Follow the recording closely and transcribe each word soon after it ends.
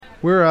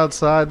We're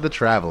outside the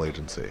Travel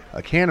Agency,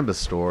 a cannabis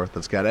store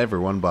that's got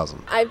everyone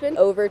buzzing. I've been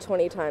over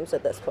 20 times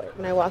at this point.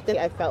 When I walked in,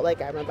 I felt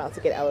like I'm about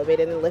to get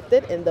elevated and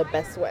lifted in the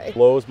best way.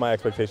 Blows my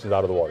expectations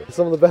out of the water.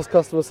 Some of the best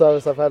customer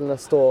service I've had in a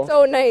store.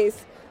 So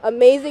nice.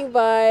 Amazing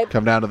vibe.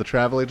 Come down to the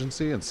Travel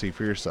Agency and see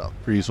for yourself.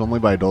 For use only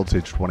by adults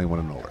age 21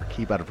 and older.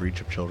 Keep out of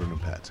reach of children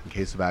and pets. In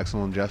case of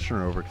accidental ingestion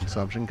or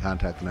overconsumption,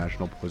 contact the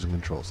National Poison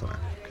Control Center.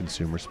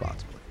 Consume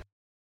responsibly.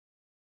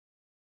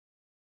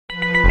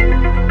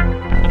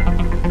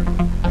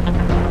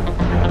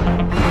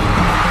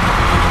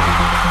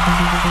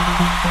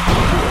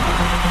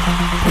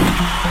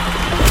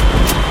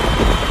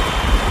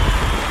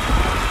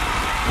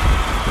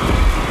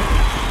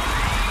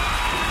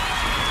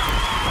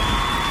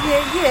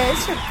 Yeah,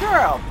 it's your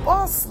girl,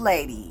 Boss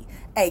Lady,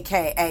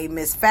 a.k.a.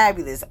 Miss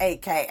Fabulous,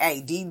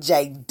 a.k.a.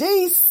 DJ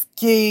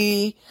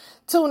D-Ski.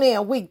 Tune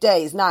in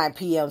weekdays, 9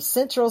 p.m.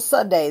 Central,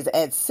 Sundays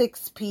at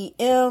 6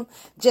 p.m.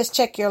 Just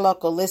check your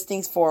local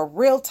listings for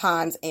real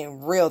times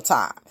in real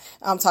time.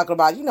 I'm talking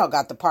about,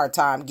 got the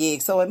part-time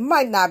gig, so it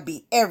might not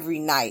be every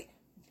night,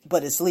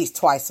 but it's at least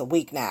twice a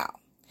week now.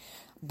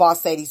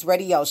 Boss Lady's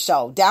radio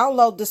show.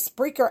 Download the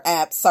Spreaker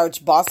app,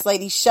 search Boss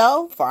Lady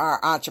Show for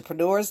our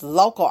entrepreneurs,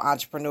 local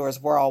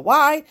entrepreneurs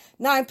worldwide.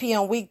 9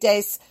 p.m.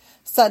 weekdays,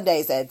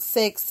 Sundays at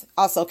 6.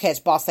 Also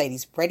catch Boss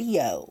Lady's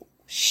radio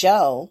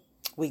show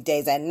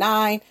weekdays at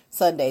 9,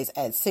 Sundays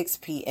at 6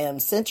 p.m.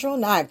 Central,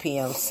 9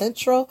 p.m.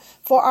 Central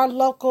for our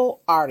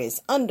local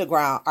artists,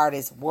 underground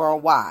artists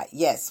worldwide.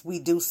 Yes, we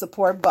do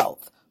support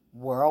both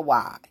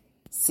worldwide.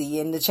 See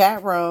you in the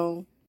chat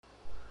room.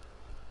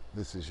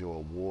 This is your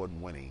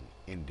award-winning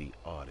indie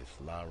artist,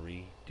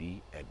 Larry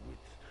D. Edwards.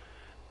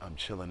 I'm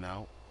chilling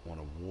out on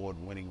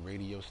award-winning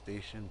radio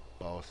station,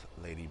 Boss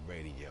Lady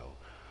Radio,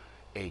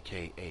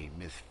 a.k.a.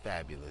 Miss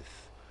Fabulous,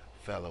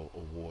 fellow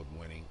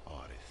award-winning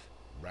artist,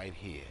 right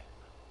here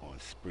on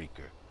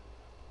Spreaker,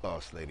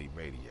 Boss Lady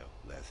Radio.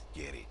 Let's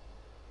get it.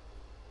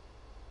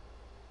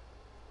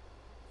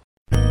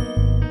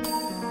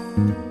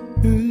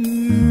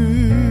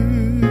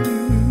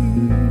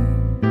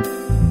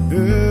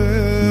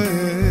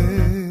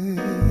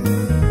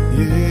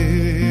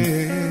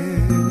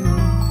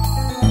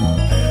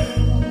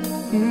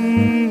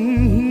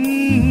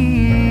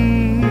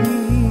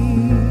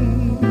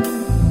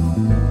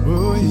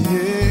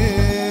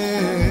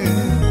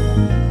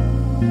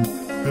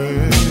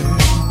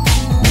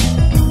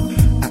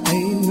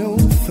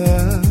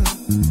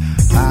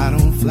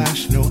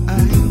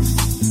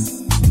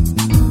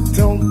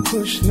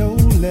 Push no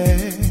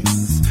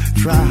legs,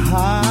 try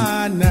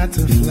hard not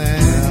to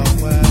flail.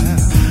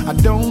 Well, I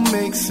don't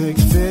make six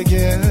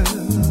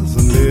figures,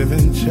 I'm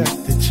living check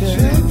to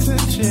check.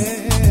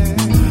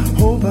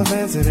 Hope I've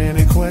answered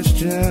any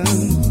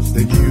questions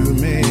that you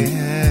may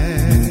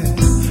have.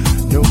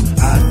 No,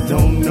 I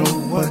don't know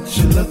what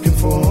you're looking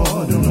for,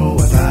 don't know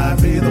if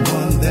I'd be the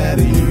one that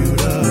you'd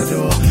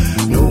adore.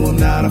 No, I'm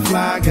not a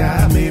fly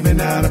guy, maybe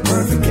not a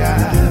perfect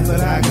guy, but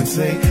I can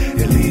say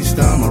at least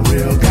I'm a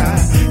real guy.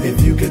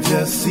 If you could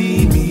just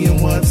see me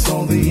and what's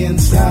on the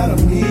inside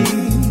of me,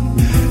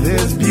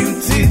 there's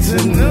beauty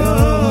to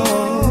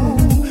know,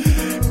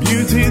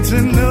 beauty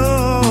to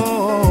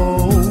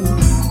know.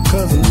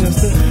 'Cause I'm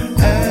just an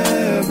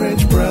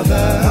average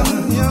brother,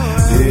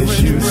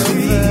 yes you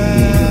see.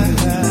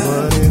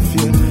 But if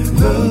you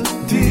look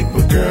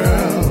deeper,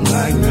 girl,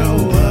 like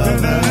no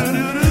other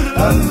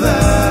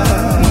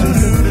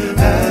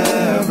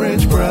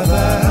average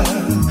brother,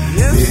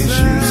 yes you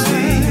see.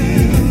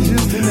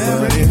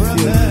 But if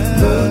you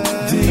look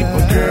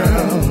deeper,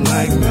 girl,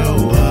 like no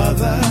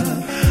other.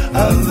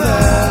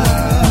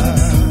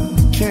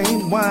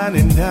 Can't wine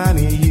and dine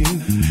you,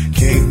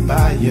 can't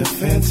buy your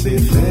fancy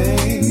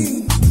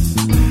things,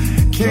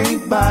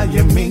 can't buy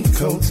your mink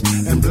coats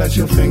and bless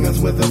your fingers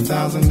with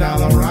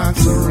 $1,000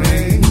 rocks or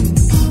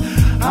rings.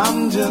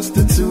 I'm just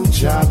a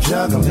two-job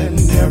juggling,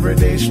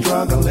 everyday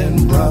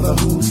struggling brother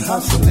who's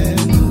hustling.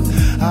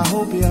 I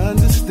hope you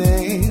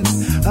understand,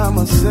 I'm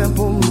a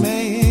simple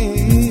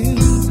man.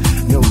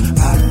 No,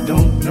 I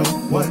don't know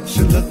what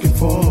you're looking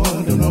for,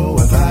 don't know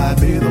if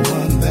I'd be the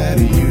one that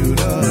you'd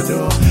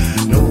adore.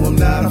 No, I'm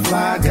not a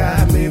fly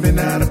guy, maybe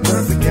not a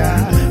perfect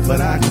guy,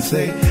 but I can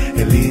say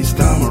at least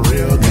I'm a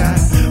real guy.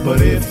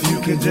 But if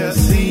you could just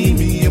see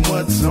me and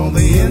what's on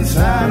the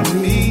inside of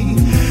me,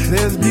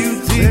 there's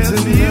beauty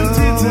to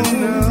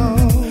know,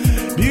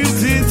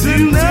 beauty to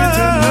know.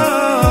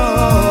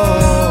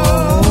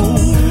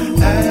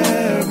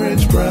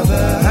 Average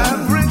brother,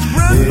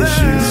 yes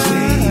you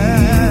see.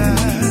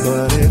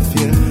 But if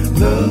you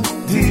look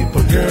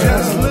deeper, girl,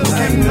 just look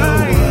like no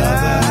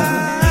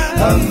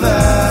other.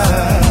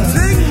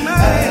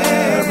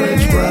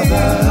 Average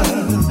brother,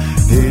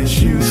 yes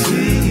you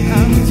see.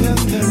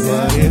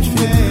 But if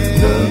you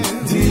look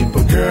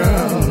deeper,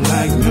 girl,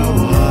 like no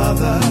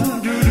other.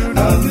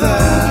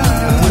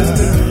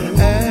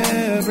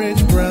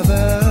 Average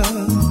brother,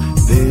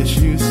 this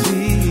you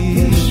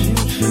see.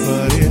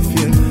 But if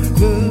you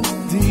look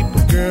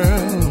deeper,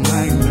 girl,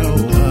 like no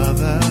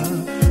other.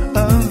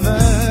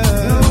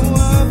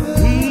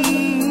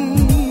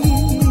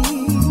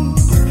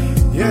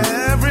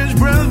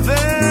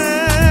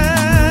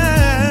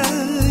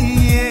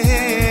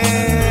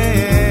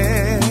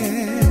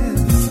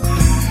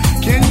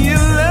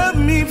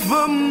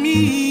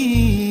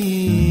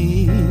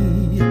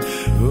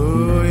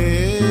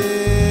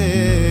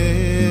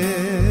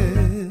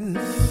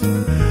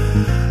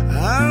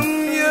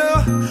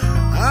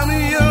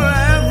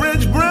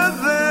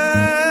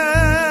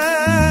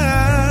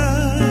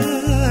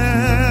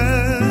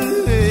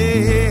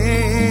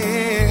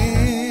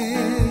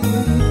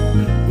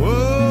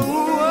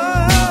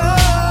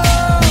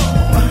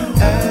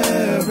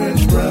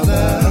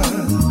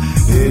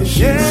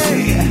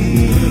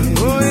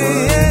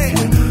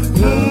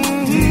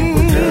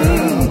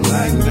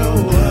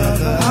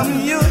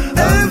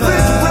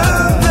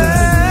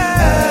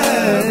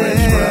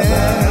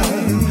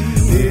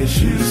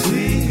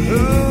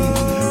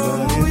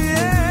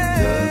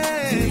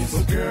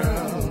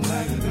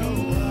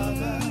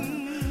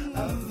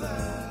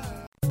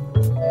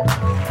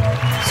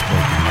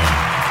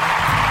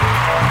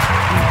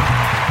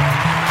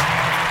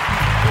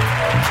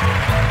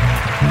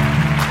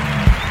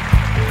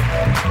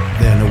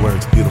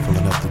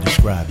 enough to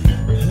describe you.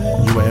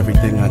 You are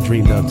everything I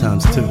dreamed of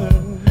times two.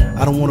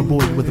 I don't want to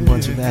bore you with a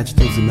bunch of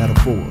adjectives and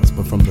metaphors,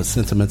 but from the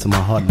sentiments of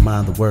my heart and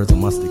mind, the words I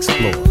must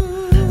explore.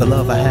 The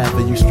love I have for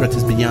you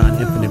stretches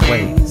beyond infinite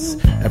ways.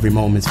 Every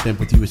moment spent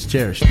with you is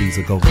cherished, these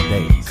are golden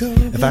days.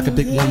 If I could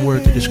pick one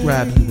word to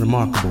describe you,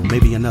 remarkable,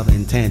 maybe another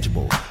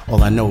intangible.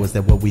 All I know is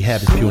that what we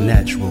have is pure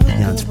natural,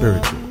 beyond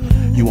spiritual.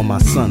 You are my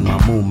sun,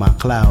 my moon, my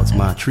clouds,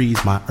 my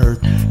trees, my earth.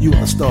 You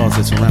are the stars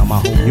that surround my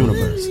whole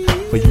universe.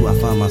 For you I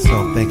find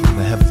myself thanking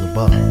the heavens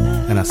above,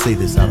 and I say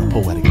this out of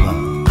poetic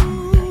love.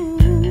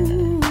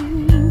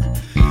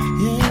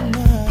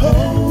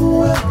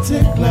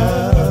 Poetic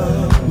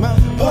love, my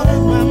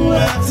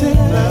poetic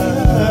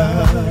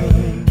love.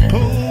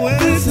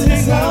 This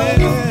is our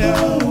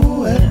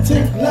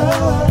poetic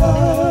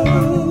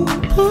love.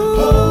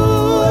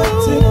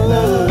 Poetic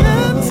love,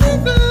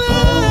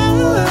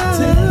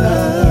 poetic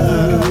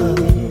love.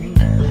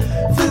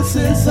 This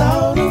is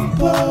our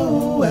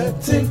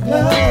poetic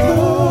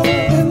love.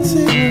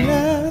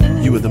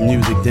 You are the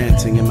music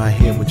dancing in my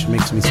head, which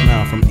makes me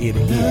smile from ear to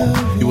ear.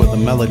 You are the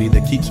melody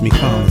that keeps me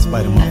calm in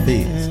spite of my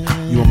fears.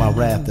 You are my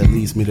raft that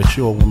leads me to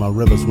shore when my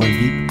rivers run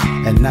deep.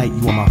 At night,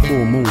 you are my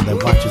full moon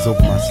that watches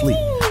over my sleep.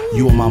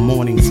 You are my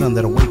morning sun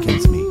that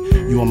awakens me.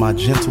 You are my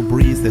gentle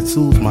breeze that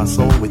soothes my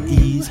soul with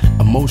ease.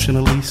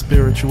 Emotionally,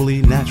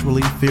 spiritually,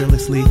 naturally,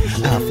 fearlessly,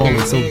 I have fallen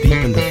so deep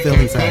in the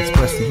feelings I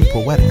express to you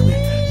poetically.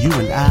 You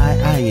and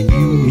I and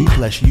you, me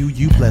plus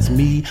you plus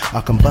me,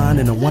 are combined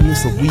in a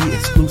oneness of we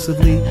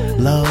exclusively.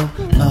 Love,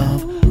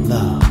 love,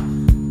 love.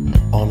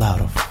 All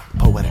out of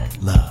poetic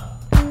love.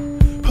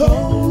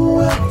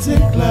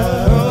 Poetic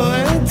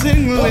love,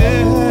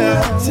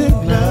 poetic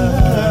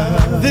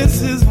love.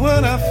 This is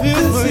what I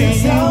feel for you. This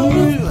is our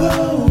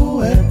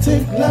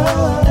poetic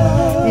love.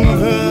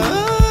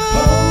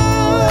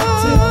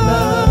 Poetic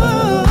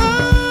love,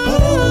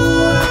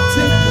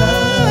 poetic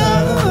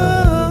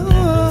love.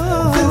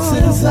 This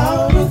is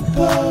our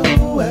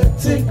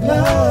poetic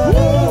love.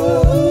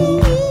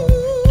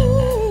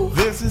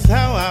 This is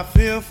how I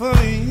feel for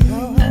you.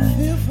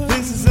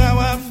 This is how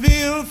I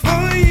feel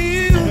for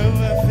you.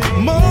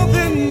 More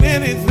than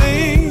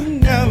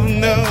anything I've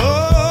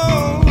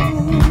known,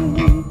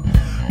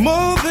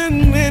 more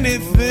than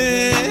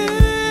anything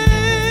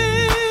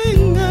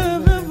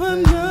I've ever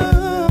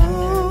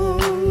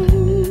known.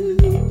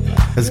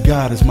 As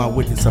God is my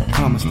witness, I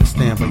promise to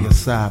stand by your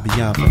side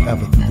beyond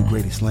forever through the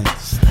greatest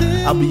lengths.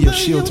 I'll be your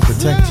shield to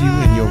protect you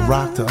and your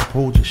rock to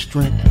uphold your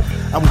strength.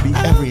 I will be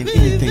every and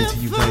anything to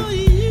you,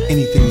 baby.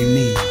 Anything you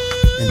need.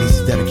 And this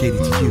is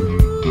dedicated to you.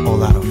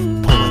 All out of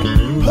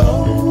poetic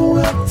love.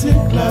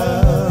 Poetic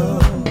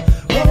love,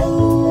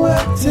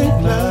 poetic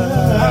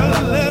love. I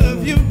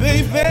love you,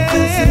 baby.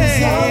 This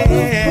is our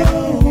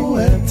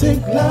poetic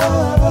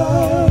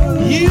love.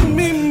 You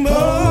mean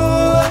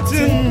more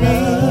to me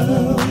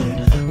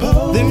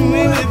than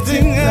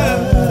anything I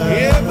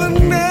ever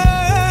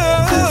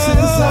know. This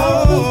is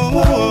our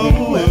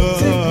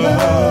poetic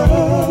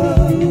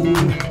love.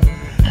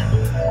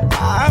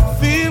 I'm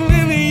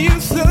feeling you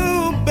so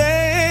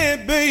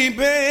bad,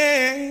 baby.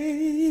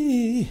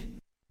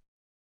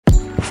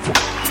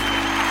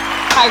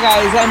 Hi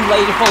guys, I'm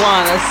Lady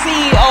Falana,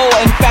 CEO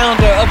and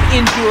founder of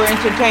Endure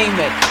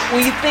Entertainment.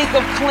 When you think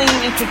of clean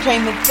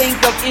entertainment,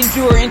 think of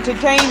Endure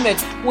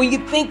Entertainment. When you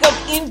think of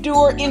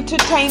Endure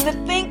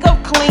Entertainment, think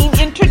of clean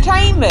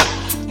entertainment.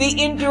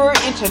 The Endure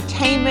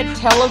Entertainment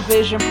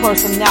television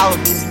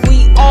personalities.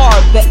 We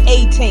are the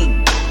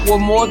A-Team. We're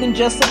more than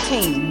just a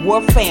team,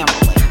 we're family.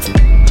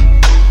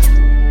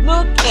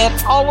 Look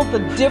at all of the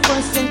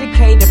different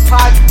syndicated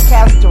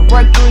podcast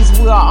directories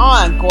we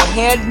are on. Go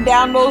ahead and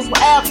download those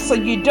apps so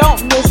you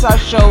don't miss our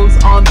shows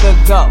on the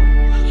go.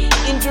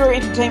 Endure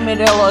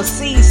Entertainment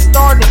LLC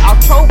started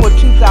October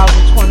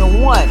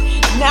 2021.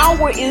 Now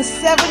we're in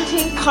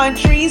 17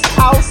 countries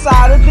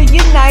outside of the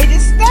United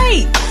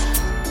States.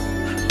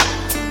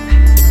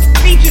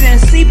 Featured in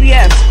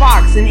CBS,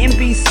 Fox, and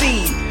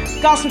NBC.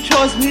 Gospel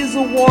Choice Music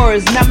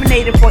Awards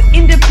nominated for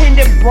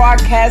Independent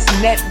Broadcast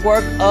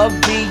Network of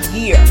the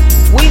Year.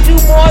 We do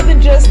more than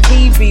just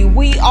TV.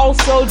 We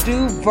also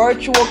do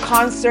virtual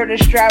concert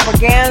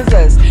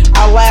extravaganzas.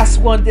 Our last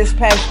one this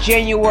past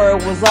January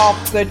was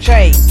off the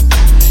chain.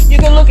 You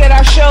can look at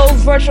our shows,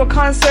 virtual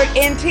concert,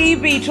 and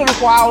TV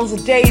 24 hours a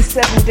day,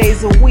 7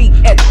 days a week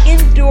at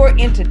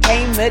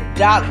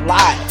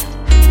EndureEntertainment.live.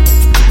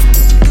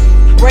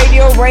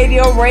 Radio.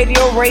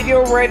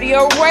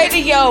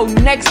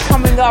 Next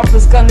coming up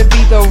is going to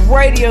be the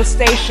radio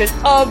station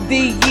of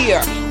the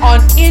year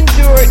on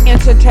Endure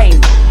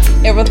Entertainment.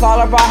 Ever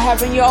thought about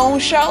having your own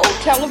show,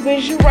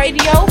 television,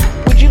 radio?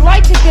 Would you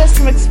like to get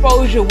some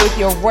exposure with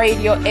your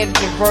radio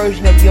edited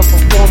version of your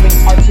performing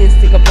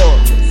artistic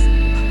abilities?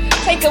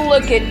 Take a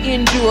look at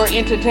Endure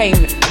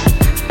Entertainment.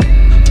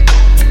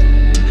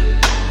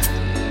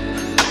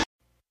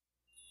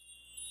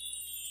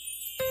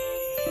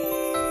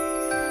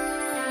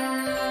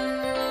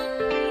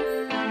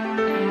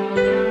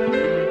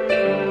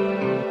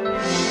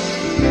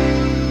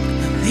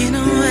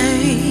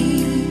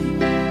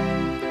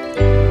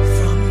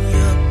 From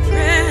your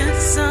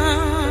presence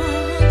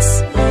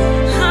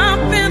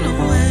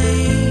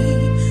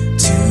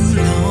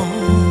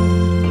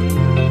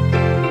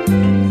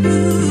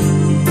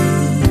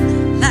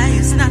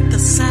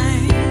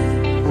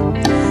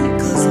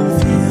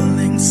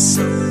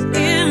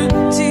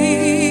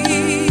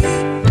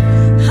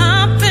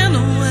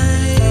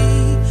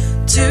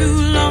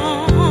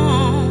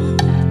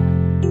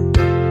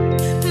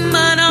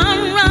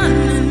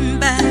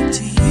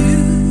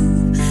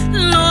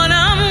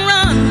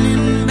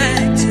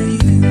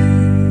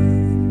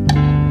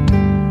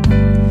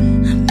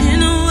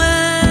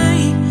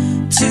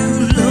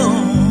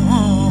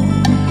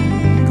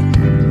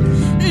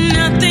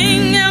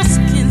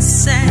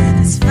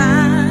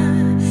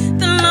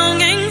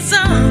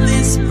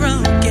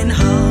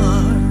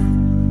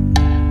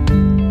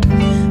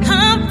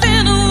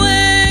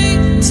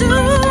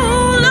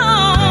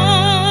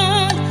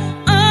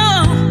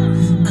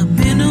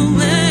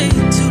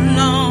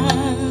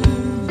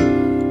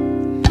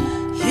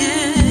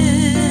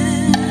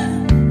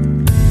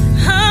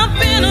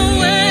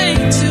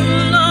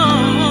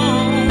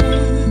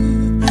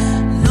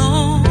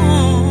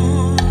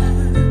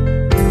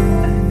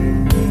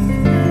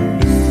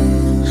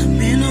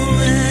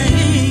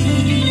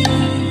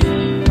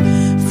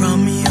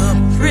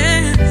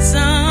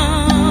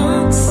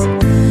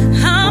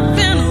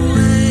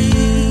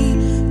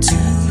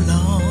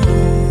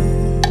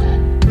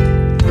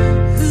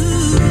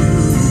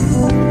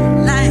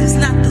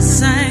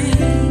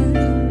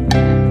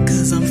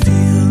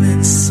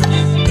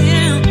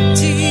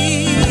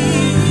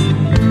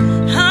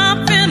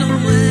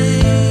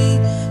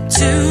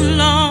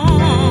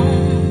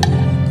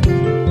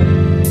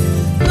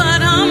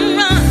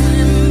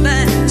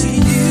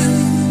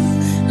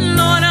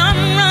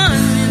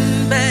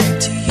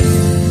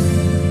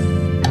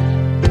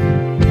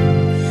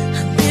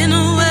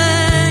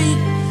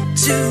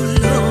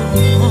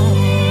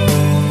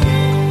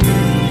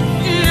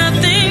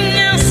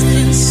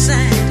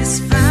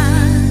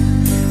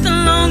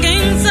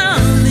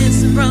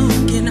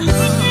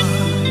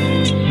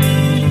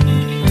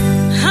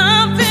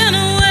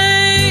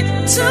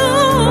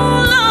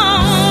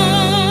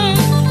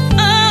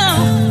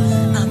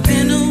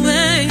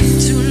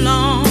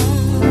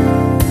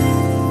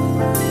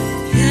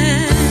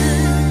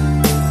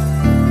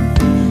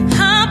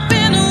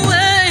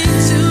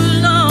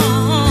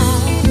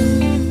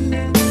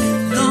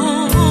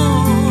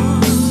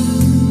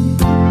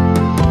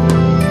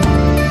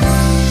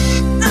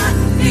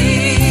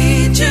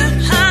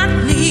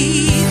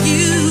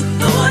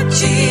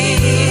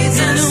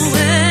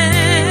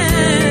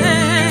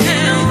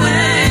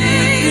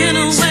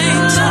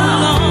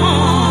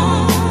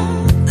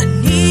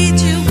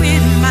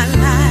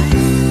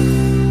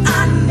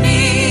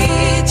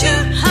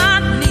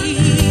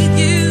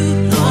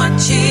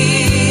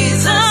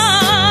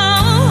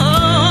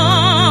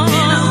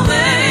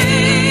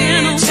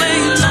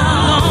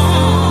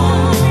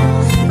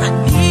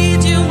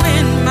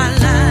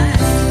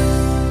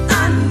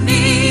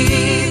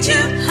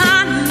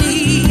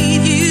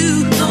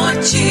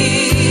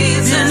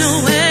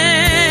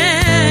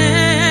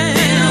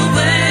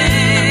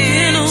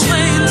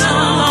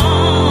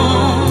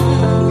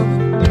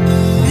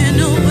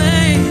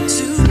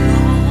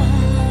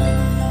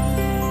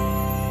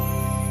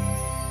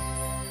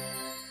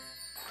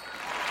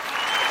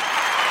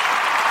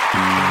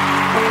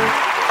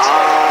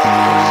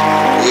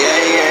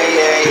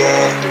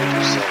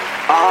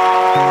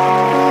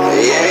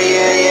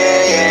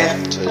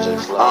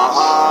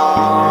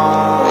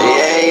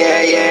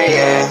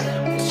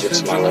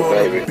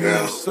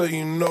so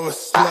you know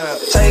it's slap.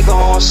 Take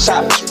on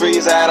shopping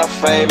sprees at her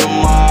favorite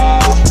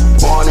mall.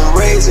 Born and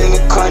raised in the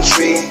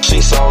country,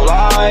 she so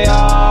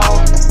loyal.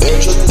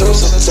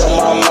 Introduce her to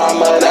my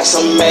mama, that's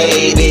a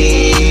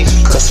maybe.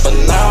 Cause for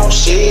now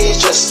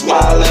she's just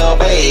my little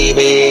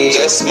baby.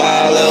 Just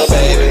my little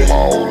baby.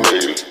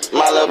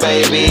 My little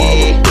baby.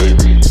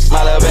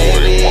 My little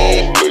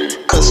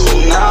baby. Cause for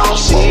now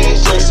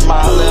she's just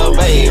my little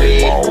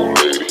baby.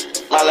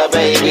 My little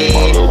baby.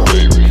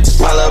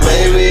 My little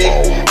baby.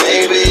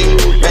 Baby.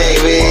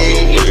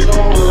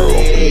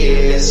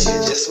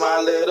 She's just my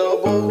little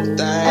boo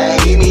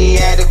thing. Meet me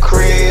at the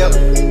crib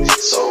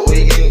so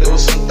we can do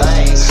some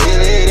things.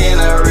 Feel it in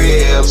her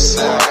ribs.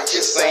 Now I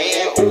just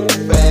saying, ooh,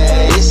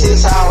 babe, this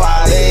is how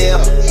I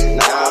live.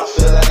 Now I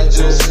feel like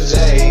Juicy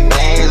J.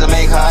 Bands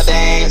make her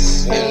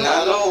dance, and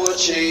I know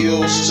what you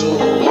used to.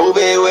 Move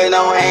it with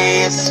no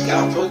hands.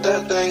 Now put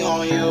that thing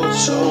on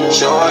YouTube.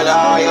 Show it to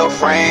all your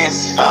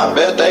friends. I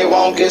bet they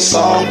won't get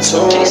some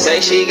too. She say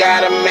she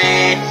got a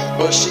man,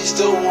 but she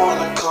still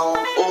wanna come.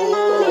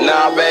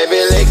 Now baby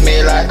lick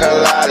me like a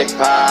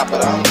lollipop,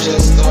 but I'm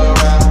just a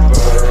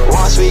rapper.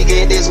 Once we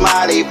get this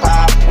molly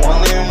pop,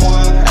 one in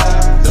one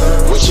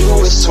after. With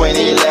you is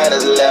 20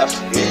 letters left,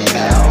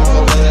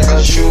 yeah.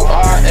 Cause you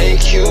are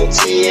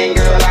AQT, and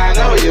girl I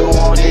know you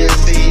want this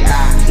D.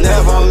 I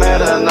never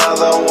met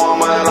another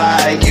woman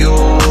like you.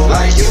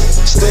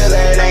 Still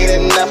it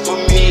ain't enough for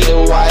me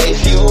to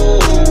wife you.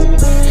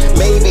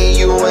 Maybe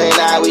you and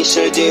I, we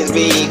should just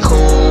be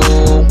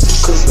cool.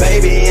 Cause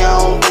baby, I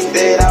don't think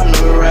that I'm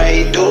the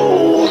right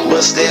dude.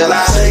 But still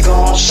I take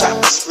on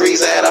shopping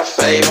sprees at her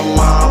favorite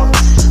mall.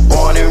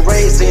 Born and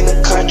raised in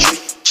the country,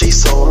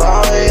 she's so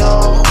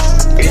loyal.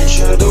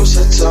 Introduce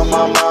her to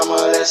my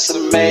mama, that's a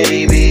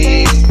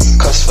maybe.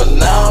 Cause for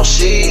now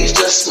she's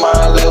just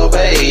my little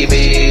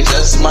baby.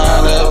 Just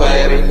my little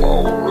baby.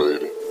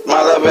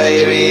 My little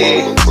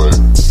baby.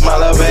 My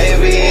little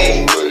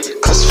baby.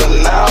 Cause for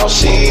now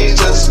she's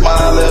just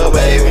my little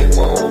baby.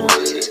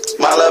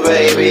 My little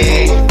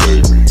baby.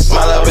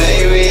 My little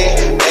baby,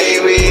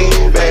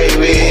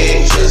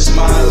 baby, just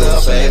my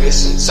little baby.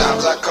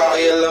 Sometimes I call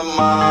you little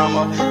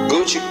mama.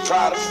 Gucci,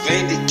 Prada,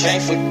 Fendi,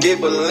 can't forget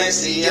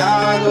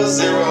Balenciaga.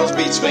 Zeros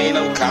between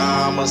them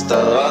commas, the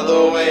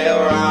other way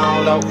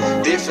around. No,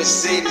 different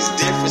cities,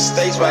 different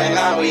states. Right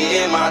now we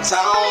in my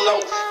town. No,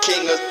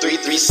 King of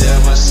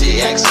 337. She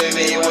asking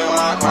me where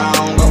my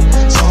crown go.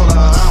 Told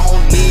her I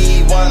don't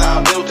need one.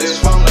 I built this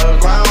from the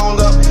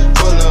ground up.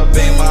 Pull up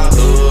in my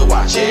hood,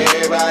 watch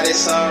everybody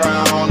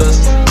surround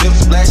us.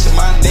 Splashing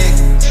my neck,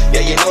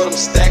 yeah, you know them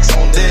stacks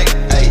on deck.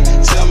 Hey,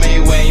 tell me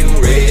when you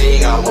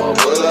ready, I'ma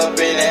pull up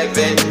in that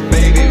vet.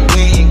 Baby,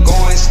 we ain't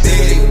going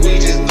steady, we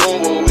just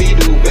doing what we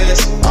do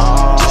best.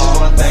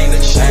 Just one thing to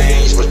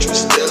change, but you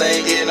still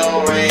ain't get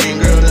no rain.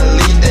 Girl,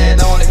 delete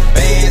that on the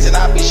fans, and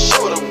I'll be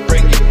sure to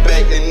bring it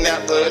back. And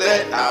after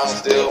that, I'll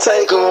still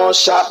take her on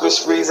shopping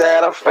sprees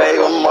at her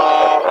favorite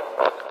mall.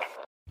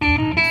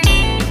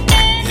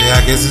 Yeah,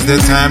 I guess it's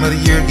that time of the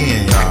year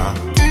again, y'all.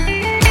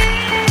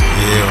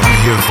 Yeah, I'm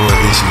here for it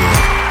this year.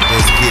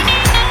 Let's get it.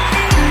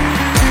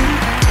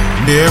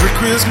 Merry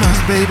Christmas,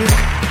 baby.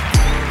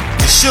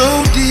 You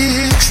sure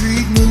did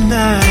treat me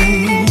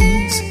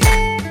nice.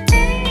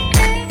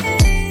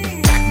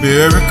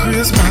 Merry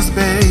Christmas,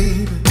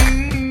 baby.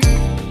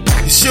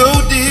 You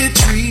sure did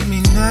treat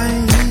me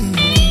nice.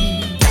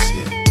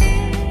 Yeah.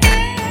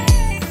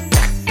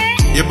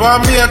 You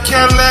bought me a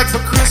Cadillac for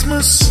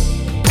Christmas.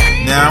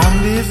 Now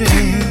I'm living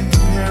in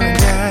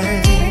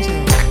paradise.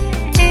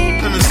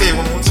 Let me say it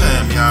one more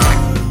time,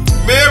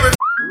 y'all. Merry.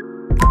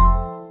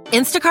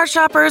 Instacart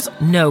shoppers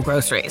know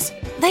groceries.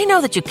 They know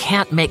that you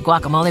can't make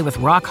guacamole with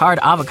rock-hard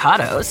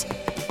avocados.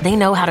 They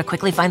know how to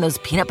quickly find those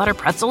peanut butter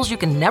pretzels you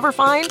can never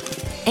find.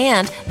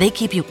 And they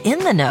keep you in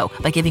the know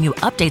by giving you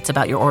updates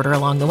about your order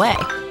along the way.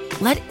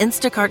 Let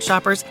Instacart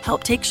shoppers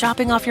help take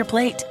shopping off your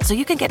plate so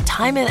you can get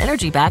time and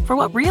energy back for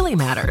what really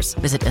matters.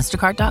 Visit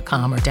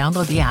instacart.com or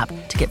download the app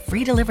to get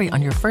free delivery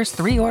on your first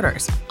 3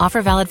 orders.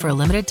 Offer valid for a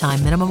limited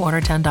time. Minimum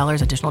order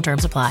 $10. Additional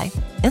terms apply.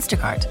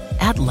 Instacart.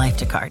 Add life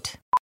to cart.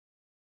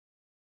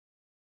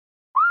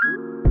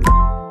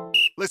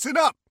 Listen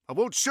up. I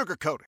won't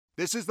sugarcoat it.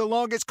 This is the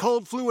longest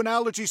cold, flu, and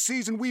allergy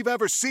season we've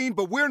ever seen,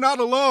 but we're not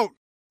alone.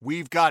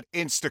 We've got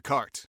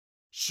Instacart.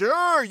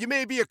 Sure, you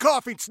may be a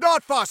coughing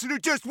snot faucet who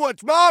just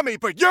wants mommy,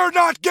 but you're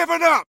not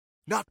giving up!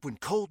 Not when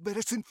cold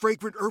medicine,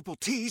 fragrant herbal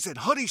teas, and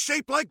honey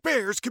shaped like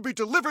bears can be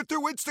delivered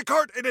through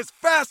Instacart in as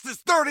fast as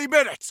 30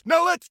 minutes!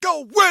 Now let's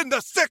go win the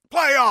sick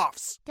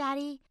playoffs!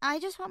 Daddy, I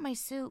just want my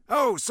soup.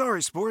 Oh,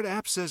 sorry, Sport.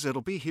 App says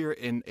it'll be here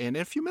in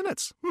a few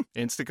minutes.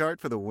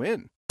 Instacart for the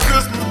win.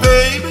 Christmas,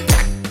 baby.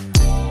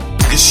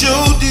 You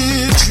sure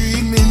did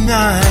treat me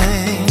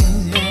nice.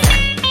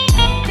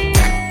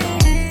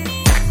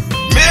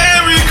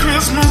 Merry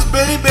Christmas,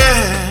 baby.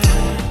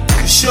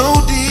 You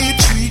sure did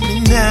treat me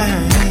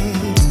nice.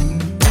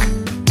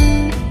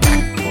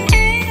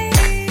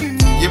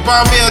 You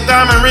bought me a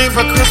diamond ring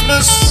for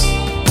Christmas.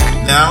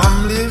 Now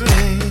I'm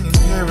living in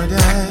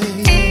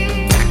paradise.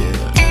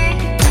 Yeah.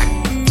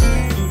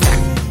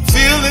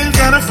 Feeling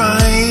kinda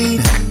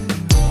fine.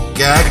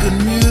 good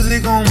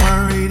music on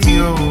my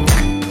radio.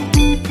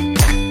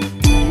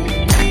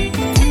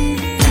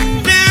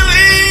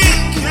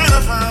 Feeling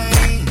kinda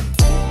fine.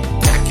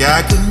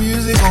 Got good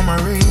music on my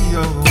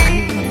radio.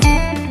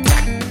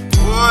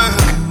 Boy,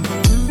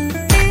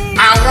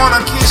 I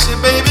wanna kiss you,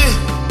 baby.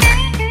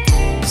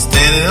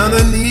 Standing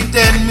underneath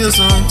that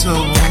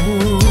mistletoe.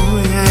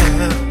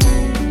 Yeah.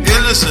 Hey,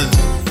 listen.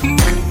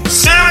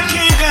 Santa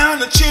came down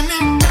the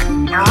chimney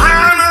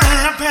around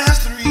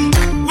 3:30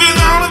 with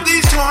all of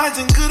these toys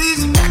and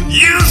goodies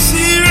you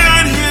see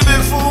right here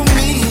before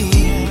me.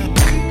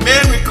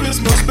 Merry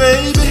Christmas,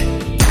 baby.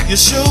 You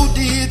sure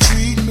did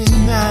treat me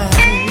nice.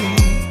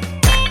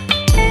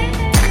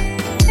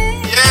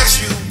 Yes,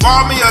 you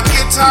bought me a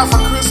guitar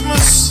for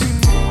Christmas.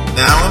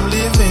 Now I'm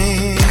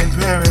living in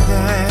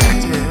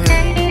paradise.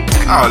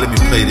 Yeah. Oh, let me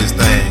play this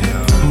thing.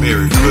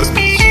 Merry Christmas.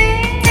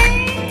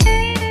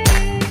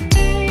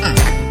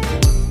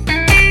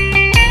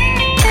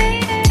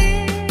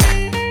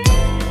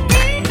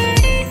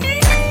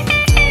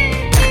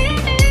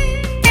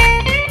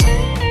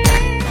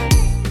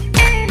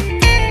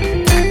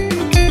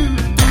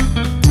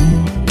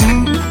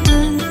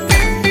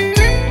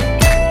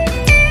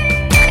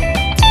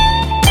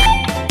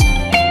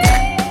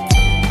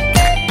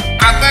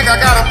 I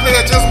gotta play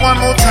it just one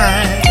more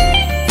time.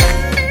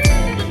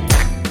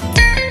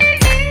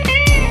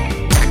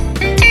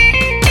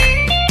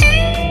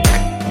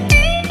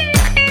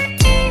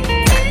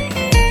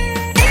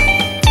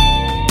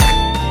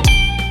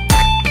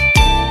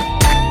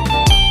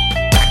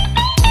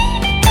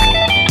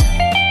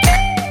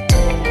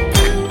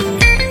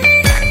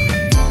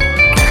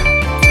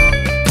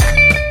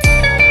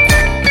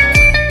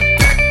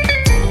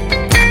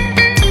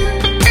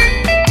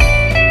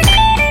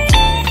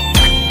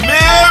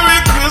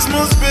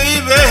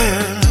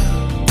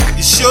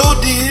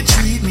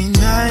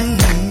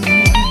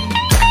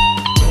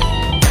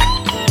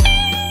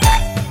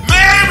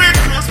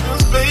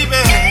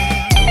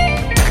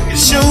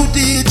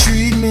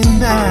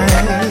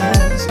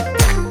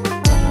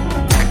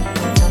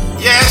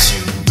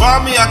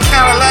 Bought me a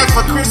Cadillac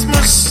for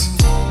Christmas.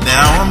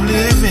 Now I'm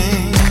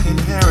living in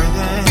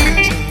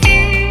paradise.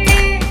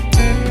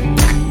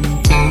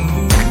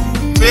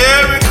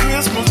 Merry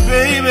Christmas,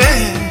 baby.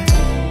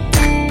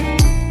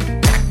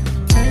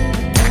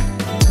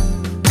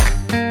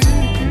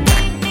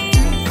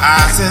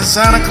 I said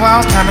Santa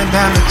Claus coming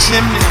down the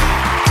chimney,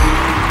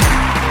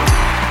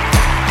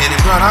 and he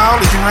brought all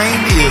his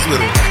reindeers with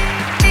him.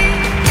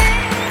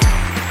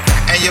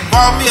 And you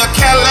bought me a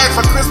Cadillac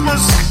for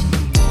Christmas.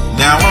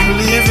 Now I'm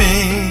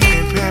living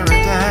in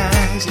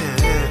paradise,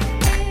 yeah.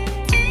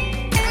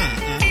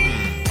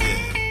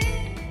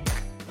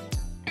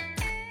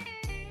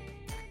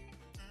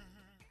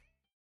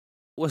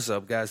 What's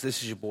up, guys?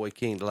 This is your boy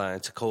King Lion,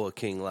 Takoa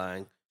King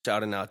Lion.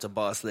 Shouting out to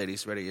Boss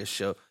Ladies Radio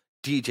Show,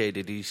 DJ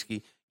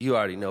Didisky. You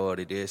already know what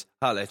it is.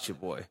 Holla at your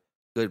boy.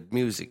 Good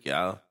music,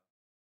 y'all.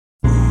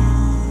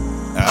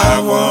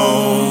 I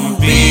won't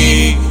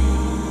be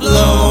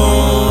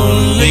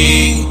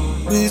lonely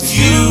with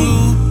you.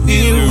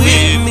 Here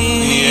with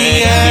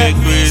me at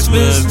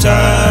Christmas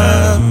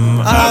time.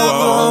 I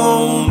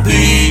won't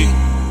be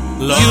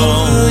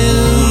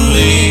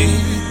lonely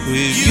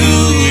with you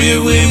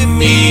here with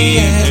me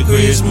at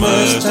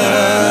Christmas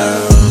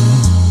time.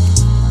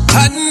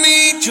 I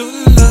need your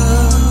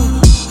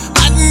love,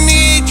 I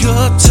need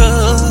your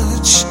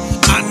touch,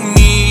 I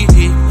need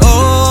it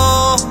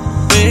all,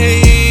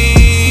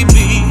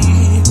 baby.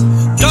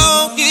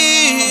 Don't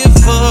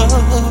give up,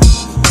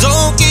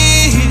 don't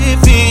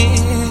give in.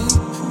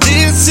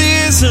 This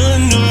is a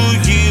new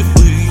year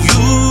for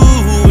you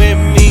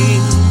and me.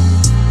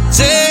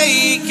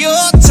 Take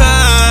your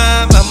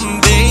time,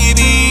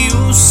 baby,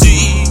 you'll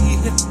see.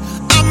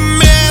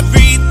 I'm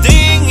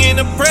everything in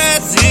a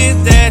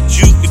present that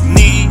you could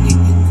need.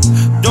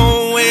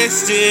 Don't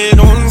waste it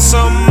on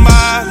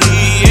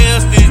somebody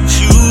else that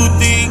you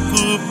think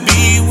could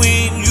be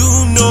when you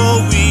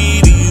know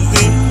it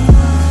isn't.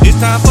 It's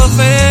time for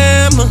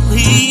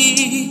family,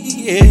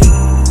 yeah.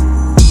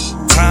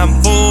 Time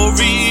for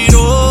it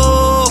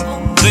all,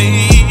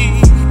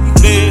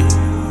 baby.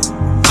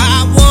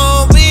 I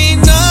won't be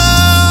no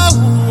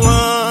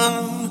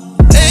one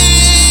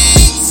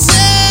except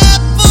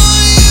for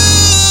you,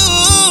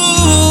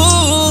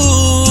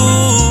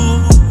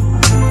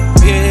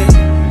 yeah.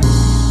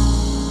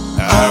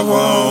 I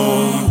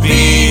won't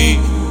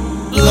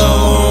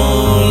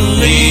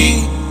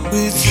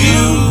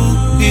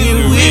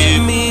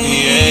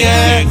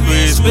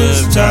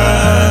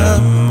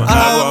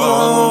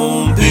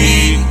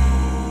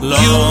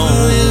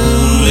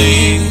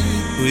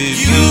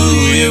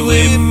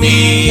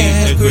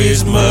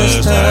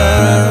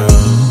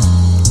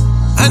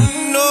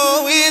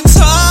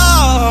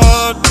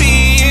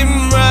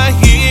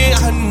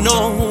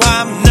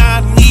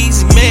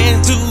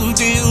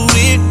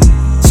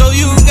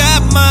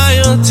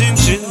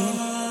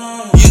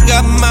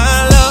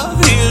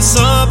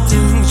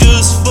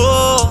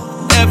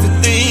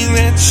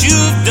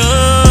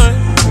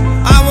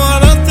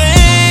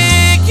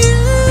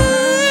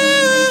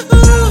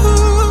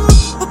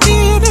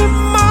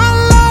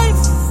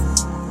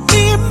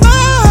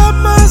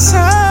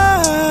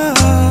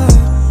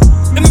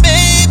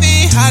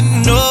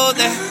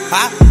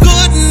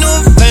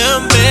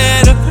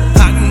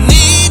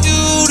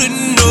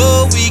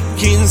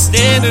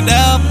headed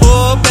out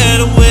for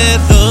better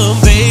weather,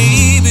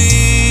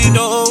 baby.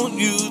 Don't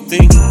you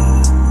think?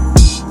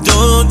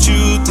 Don't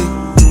you think?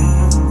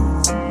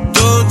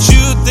 Don't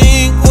you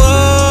think?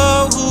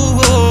 Whoa,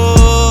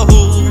 whoa,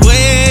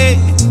 wait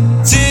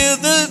till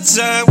the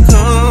time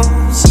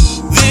comes,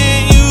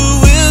 then you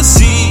will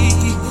see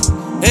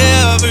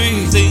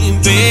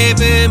everything,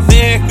 baby.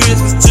 Merry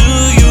Christmas to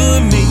you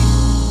and me.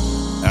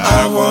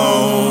 I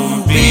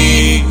won't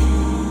be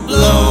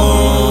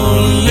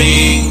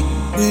lonely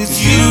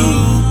with you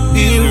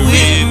here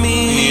with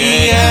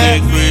me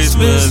at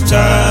Christmas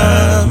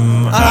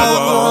time. I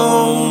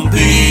won't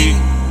be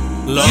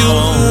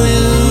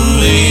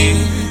lonely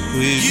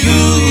with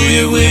you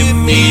here with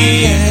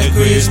me at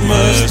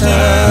Christmas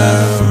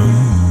time.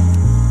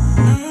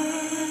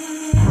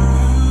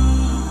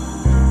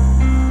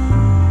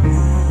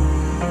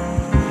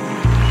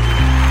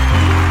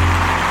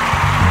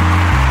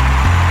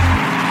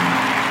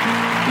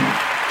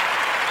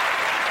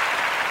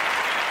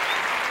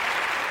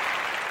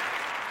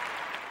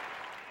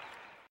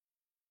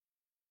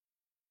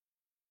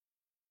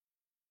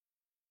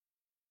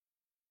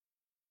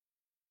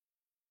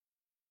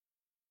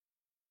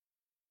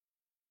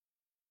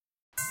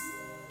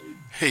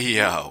 Hey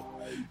yo,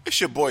 it's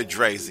your boy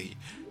Drazy,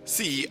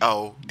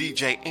 CEO,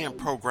 DJ, and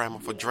programmer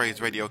for Dre's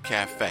Radio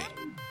Cafe.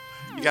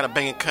 You got a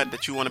banging cut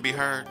that you want to be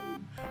heard?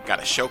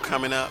 Got a show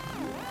coming up?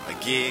 A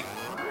gig?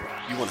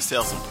 You want to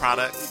sell some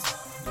products?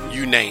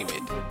 You name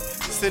it.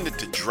 Send it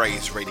to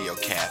Dre's Radio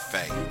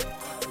Cafe.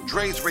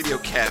 Dre's Radio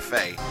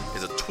Cafe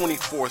is a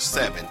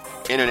 24/7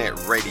 internet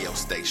radio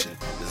station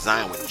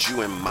designed with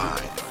you in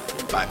mind.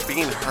 By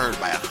being heard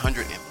by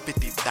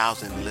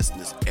 150,000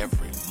 listeners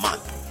every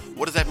month.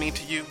 What does that mean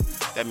to you?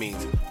 That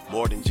means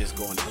more than just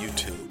going to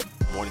YouTube,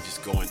 more than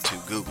just going to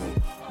Google,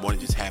 more than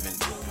just having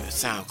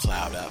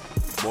SoundCloud up,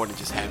 more than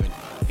just having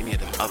any of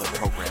the other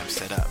programs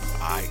set up,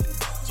 alright?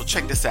 So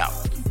check this out.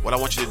 What I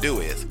want you to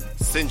do is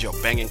send your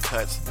banging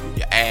cuts,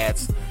 your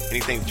ads,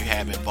 anything that you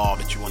have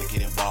involved that you want to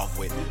get involved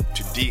with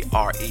to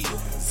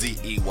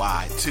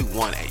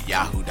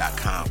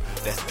DREZEY21@yahoo.com.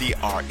 That's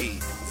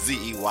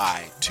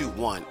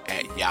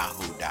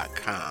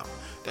DREZEY21@yahoo.com.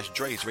 That's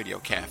Dre's Radio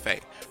Cafe,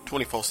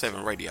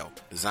 24/7 radio,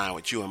 designed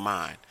with you in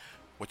mind.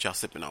 What y'all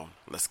sipping on?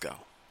 Let's go.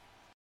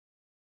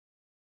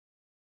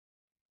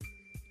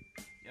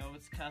 Yo,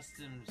 it's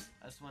Customs.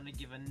 I just want to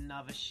give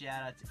another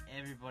shout out to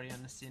everybody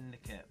on the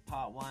syndicate,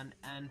 part 1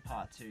 and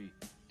part 2.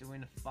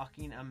 Doing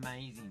fucking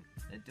amazing.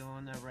 They're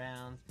doing their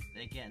rounds,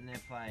 they're getting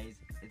their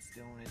plays, it's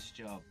doing its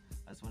job.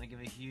 I just want to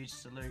give a huge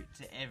salute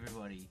to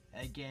everybody.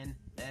 Again,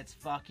 let's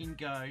fucking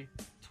go.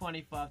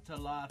 25 to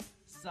life.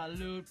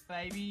 Salute,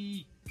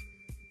 baby.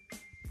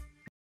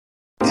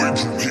 Where'd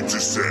you get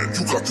this at?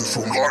 You got this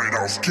from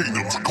Lionhouse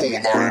Kingdoms,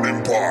 Coalition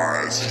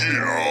Empires,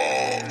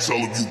 yeah. Tell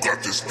them you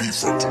got this beef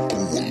from the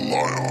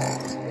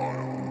Coalition.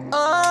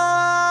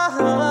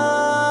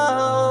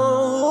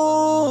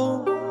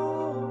 Oh,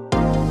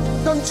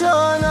 come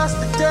join us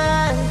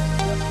today.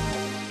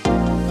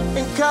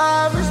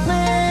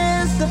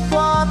 Encouragement,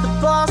 support the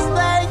Boss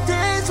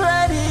Ladies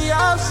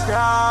Radio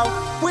Show.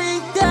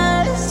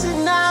 Weekdays at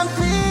 9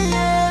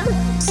 p.m.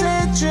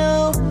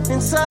 Central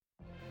inside.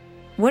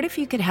 What if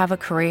you could have a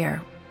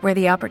career where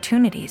the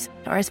opportunities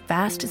are as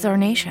vast as our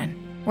nation,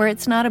 where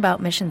it's not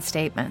about mission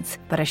statements,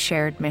 but a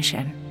shared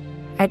mission?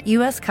 At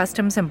U.S.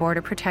 Customs and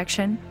Border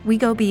Protection, we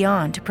go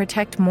beyond to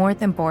protect more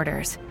than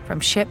borders. From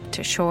ship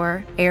to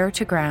shore, air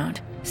to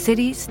ground,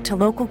 cities to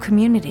local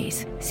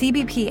communities,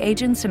 CBP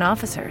agents and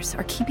officers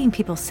are keeping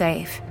people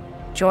safe.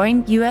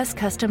 Join U.S.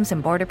 Customs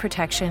and Border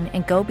Protection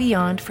and go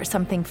beyond for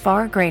something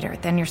far greater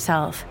than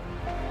yourself.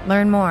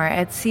 Learn more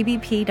at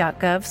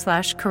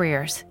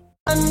cbp.gov/careers.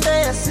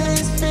 Monday at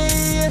 6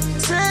 p.m.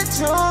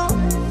 Central,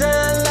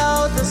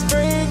 download the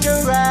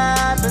Springer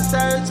app and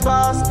search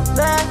Boss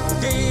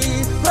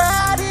Lady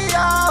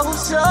Radio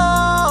Show.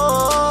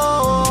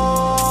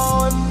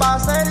 And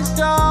Boss Lady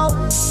Show,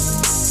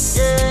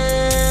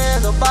 yeah,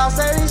 the Boss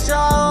Lady Show,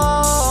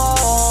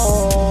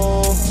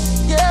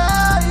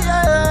 yeah,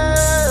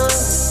 yeah.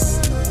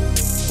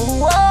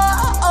 Whoa,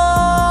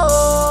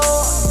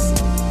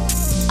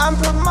 I'm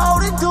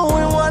promoted,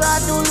 doing what I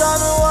do,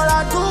 loving what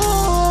I do.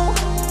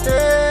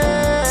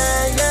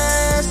 Yeah,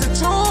 yeah, it's the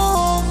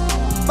truth.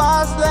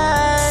 Boss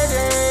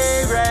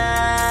Lady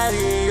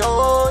Radio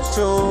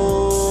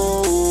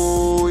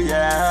Show,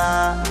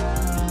 yeah.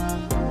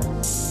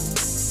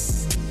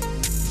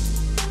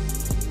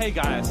 Hey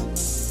guys,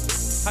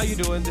 how you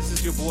doing? This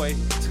is your boy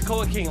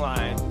Takoa King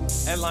Lion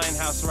at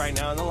Lionhouse right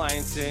now in the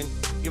Lion's Den,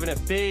 giving a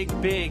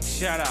big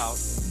shout out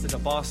to the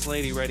Boss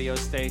Lady radio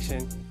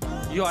station.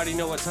 You already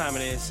know what time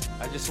it is.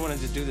 I just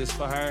wanted to do this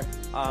for her.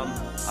 I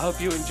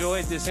hope you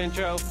enjoyed this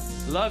intro.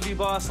 Love you,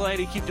 Boss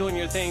Lady. Keep doing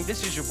your thing.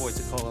 This is your boy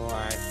Takoa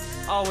Lion.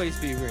 Always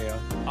be real.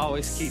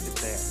 Always keep it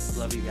there.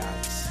 Love you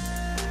guys.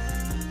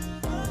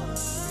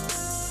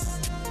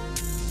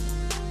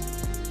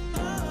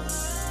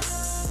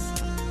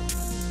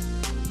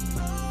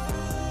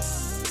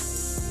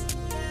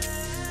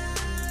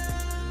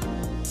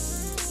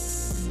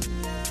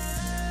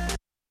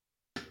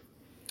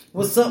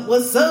 What's up,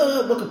 what's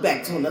up? Welcome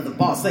back to another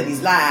Boss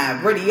Ladies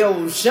Live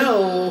radio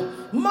show.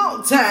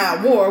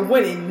 Multi-award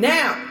winning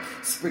now.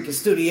 Spreaker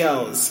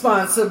Studios,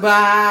 sponsored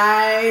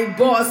by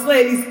Boss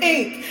Ladies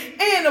Inc.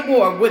 and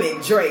award-winning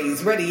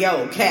Dre's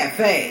Radio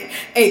Cafe,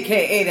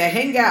 a.k.a. The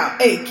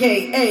Hangout,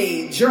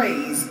 a.k.a.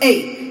 Dre's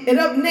 8. And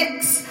up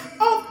next,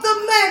 off the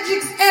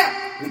Magix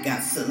app, we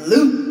got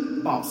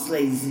Salute, Boss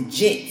Ladies and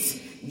Gents.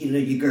 You know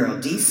your girl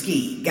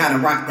D-Ski, gotta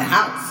rock the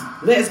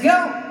house. Let's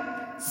go!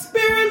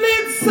 Spirit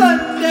Lit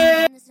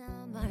Sunday!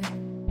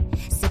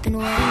 Sipping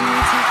wine,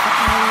 take the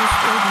hours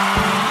through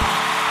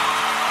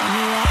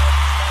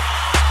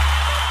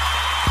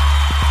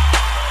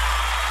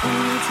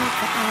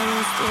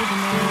the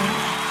night.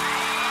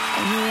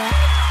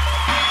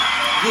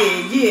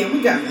 Yeah,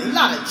 we got a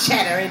lot of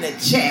chatter in the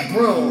chat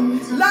room.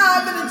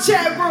 Live in the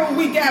chat room,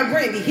 we got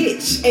Randy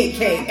Hitch,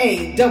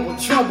 a.k.a. Double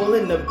Trouble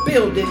in the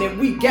building, and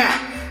we got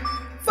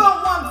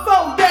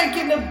 414 Dank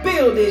in the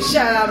building.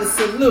 Shout out and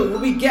salute.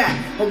 We got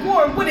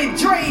award-winning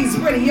Dre's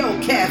Radio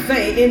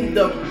Cafe in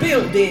the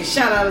building.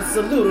 Shout out and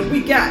salute. And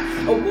we got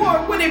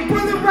award-winning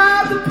Brother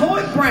Rob the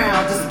Poet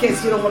Brown, just in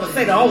case you don't want to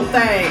say the whole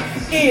thing,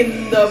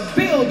 in the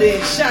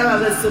building. Shout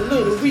out and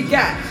salute. And we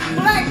got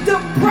Black the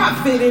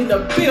Prophet in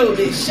the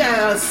building. Shout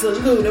out and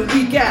salute. And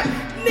we got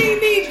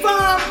Nene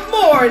Von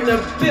Moore in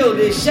the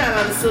building. Shout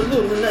out and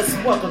salute. And let's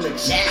welcome the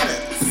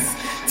chatters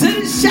to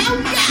the show,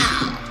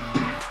 y'all.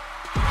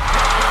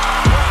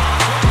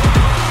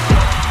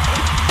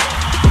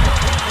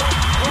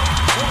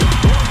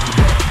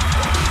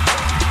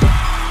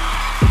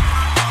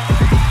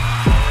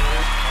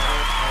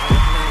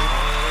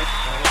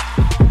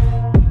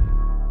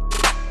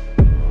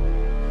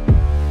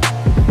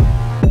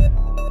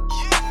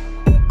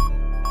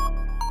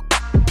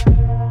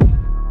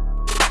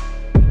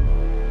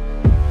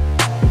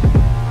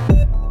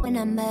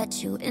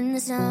 You in the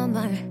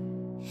summer,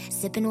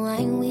 sipping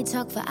wine, we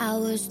talk for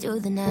hours through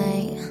the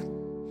night,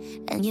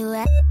 and you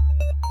act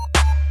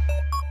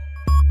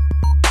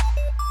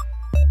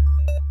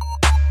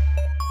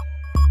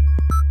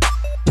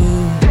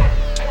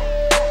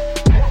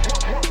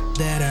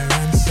that I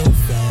run so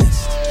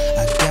fast.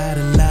 I got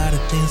a lot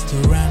of things to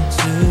run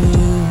to.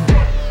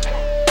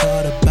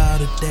 Thought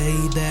about a day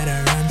that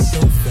I run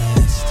so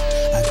fast.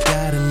 I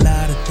got a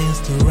lot of things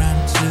to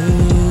run to.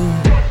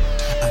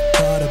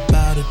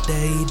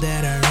 Day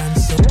that I run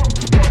so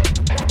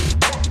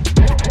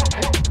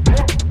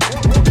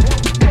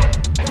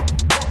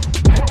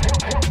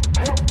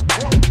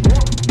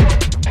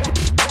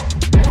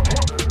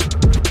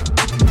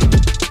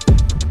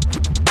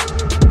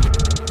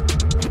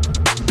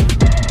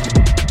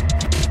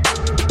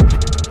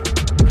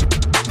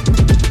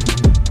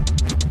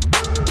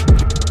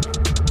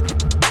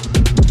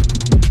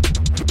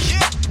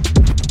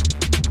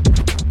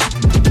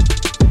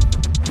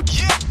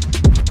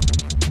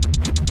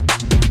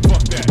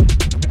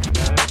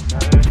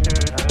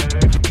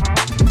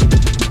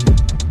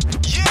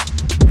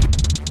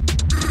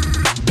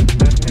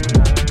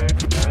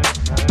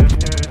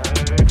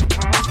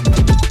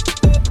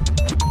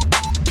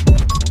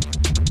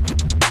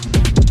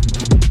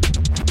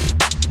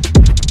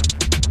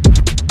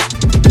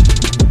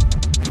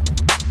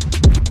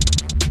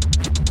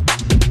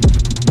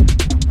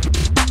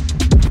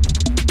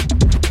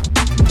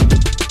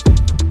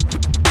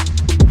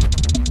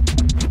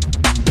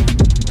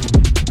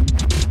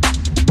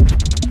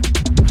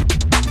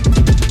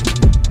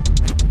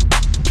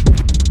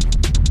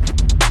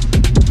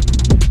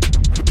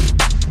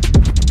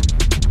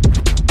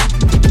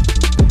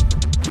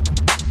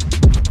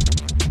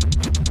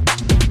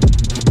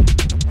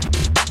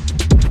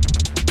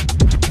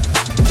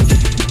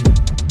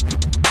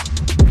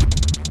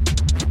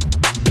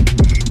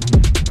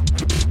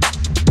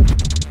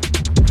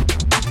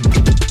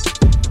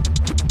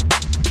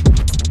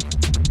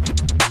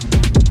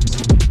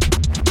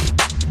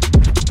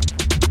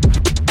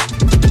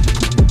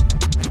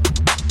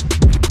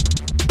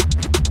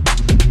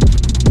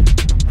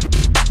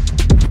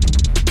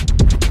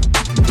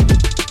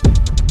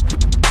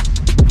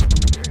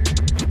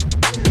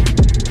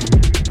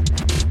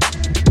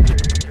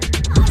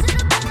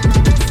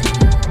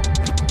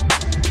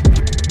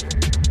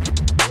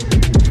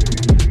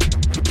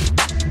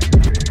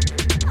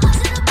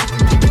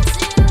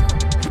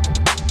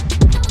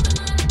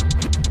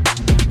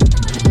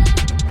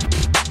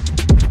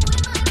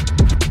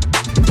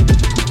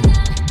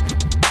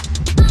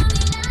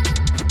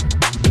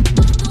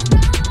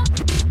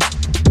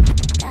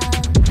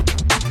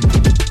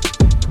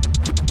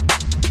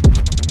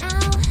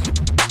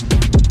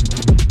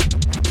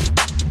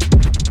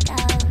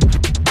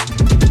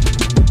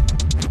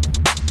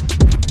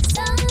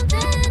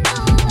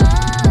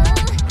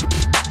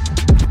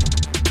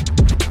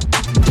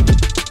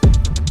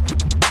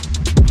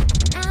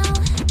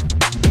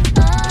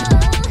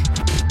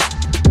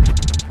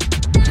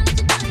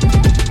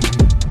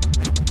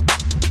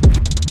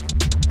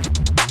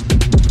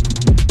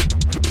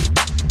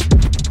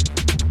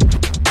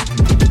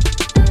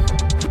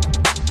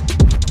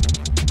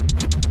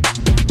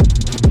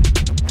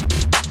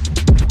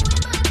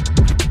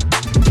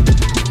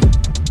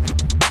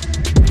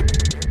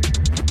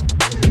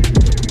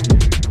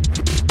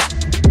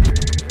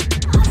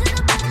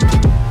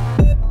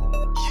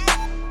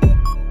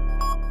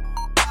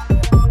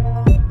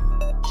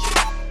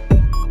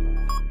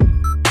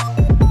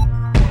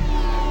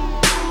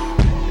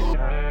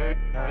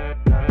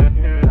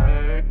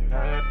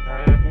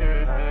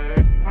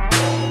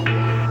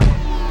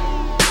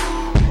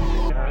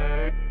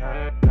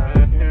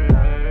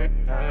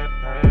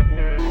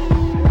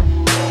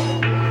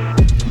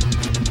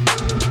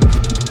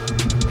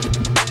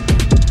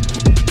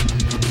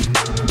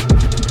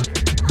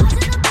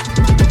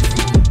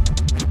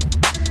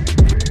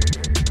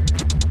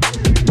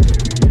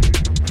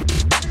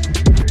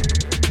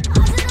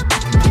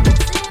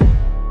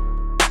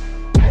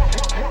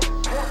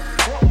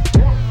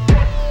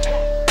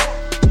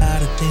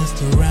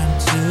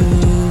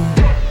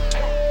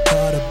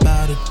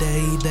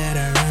day that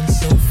I run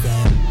so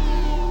fast.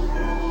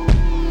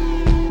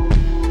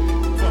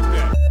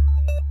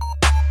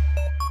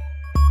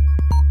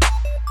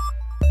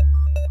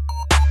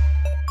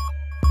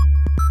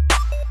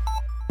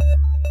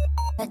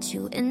 Met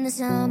you in the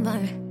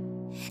summer,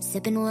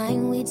 sipping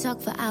wine, we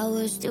talk for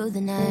hours through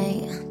the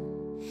night.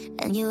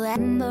 And you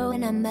remember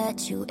when I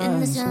met you in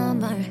the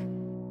summer.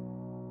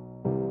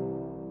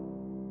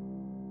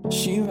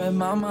 She read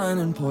my mind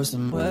and poured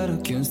some wet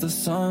against the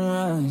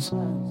sunrise.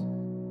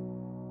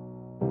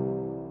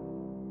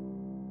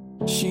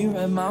 She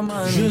read my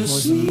mind and poured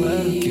some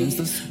wet against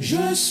the sunrise.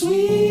 Je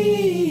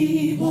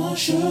suis mon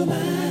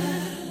chemin.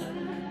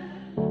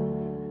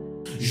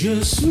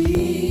 Je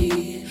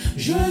suis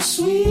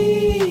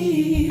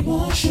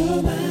mon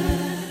chemin.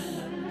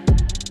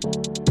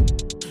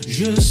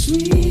 Je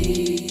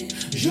suis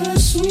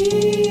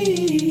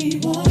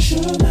mon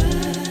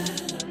chemin.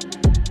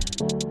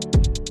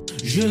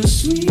 Je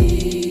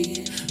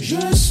suis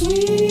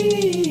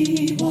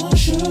mon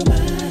chemin.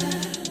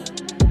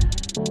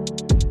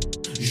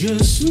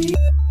 Je suis.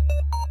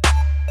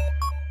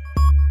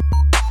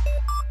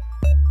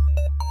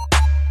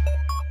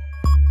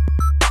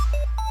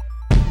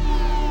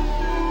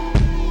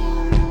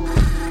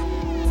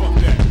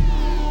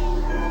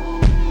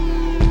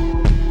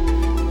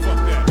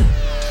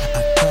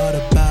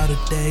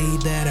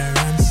 That I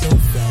run so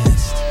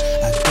fast.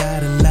 I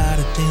got a lot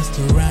of things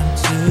to run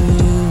to.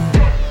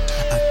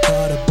 I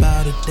thought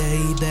about a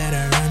day that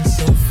I run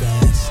so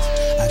fast.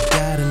 I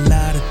got a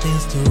lot of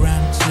things to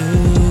run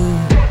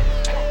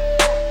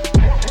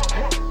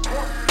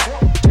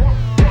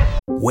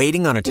to.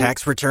 Waiting on a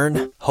tax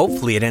return?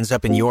 Hopefully it ends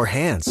up in your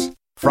hands.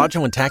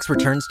 Fraudulent tax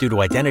returns due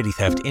to identity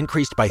theft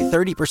increased by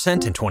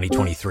 30% in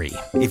 2023.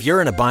 If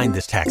you're in a bind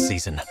this tax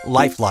season,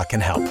 LifeLock can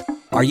help.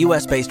 Our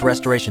U.S.-based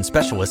restoration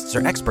specialists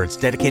are experts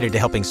dedicated to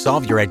helping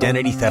solve your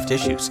identity theft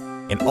issues.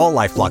 And all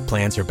LifeLock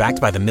plans are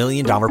backed by the $1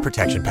 Million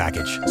Protection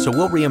Package. So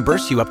we'll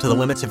reimburse you up to the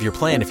limits of your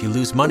plan if you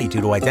lose money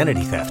due to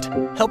identity theft.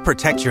 Help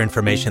protect your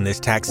information this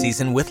tax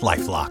season with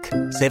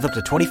LifeLock. Save up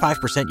to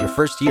 25% your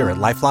first year at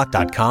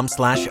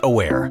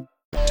LifeLock.com/aware.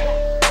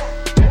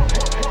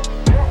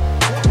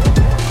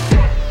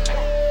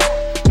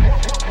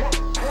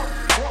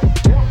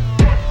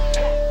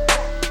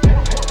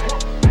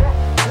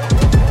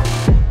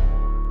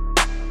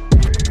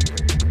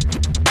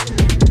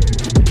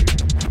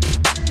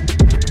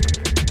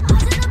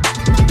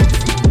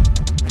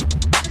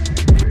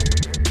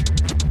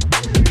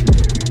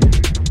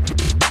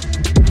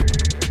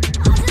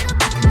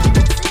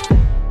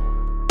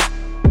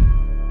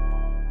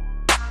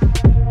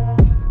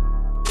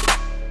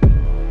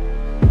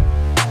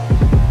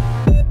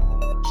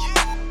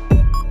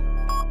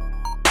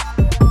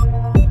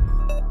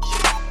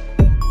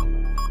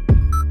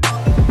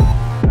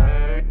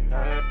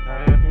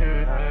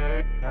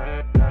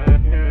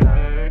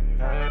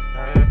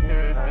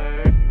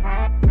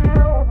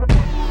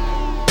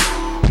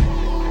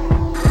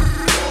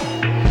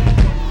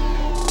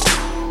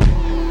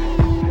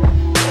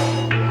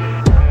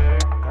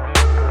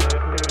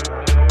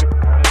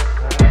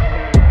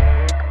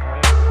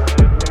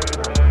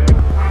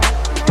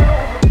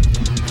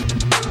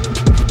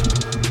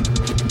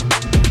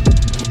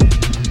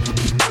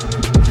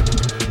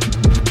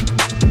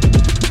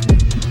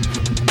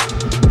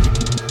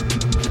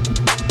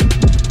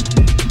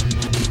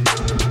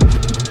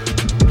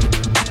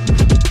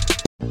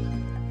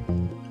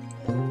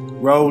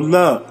 Roll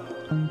up.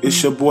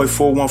 It's your boy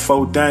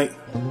 414 Dank,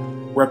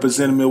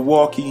 representing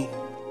Milwaukee,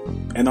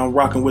 and I'm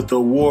rocking with the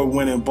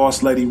award-winning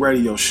Boss Lady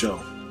Radio Show.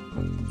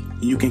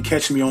 And you can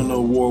catch me on the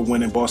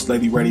award-winning Boss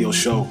Lady Radio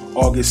Show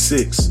August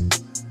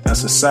 6th.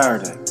 That's a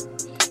Saturday.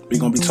 We're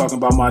going to be talking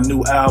about my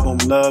new album,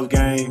 Love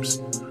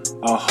Games.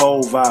 A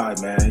whole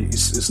vibe, man.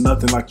 It's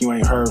nothing like you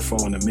ain't heard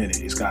for in a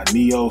minute. It's got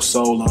neo,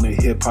 soul on it,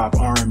 hip-hop,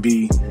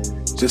 R&B.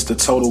 Just a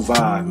total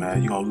vibe,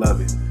 man. You're going to love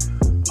it.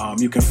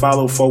 You can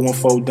follow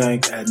 414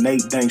 Dank at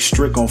Nate Dank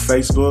Strick on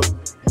Facebook,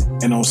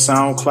 and on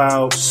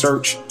SoundCloud,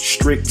 search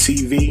Strick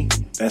TV.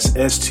 That's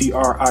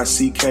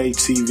STRICK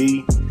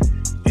TV,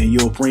 and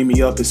you'll bring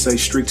me up and say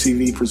Strick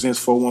TV presents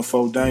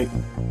 414 Dank.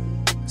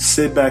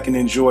 Sit back and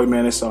enjoy,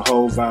 man. It's a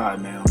whole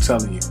vibe, man. I'm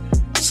telling you,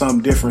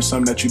 something different,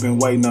 something that you've been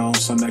waiting on,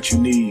 something that you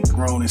need,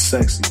 grown and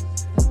sexy.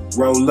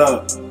 Roll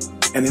up,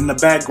 and in the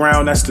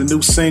background, that's the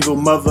new single,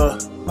 Mother.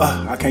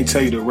 I can't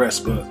tell you the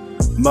rest, but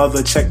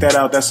Mother, check that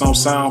out. That's on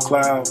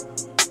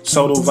SoundCloud.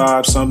 Total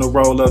vibe, something to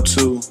roll up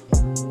to.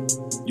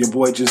 Your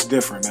boy just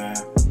different, man.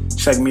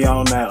 Check me out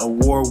on that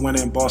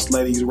award-winning Boss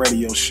Ladies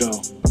Radio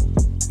Show.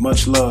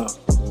 Much love.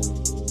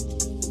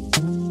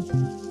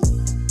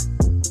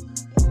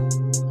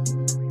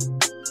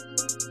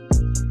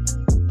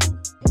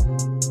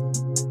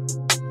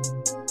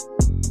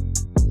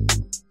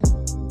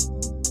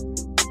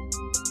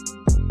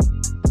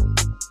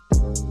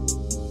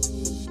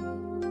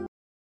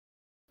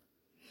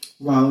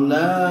 Roll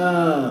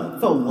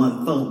up,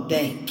 414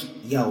 Dank,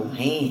 your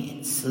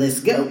hands, let's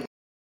go.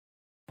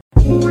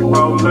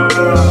 Roll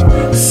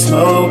up,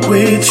 smoke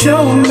with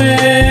your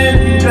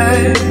man,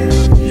 babe.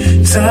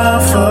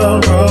 Time for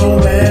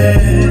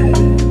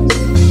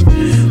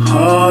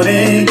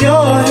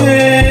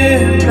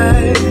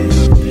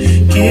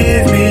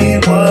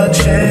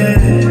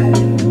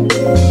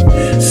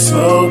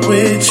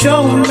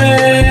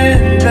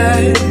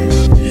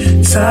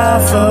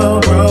time for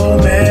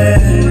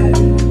romance.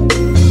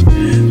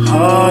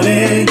 Heart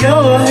in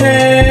your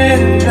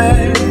hand,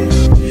 babe.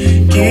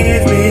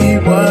 Give me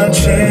one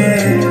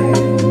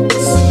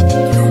chance.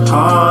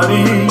 Heart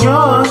in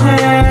your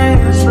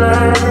hands,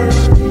 babe.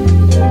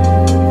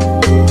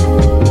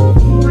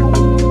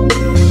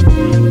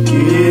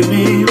 Give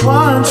me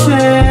one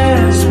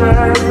chance,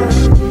 babe.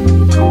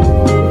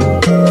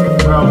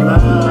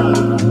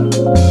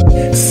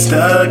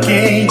 Stuck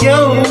in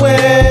your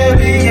web,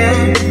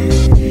 yeah.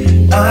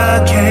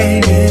 I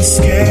can't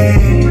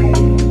escape.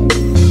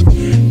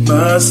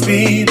 Must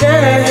be the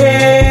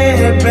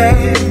head,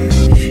 babe.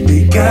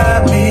 They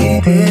got me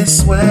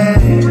this way.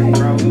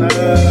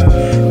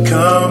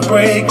 Come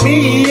break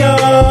me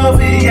off,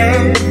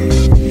 yeah.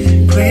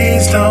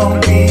 Please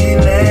don't be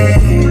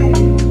late.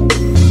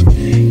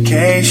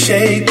 Can't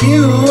shake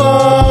you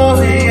off,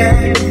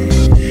 yeah.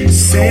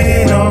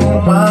 Sit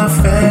on my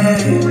face.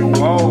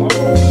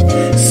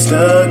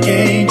 Stuck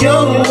in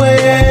your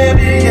web,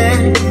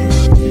 yeah.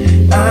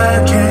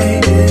 I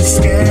can't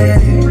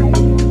escape.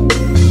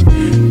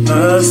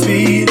 Must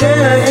be the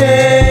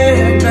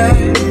head,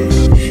 babe.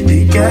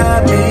 They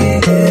got me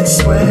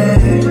this way.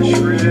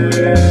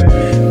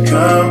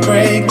 Come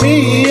break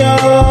me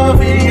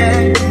off,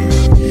 yeah.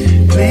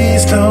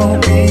 Please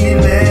don't be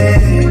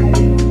late.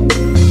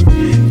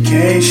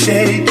 Can't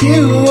shake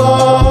you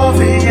off,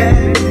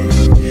 yeah.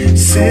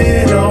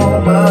 Sit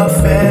on my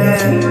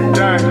face.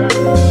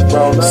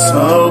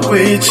 Smoke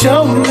with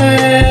your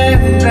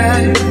man,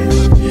 babe.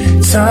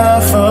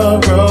 Time for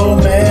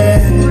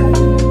romance.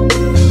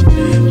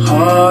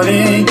 Heart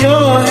in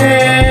your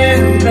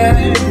hand,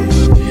 babe.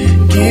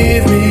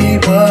 Give me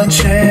one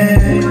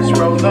chance.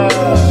 Roll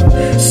up.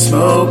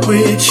 Smoke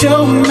with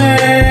your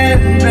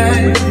man,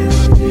 babe.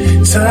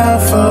 Time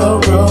for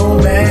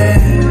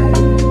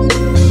romance.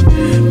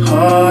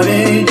 Heart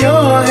in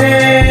your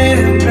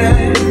hand,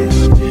 babe.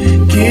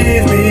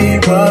 Give me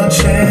one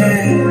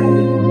chance.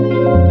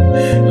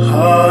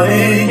 Heart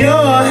in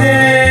your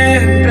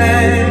hand,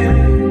 babe.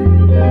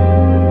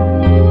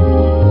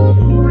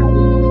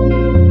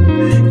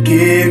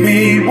 Give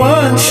me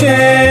one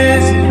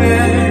chance,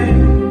 babe.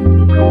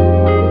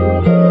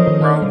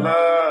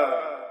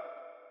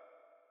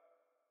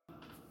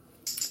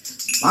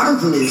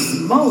 Marvelous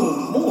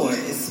Moore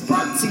is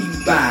brought to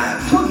you by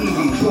Boogie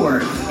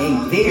Report, a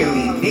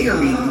very,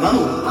 very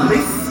Mo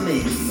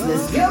Christmas.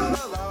 Let's go.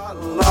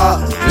 La,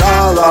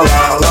 la, la,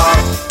 la, la.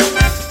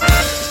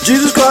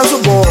 Jesus Christ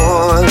was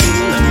born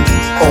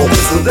on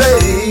Christmas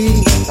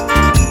Day.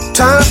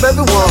 Time for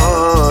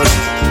everyone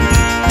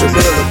to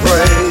really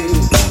pray.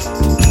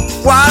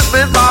 Wise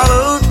men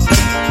followed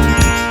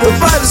the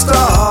brightest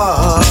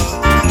star,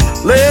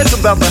 led to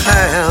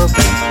Bethlehem.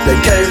 They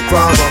came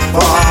from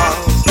afar.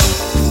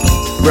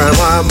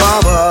 Grandma and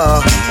Mama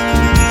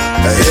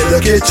in the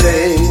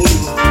kitchen,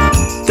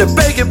 they're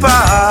baking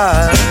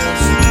pies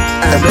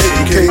and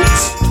making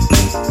cakes,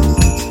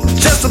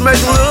 just to make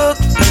it look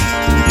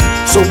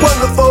so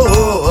wonderful.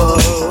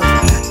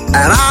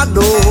 And I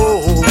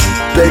know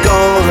they're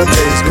gonna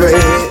taste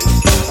great.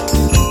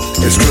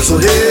 It's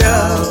Christmas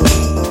here,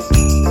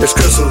 it's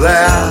Christmas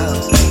there.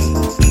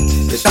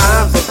 It's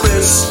time for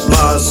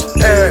Christmas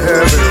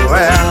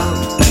everywhere.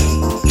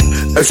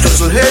 It's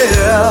Christmas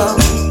here,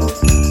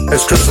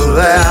 it's Christmas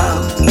there.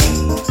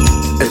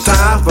 It's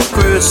time for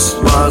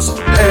Christmas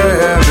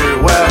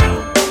everywhere.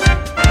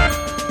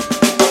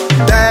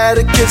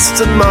 Daddy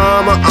kissed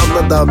mama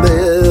under the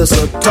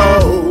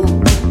mistletoe.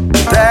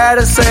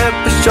 Daddy said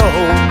for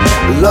sure,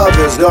 love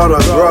is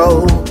gonna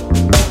grow.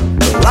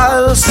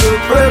 Lights and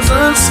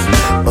presents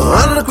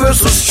under the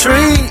Christmas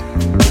tree.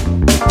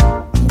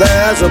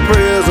 There's a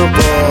present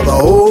for the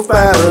whole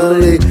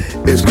family.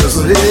 It's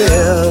Christmas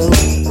here,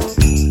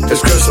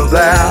 it's Christmas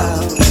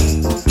there.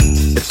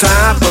 It's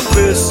time for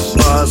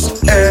Christmas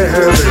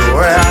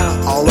everywhere,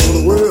 all over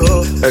the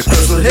world. It's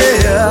Christmas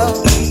here,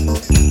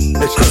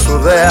 it's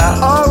Christmas there,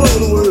 all over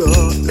the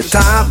world. It's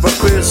time for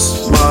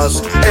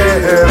Christmas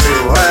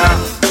everywhere.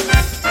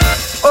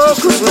 Oh,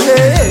 Christmas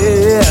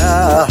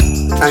here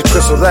and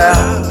Christmas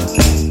there.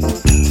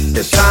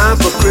 It's time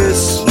for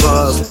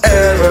Christmas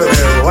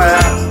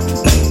everywhere.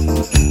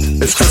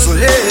 It's Christmas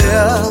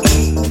here,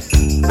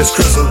 it's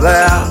Christmas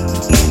there.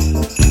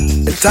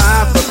 It's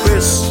time for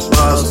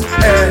Christmas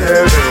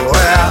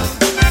everywhere.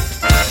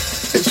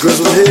 It's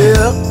Christmas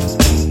here,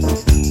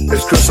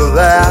 it's Christmas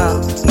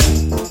there.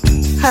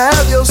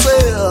 Have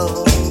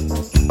yourself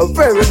a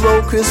very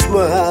Merry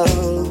Christmas.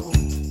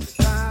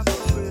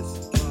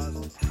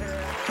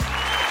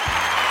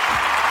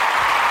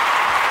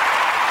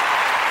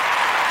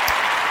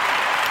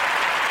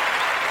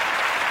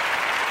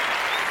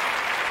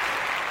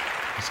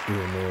 What's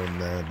going on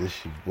now?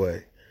 This your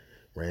boy,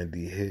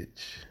 Randy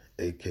Hitch,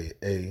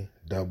 a.k.a.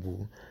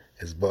 Double,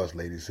 as Boss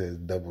Lady says,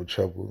 Double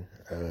Trouble.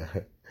 I'm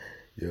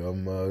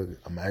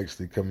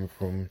actually coming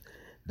from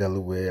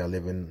Delaware. I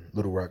live in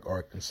Little Rock,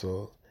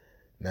 Arkansas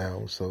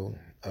now. So,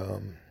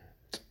 I'm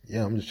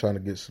just trying to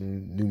get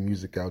some new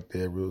music out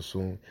there real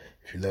soon.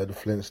 If you love the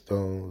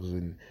Flintstones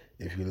and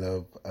If you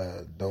love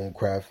Don't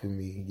Cry For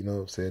Me, you know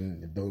what I'm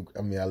saying?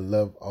 I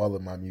love all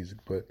of my music,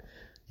 but,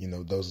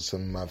 those are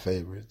some of my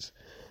favorites.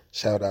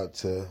 Shout out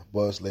to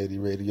Boss Lady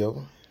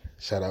Radio.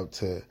 Shout out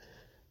to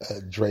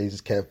Dre's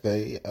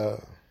Cafe.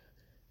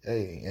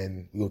 Hey,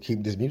 and we'll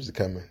keep this music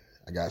coming.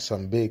 I got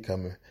something big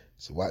coming,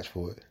 so watch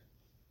for it.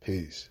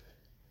 Peace.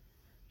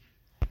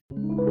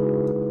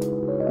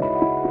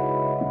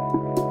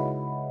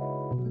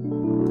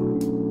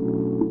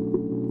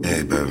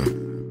 Hey, baby.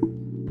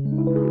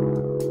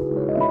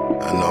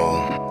 I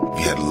know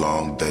you had a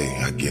long day,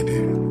 I get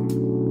it.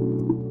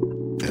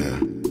 Yeah.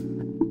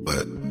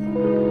 But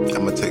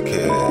I'ma take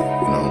care of that,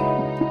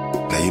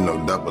 Now,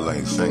 Double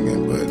ain't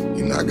singing, but,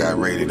 I got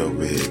Rated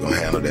over here, gonna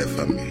handle that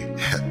for me.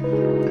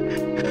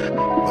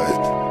 But,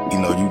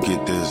 you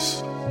get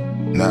this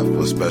not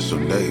for special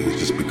days,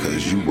 just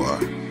because you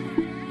are.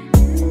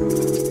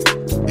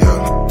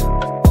 Yeah.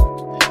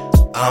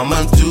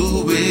 I'ma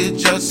do it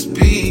just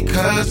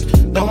because,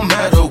 no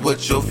matter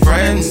what your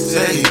friends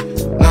say,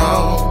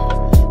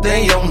 no,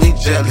 they only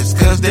jealous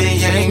cause they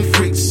ain't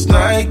freaks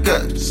like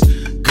us.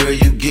 Girl,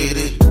 you get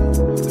it,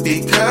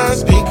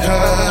 because,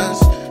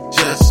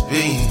 just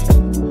be,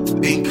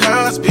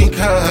 because,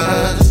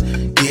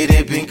 get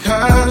it,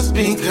 because,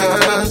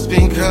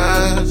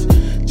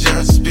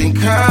 just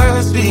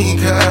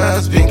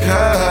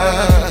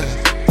because.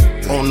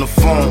 On the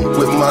phone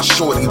with my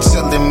shorty,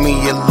 telling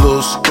me a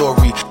little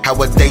story. How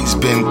her day's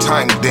been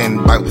timed in,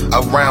 about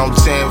around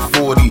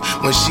 10:40.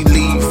 When she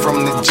leave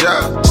from the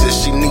job,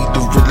 says she need to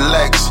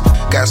relax.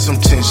 Got some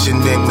tension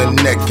in the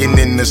neck and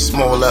in the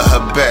small of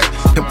her back.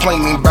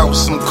 Complaining about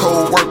some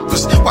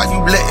co-workers, why you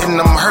letting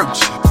them hurt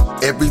you?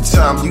 Every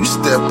time you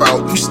step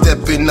out, you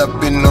stepping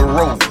up in the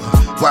Rover.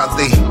 While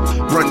they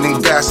running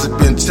gossip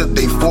until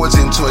they Fords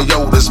and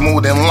Toyotas.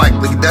 More than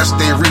likely, that's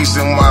their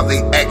reason why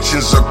their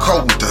actions are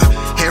colder.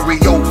 Hurry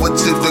over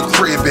to the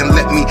crib and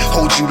let me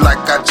hold you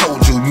like I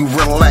told you. You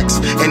relax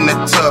in the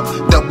tub,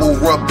 double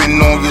rubbing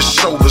on your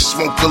shoulder.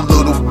 Smoke a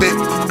little bit,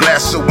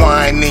 glass of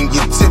wine in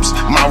your tips.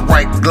 My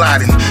right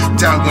gliding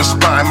down your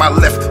spine, my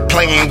left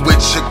playing with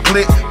your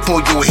clit.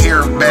 Pull your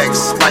hair back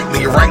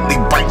slightly, rightly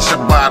bite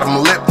your bottom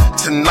lip.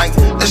 Tonight,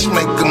 let's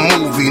make a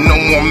movie, no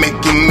more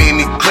making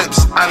many clips.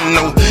 I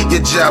know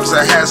your job's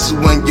a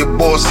hassle and your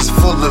boss is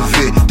full of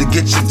it. To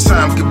get your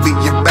time could be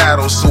your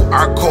battle, so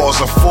our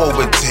calls are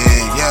forwarded,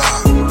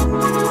 yeah.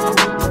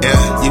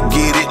 Yeah, you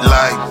get it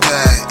like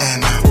that,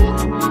 and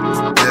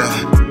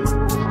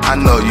yeah, I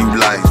know you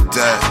like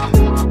that.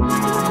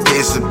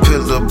 It's a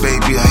pillow,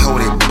 baby, I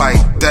hold it,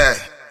 bite that,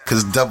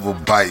 cause double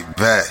bite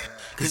back.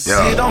 Cause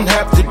it don't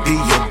have to be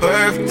your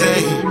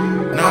birthday,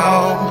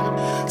 no.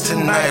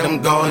 Tonight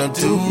I'm gonna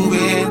do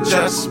it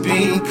just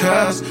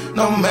because,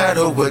 no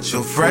matter what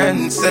your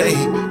friends say,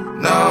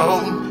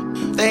 no,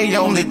 they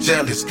only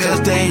jealous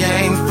cause they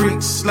ain't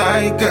freaks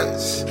like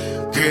us.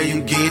 Girl, you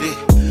get it,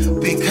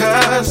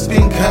 because,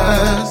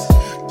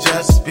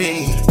 just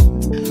be,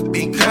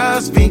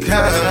 because, get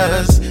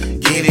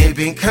it,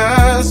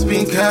 because,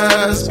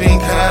 just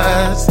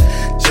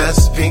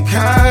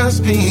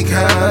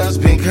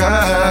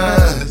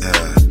because.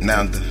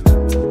 Now the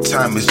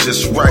time is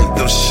just right,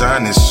 your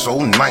shine is so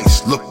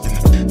nice looking.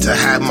 To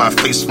have my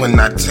face when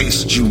I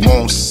taste you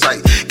on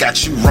sight.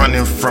 Got you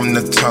running from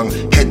the tongue,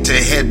 head to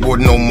headboard,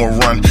 no more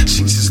run.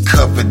 Sheets is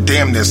covered,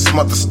 damn near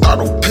smother,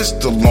 startle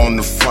pistol on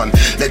the front.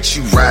 Let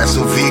you ride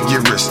so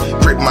vigorous,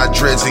 grip my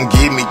dreads and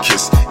give me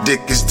kiss.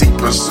 Dick is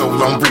deeper, so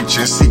I'm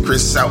reaching,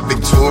 secrets out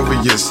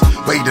victorious.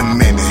 Wait a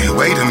minute,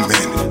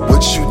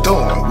 what you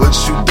doing?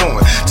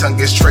 Tongue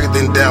is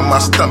trailing down my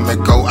stomach,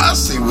 oh I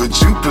see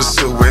what you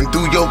pursuing.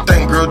 Do your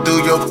thing, girl,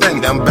 do your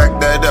thing, then back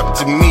that up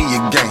to me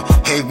again.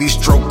 Heavy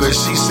stroker,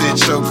 she said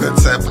choke her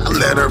tap, I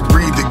let her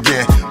breathe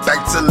again.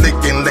 Back to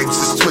licking, legs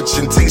is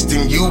twitching,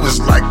 tasting you is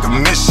like a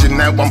mission.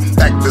 Now I'm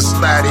back to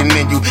sliding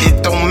in you,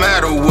 it don't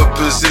matter what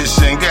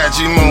position. Got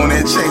you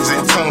moaning,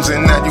 changing tones,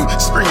 and now you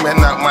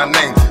screaming out my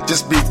name.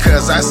 Just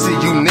because I see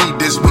you need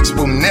this, weeks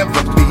will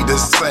never be the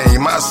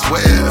same, I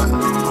swear.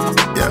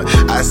 Yeah,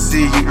 I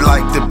see you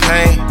like the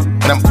pain,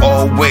 and I'm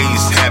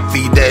always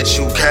happy that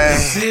you came.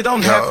 It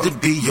don't have to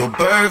be your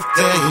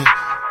birthday,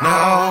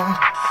 no.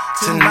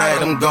 Tonight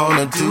I'm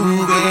gonna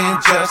do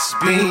it just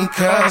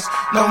because,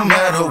 no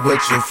matter what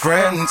your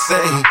friends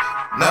say,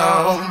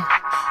 no,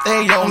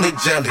 they only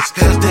jealous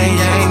cause they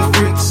ain't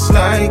freaks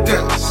like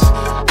us.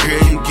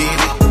 Girl, you get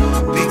it,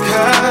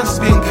 because,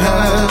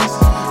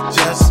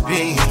 just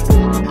be,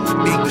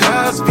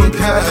 because,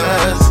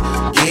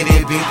 get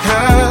it,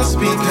 because, just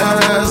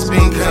because,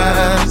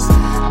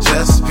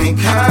 just be,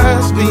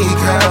 because, get it,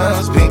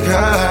 because,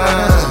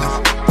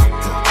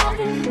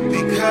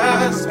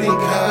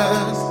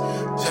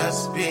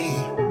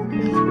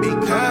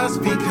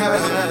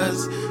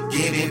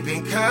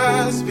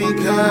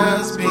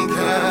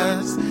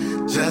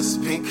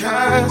 just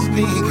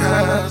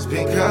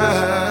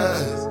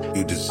because,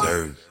 you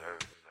deserve.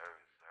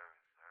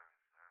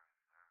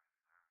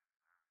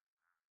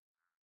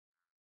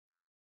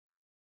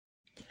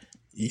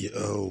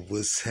 Yo,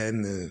 what's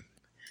happening?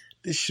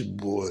 This your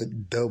boy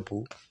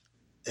Double,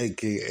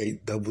 aka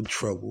Double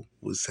Trouble,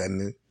 was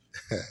happening.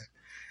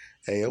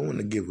 Hey, I want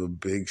to give a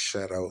big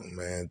shout out,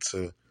 man,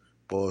 to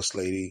Boss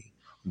Lady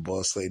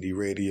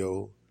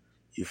Radio.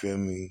 You feel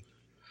me?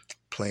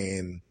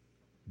 Playing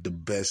the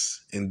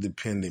best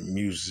independent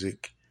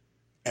music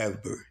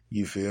ever.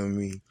 You feel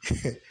me?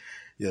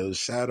 Yo,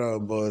 shout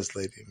out Boss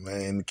Lady,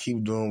 man.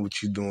 Keep doing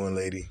what you doing,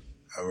 lady.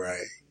 All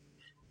right.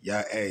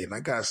 Yeah, hey, and I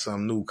got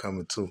something new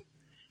coming too.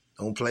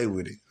 Don't play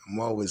with it. I'm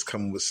always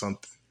coming with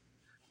something.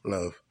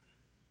 Love.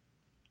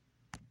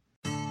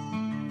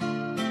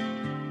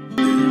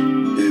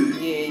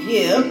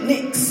 Yeah, up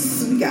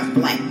next, we got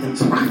Black the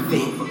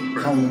Prophet.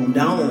 Hold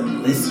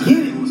on, let's get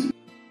it.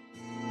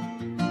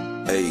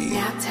 Hey,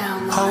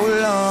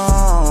 hold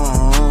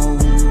on.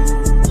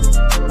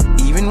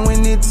 Even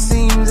when it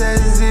seems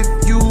as if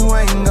you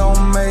ain't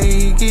gon'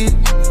 make it,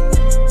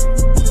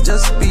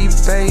 just be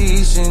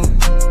patient,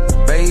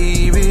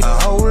 baby.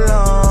 Hold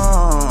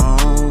on.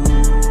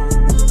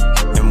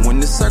 And when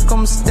the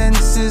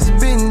circumstances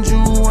bend,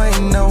 you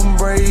ain't no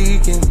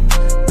breaking.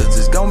 Cause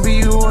it's gon'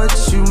 be what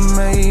you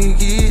make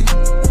it,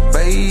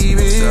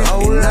 baby. So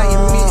hold on. I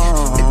admit,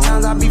 at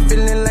times I be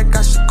feeling like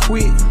I should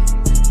quit.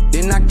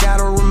 Then I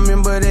gotta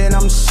remember that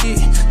I'm shit.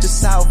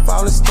 Just how a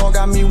falling star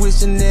got me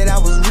wishing that I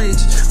was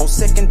rich. On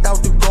second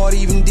thought, do God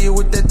even deal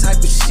with that type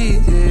of shit?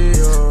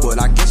 Yeah.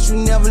 But I guess you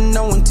never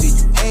know until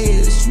you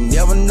ask. You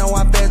never know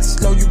how fast or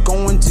slow you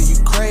going till you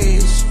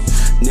crash.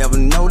 Never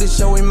notice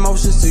your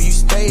emotions till you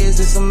spaz.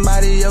 And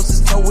somebody else's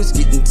toe is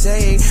getting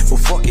tagged. But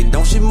fuck it,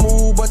 don't shit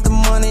move, but the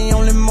money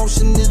only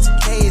motion is the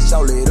cash.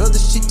 All that other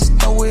shit, just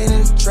throw it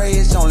in the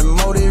trash. Only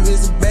motive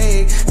is a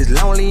bag. It's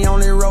lonely on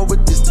the road,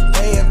 but this the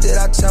path that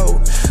I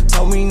chose.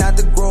 Told me not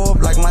to grow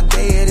up like my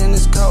dad and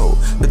it's cold.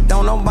 But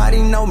don't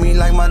nobody know me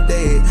like my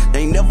dad.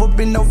 Ain't never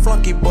been no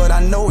flunky, but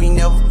I know he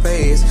never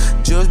passed.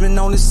 Judgment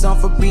on his son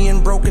for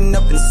being broken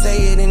up and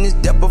sad. In his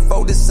death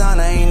before the sun,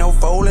 I ain't no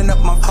folding up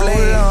my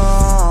flag.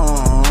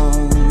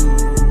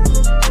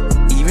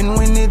 Even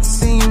when it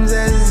seems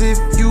as if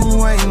you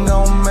ain't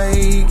gon'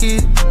 make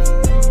it,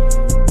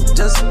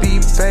 just be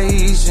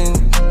patient,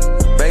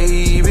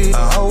 baby.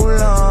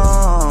 Hold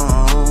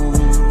on.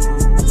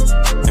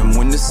 And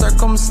when the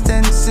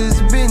circumstances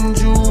bend,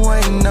 you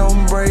ain't no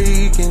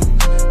breaking.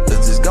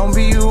 Cause it's gon'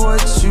 be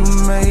what you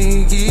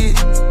make it,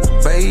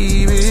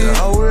 baby. So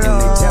hold on.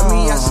 And they tell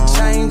me I should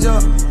change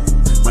up.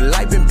 My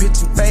life been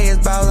pitching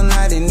fast, ballin'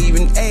 I didn't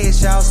even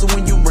ask y'all. So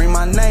when you bring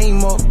my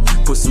name up,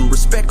 put some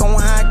respect on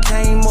how I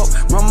came up.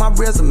 Run my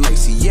resume,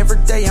 see every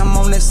day I'm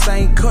on that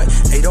same cut.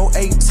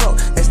 808 tuck,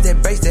 that's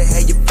that bass that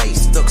had your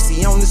face stuck.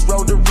 See on this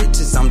road to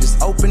riches, I'm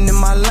just opening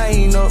my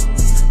lane up.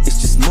 It's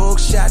just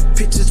mugshot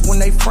pictures when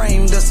they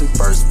framed us. In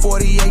first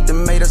 48 that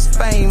made us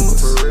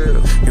famous. For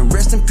real. And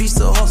rest in peace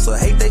to Hustle.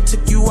 Hate they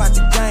took you out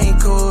the game,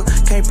 cuz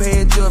can't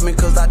pay a judgment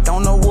cause I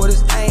don't know what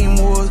his aim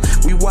was.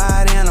 We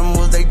wild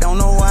animals, they don't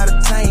know how to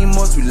tame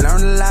us. We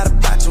learn a lot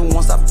about you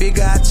once I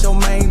figure out your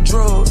main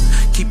drug.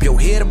 Keep your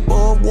head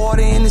above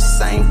water in the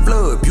same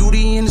flood.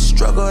 Beauty in the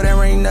struggle,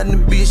 there ain't nothing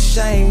to be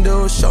ashamed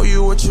of. Show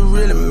you what you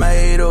really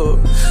made of.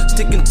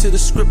 Sticking to the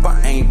script,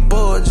 I ain't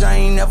budge, I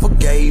ain't never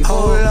gave up.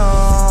 Hold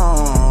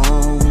on.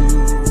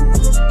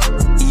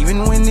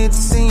 Even when it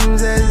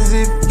seems as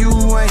if you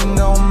ain't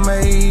gon'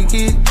 make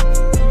it,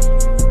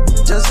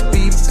 just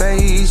be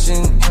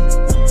patient,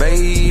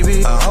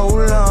 baby.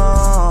 Hold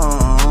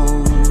on.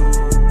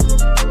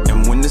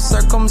 And when the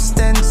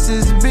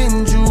circumstances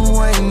bend, you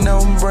ain't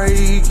no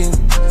breaking.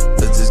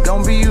 Cause it's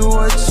gon' be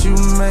what you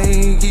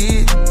make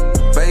it,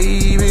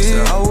 baby.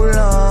 So hold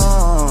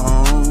on.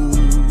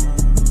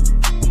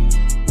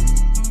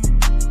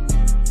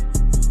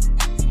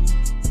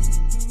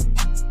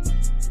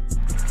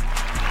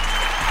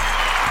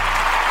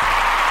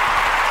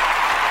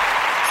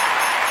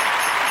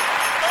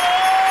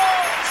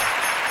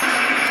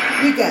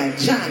 We got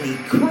Johnny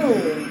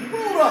Croon,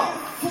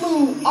 Rudolph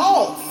Flew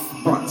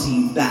Off, brought to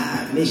you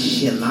by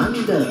Miss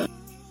Yolanda.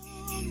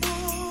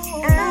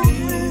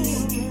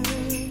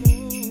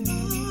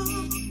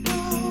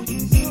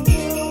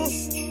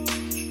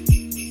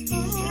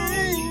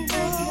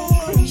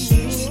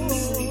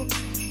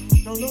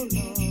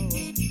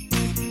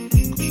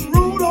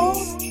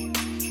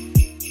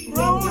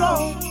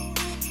 Rudolph,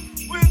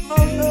 with my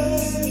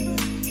baby.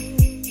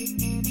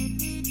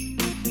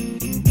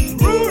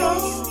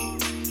 Rudolph.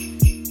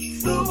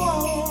 Flew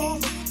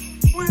off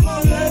with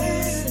my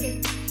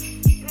lady.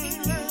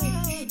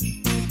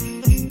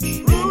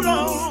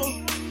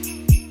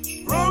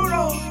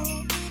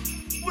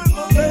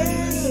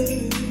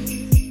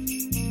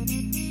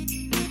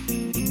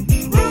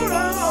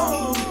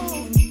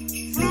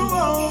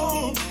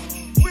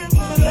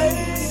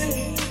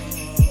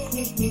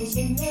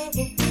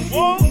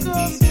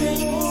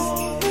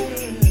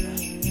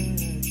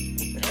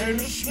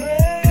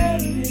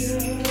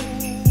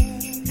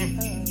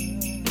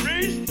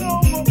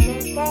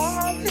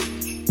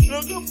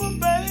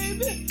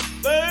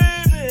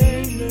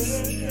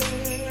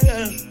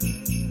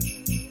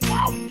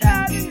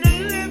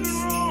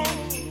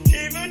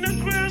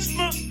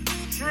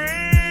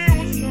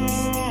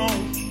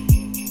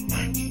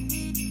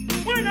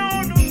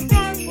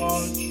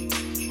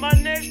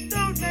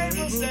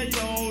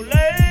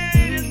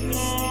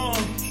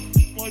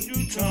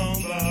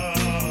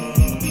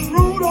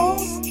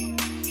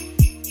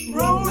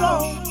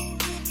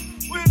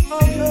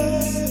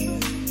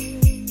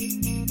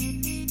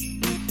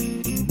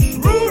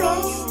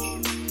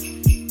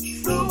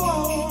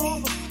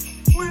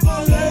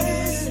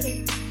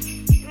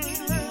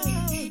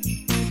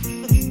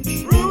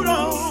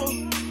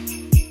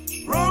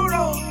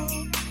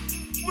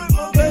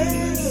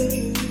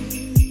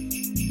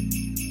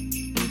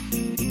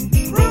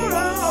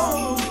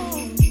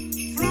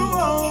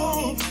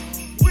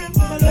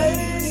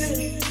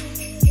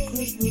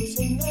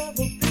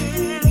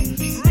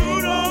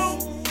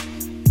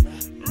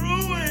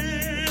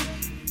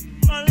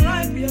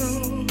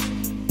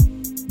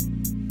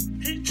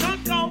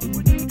 off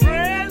with the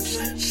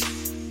presents,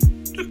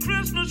 the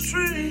Christmas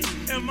tree,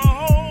 and my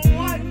whole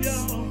wife,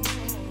 y'all.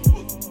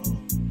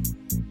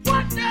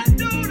 What that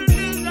do to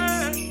this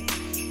land?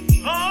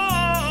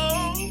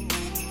 Oh,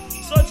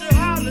 such a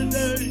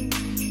holiday.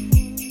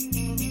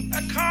 I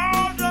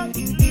called up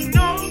to the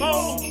number.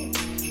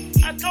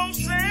 I told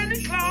Santa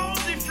Claus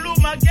he flew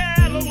my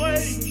gal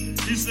away.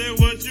 He said,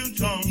 what you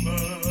talking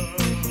about?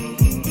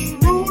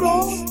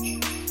 Rudolph,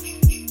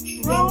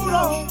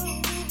 Rudolph,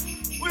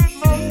 with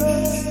my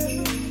man.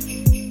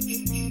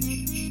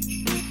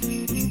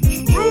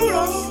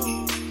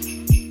 Rudolph,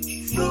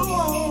 flew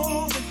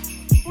on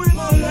with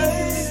my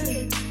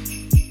lady.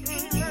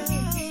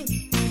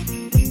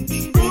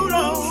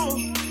 Rudolph,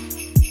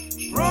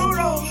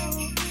 Rudolph,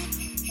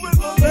 with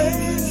my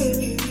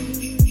baby.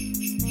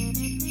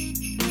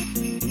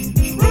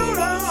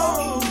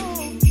 Rudolph,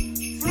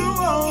 flew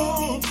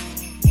on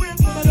with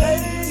my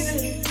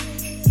lady.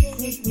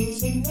 Christmas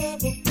will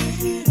never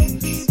be the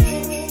same.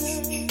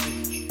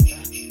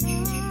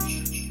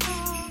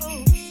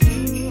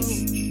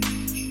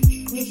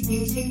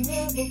 Christmas will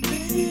never be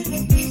the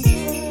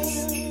same.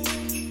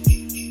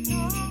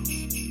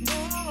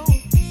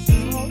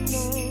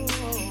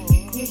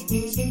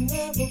 Christmas will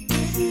never be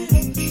the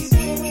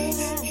same.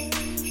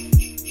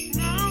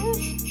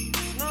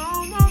 No.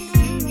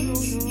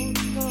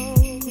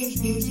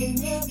 Christmas will never be the same. No. Christmas will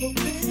never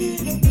be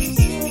the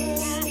same.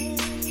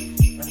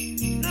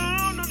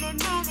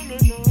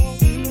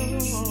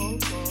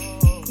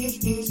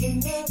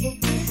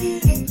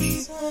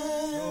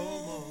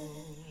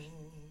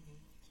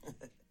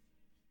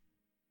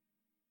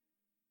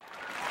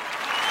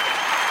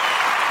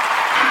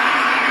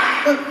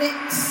 Up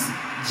next,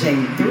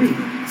 J3,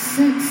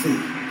 Sexy,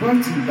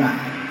 brought to you by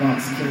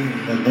Boss King,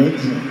 the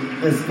legend.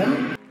 Let's go.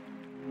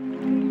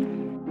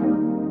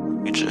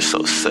 You just so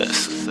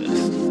sassy.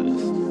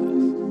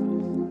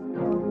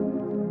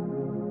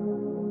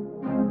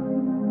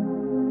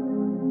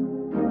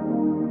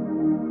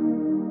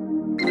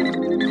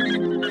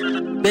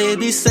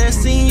 Baby,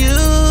 sexing you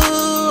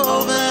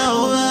over and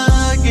over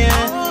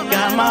again.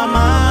 Got my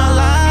mind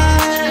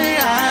like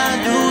I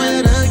do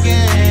it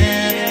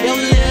again. Your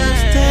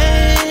lips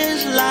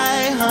taste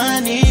like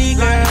honey,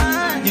 girl.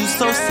 You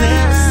so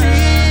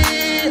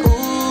sexy,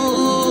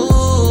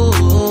 ooh.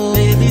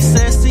 Baby,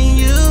 sexing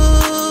you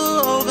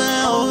over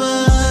and over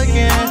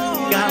again.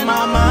 Got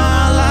my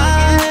mind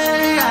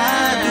like I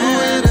do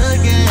it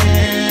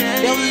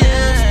again. Your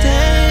lips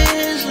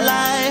taste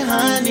like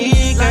honey,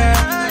 girl.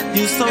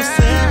 You so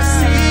sexy.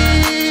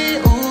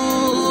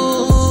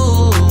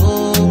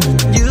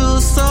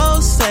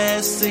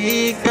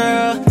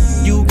 Girl,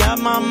 you got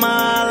my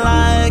mind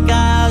like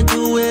I'll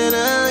do it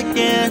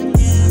again.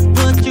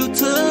 Put you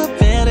to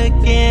bed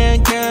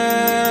again,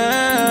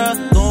 girl.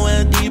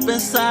 Going deep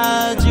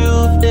inside you,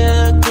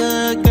 feel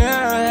good,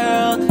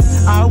 girl.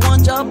 I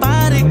want your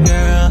body,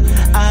 girl.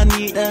 I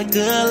need a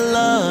good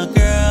look,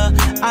 girl.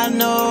 I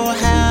know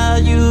how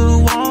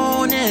you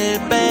want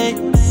it, babe.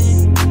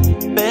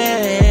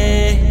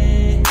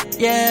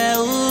 Yeah,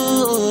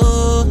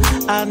 ooh,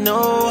 I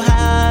know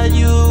how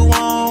you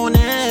want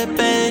it,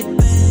 babe.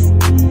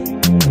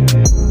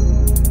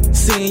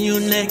 Seeing you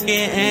naked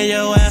and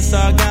your ass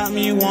all got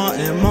me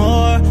wanting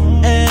more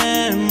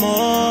and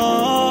more.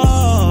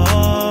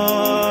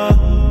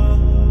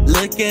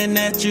 Looking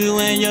at you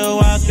and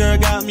your eyes, girl,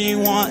 got me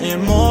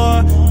wanting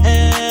more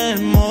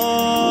and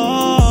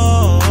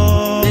more.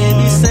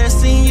 Baby,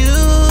 sexing you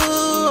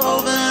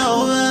over and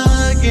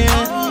over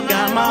again.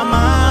 Got my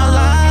mind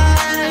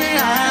like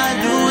I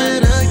do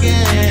it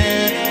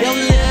again. Your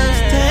lips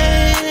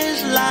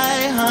taste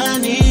like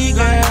honey,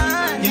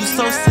 girl. You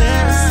so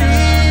sexy.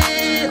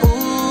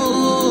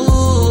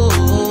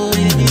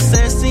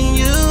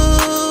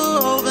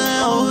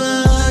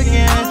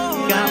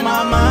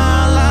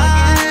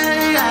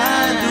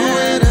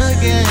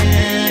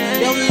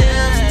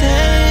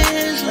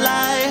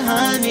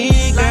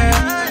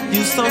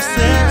 So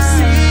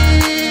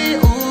sexy,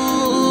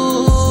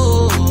 ooh.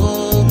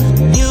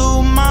 You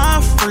my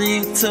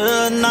freak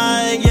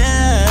tonight,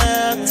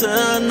 yeah,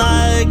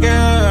 tonight,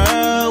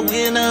 girl.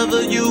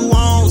 Whenever you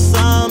want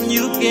some,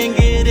 you can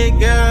get it,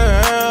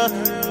 girl.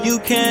 You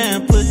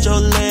can put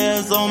your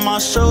legs on my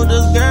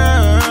shoulders,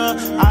 girl.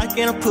 I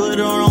can put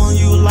her on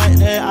you like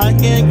that. I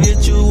can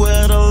get you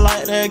wetter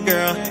like that,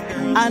 girl.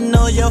 I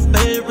know your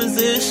favorite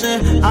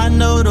position. I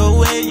know the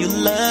way you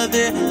love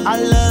it. I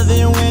love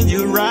it when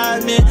you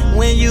ride me,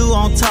 when you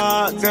on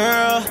top,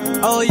 girl.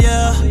 Oh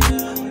yeah,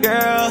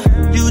 girl,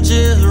 you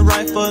just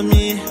right for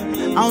me.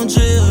 I'm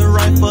just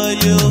right for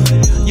you.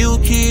 You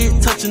keep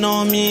touching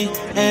on me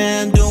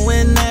and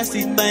doing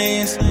nasty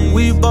things.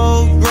 We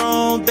both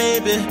grown,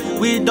 baby.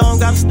 We don't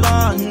gotta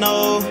start,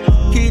 no.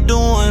 Keep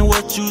doing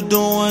what you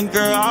doing,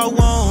 girl. I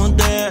want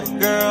that,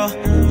 girl.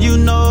 You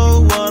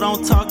know what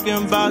I'm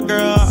talking about,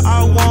 girl.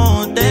 I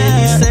want that.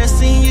 Baby,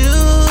 sexing you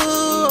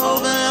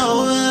over and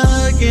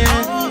over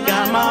again.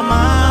 Got my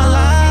mind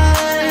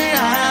like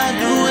I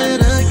do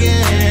it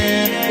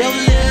again. Your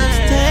lips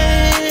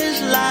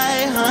taste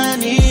like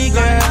honey,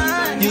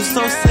 girl. You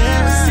so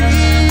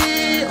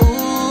sexy,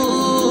 ooh.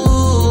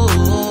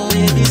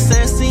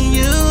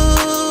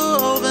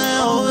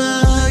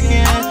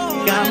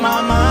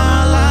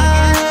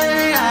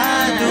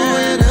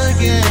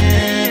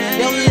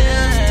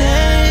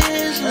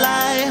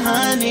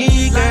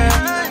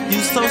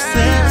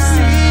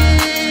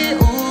 sexy.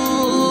 Ooh.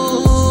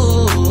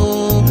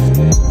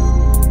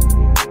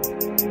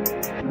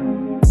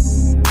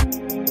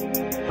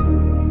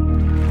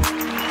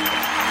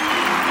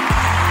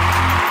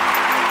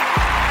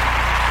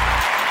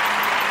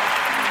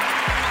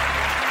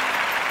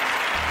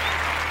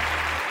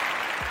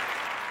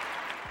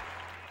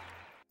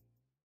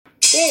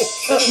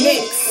 Up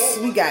next,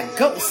 we got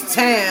Ghost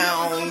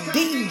Town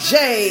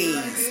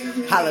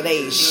DJs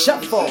Holiday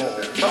Shuffle,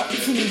 brought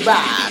to you by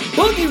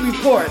Boogie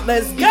Report.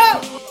 Let's go!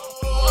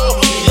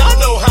 Y'all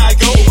know how it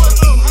go.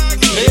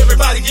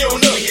 Everybody get on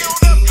up.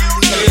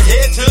 Let's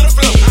head to the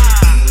floor.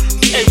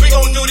 Hey, we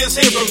gon' do this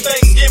here from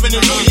Thanksgiving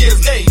to New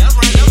Year's Day.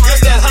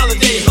 Just that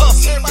holiday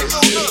hustle.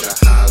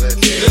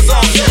 Let's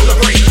all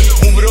celebrate.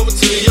 Move it over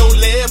to your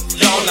left,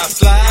 y'all not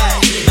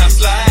slide, not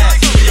slide.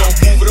 We gon'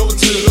 move it over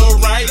to the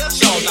right,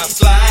 y'all not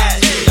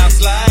slide, not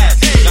slide.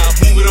 Now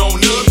move it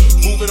on up,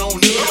 move it on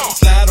up.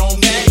 Slide on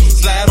back,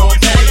 slide on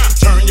back.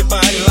 Turn your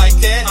body like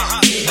that.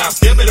 Now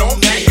step it on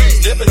back,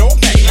 step it on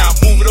back. Now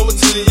move it over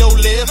to your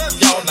left,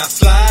 y'all not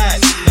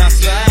slide, not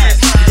slide.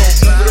 We gon'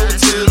 move it over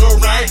to the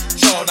right,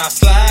 y'all not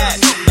slide,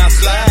 not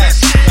slide.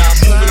 Now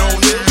move it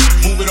on up,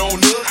 move it on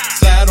up.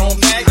 Slide on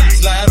back,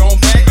 slide on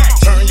back.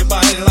 Turn your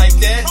body like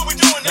that.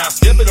 Now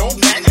step it on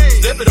back,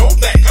 step it on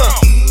back.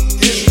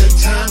 It's the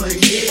time of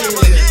year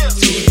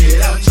to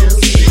get out your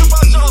seat.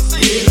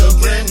 Get a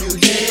brand new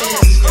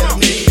dance and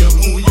make you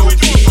move your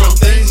feet. From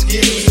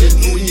Thanksgiving to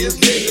New Year's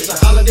Day, it's a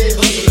holiday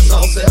hustle, let's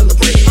all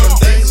celebrate. From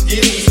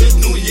Thanksgiving to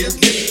New Year's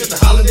Day, it's a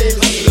holiday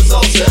hustle, let's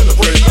all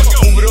celebrate.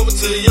 Move it over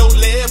to your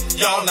left,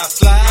 y'all not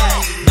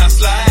slide, not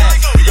slide.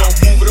 We gon'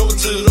 move it over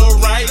to the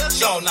right,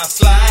 y'all not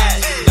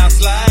slide, not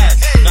slide.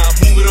 Now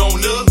move it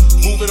on up,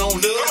 move it on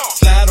up.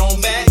 Slide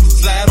on back,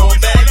 slide on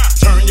back.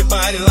 Turn your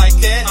body like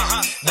that.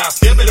 Now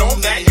step it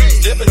on back,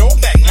 step it on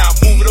back. Now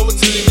move it over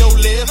to your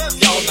left,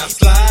 y'all not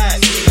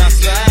slide, not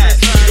slide.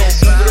 We gon'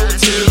 move it over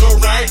to the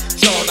right,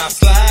 y'all not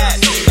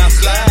slide, not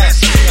slide.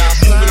 Now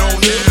move it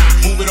on up,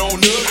 move it on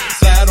up.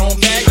 Slide on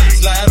back,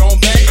 slide on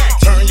back.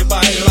 Turn your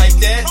body like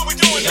that.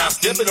 Now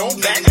step it on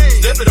back,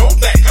 step it on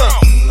back.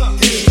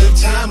 It's the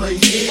time of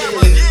year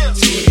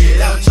to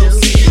get out your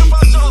seat.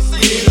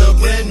 Get a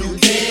brand new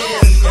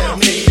dance and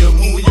make you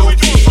move your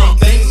feet. From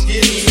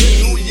Thanksgiving to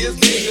New Year's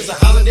Day, it's a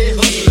holiday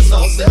hustle, let's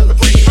all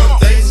celebrate. From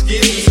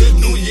Thanksgiving to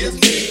New Year's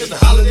Day, it's a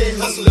holiday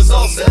hustle, let's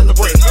all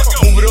celebrate.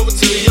 Move it over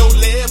to your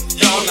left,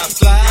 y'all not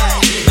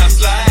slide, not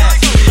slide.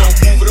 We gon'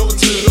 move it over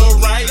to the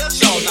right,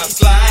 y'all not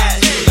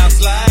slide, not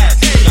slide.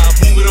 Now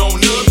move it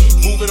on up,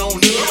 move it on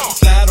up.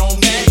 Slide on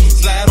back,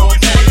 slide on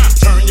back.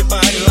 Turn your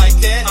body like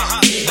that.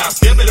 Now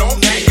step it on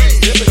back,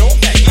 step it on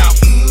back. Now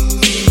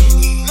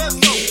let's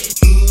go.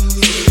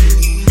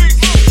 Big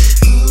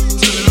move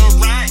to the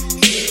right.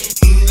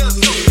 Let's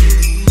go.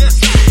 Let's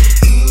go.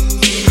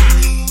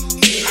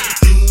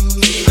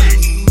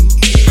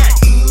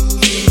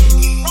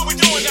 What we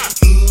doing now?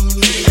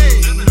 Hey,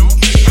 come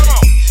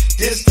on.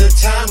 This the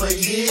time of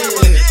year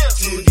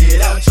to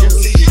get out your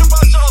seat.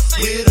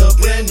 With a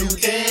brand new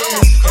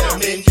dance and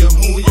make you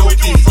move your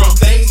feet. From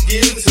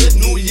Thanksgiving to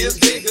New Year's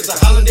Day, it's a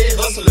holiday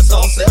hustle, let's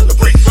all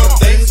celebrate. From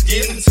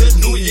Thanksgiving to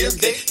New Year's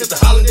Day, it's a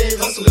holiday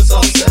hustle, let's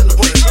all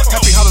celebrate.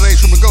 Happy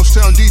holidays from the Ghost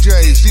Town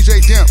DJs,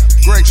 DJ Demp,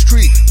 Greg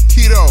Street,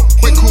 Keto,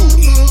 Quick Cool,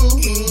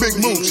 Big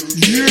Mooch,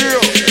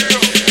 yeah!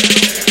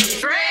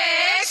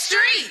 Greg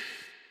Street.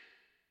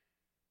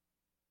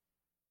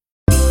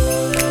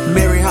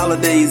 Merry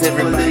holidays,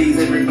 everybody.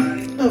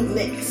 Up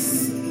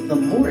next, the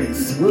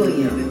Morris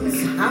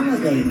Williams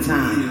Holiday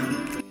Time.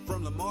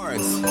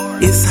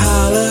 It's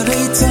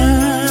holiday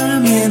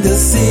time in the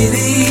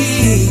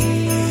city,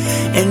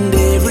 and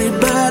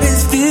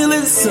everybody's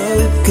feeling so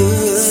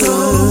good.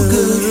 So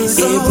good.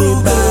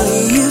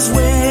 Everybody is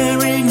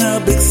wearing a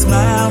big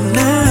smile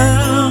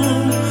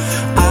now.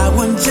 I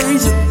wouldn't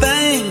change a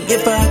thing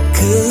if I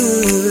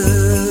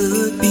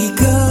could,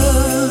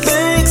 because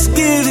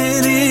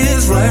Thanksgiving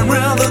is right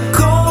around the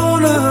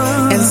corner,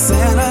 and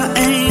Santa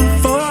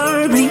ain't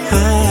far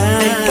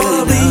behind. Ain't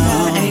far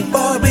behind. Ain't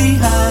far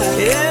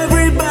behind.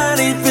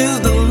 Everybody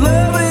feels the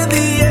love in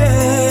the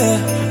air.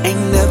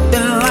 Ain't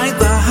nothing like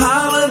the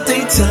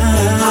holiday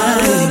time.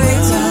 Holiday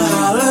time.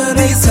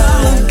 Holiday time.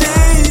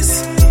 Holidays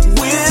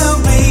will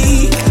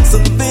be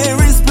some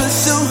very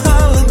special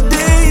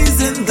holidays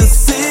in the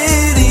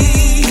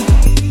city.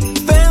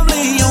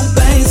 Family on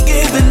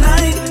Thanksgiving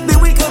night, then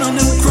we gonna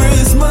do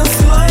Christmas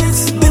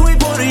lights, then we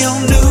party on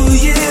New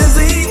Year's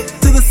Eve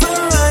till the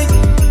sunlight.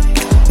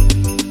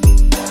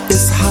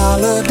 It's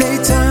holiday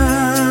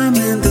time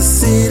in the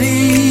city.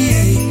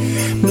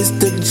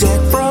 Mr.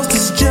 Jack Frost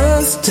is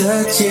just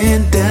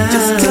touching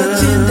down.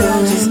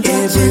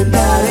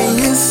 Everybody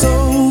is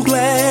so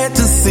glad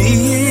to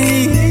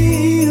see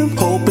him,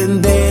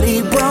 hoping that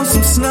he brought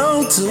some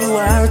snow to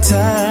our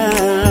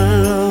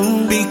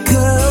town.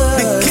 Because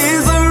the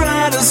kids are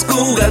out of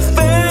school, got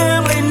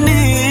family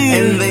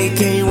near, and they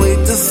can't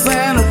wait till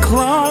Santa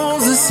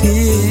Claus is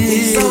here.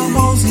 He's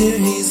almost here,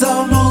 he's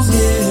almost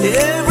here.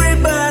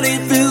 Everybody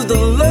feels the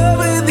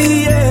love in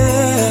the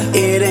air.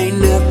 It ain't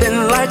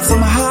nothing like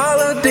some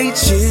holiday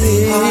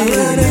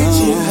holiday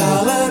cheer.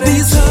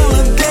 These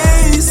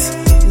holidays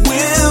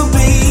will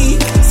be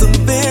some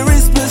very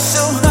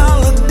special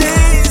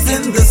holidays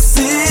in the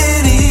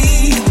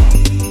city.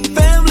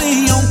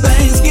 Family on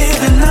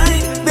Thanksgiving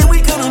night, then we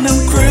cut on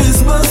them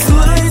Christmas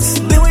lights,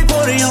 then we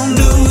party on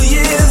New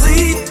Year's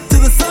Eve to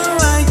the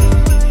sunlight.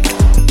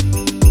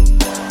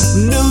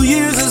 New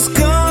Year's is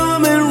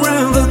coming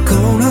round the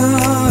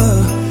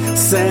corner.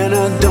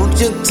 Santa, don't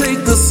you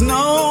take the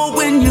snow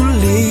when you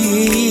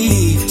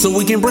leave, so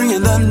we can bring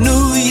in the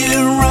new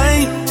year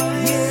right.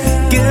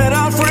 Get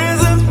our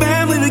friends and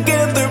family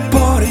together,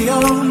 party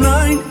all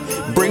night,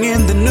 bring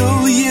in the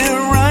new year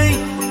right.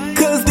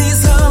 'Cause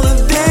these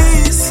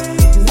holidays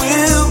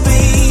will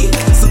be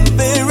some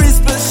very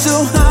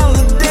special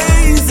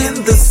holidays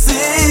in the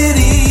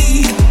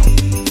city.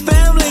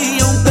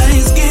 Family on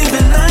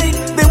Thanksgiving night,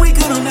 then we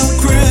cut on them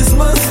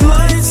Christmas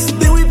lights,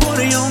 then we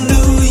party on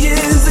New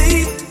Year's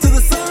Eve to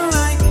the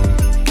sunlight.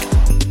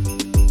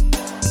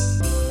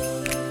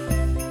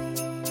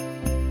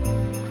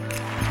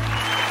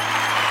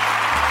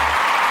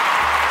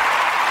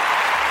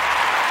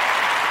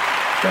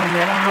 So,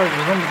 man, I heard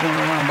there's rumors going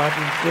around about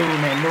this dude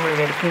named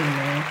Noriega King,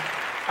 man.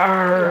 I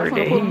heard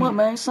that he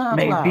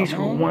made beats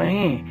with one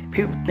hand.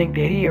 People think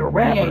that he a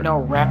rapper. He ain't no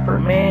rapper,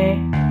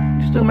 man.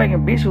 This dude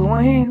making beats with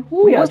one hand?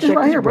 Ooh, We gotta what's this check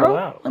right this here, bro bro?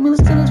 out. Let me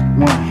listen to this.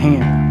 One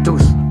hand,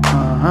 deuce.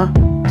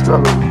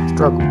 Struggle.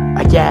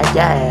 Yeah.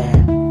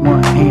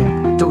 One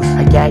hand, deuce.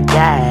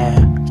 Yeah.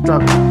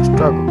 Struggle.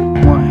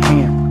 One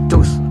hand,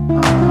 deuce.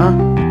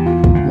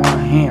 One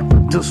hand,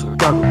 producer.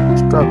 Struggle.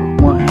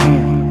 One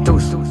hand,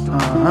 deuce.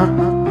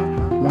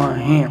 One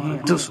hand,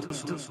 producer.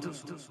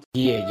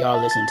 Yeah,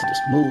 y'all listen to the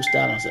smooth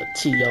stylings of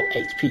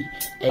T.O.H.P,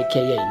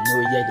 aka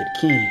Noriega the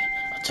King.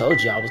 I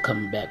told you I was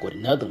coming back with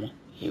another one.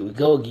 Here we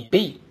go again.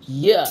 Beat,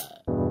 yeah.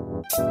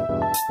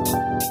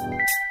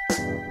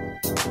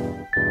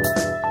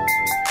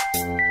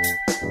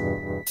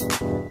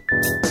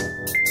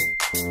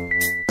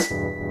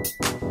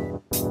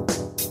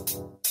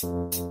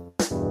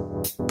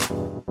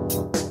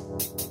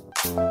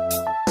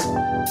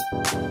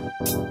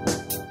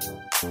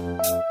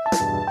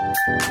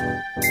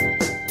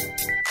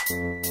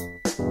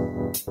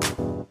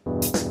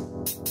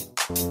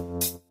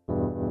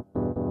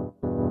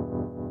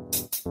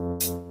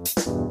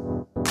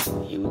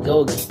 Here we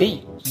go again.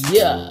 Beat,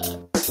 yeah.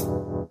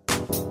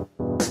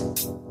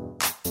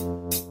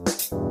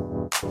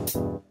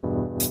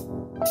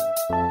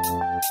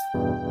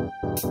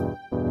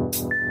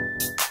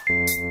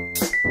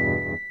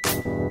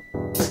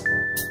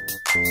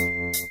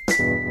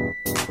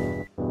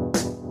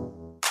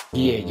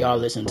 Yeah, y'all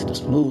listen to the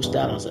smooth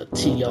stylings of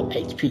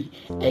T.O.H.P,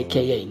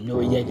 aka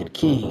Noriega the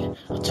King.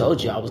 I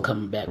told you I was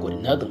coming back with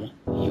another one.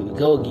 Here we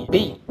go again.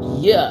 Beat,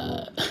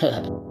 yeah.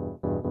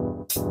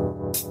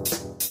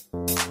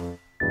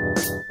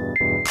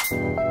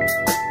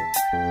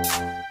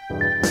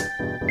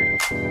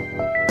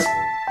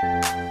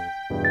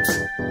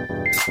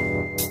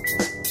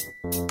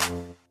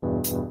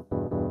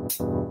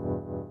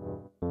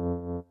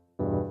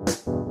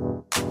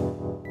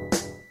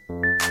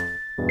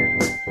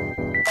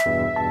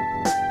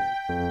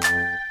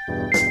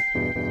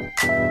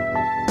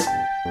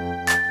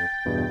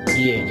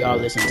 Yeah, y'all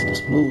listen to the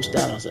smooth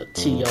stylings of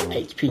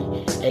T.O.H.P,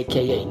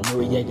 aka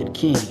Noriega the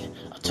King.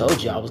 I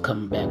told you I was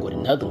coming back with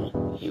another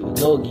one. Here we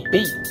go again.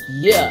 Beat,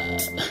 yeah.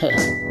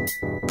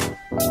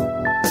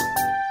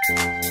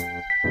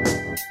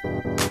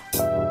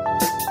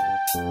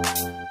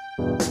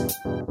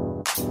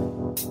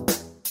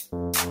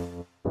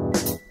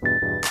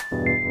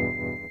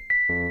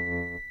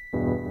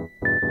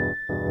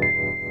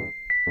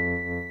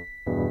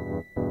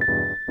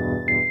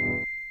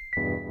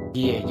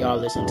 Yeah, y'all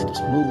listen to the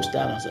smooth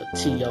stylings of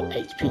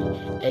T.O.H.P,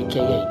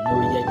 aka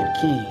Noriega the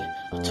King.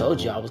 I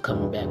told you I was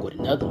coming back with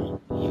another one.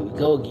 Here we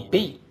go again.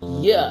 Beat,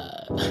 yeah.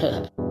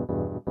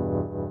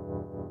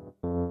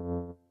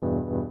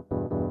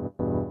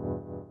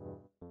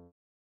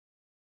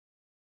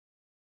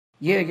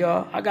 Yeah,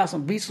 y'all, I got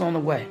some beats on the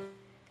way.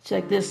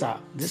 Check this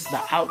out. This is the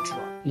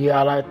outro. Yeah,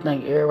 I'd like to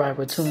thank everybody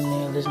for tuning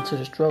in and listening to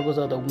the struggles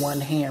of the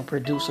one-hand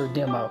producer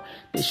demo.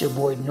 This your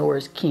boy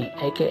Norris King,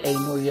 aka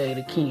Noriega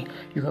the King.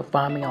 You can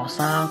find me on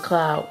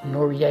SoundCloud,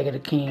 Noriega the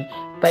King,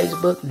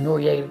 Facebook,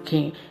 Noriega the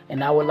King,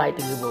 and I would like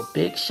to give a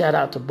big shout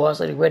out to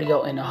Boss Lady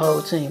Radio and the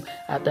whole team.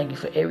 I thank you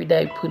for every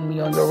day putting me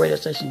on your radio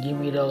station,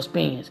 giving me those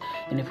spins.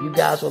 And if you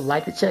guys would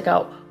like to check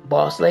out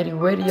Boss Lady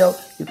Radio,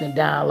 you can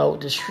download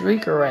the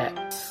Spreaker app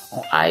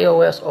on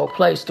iOS or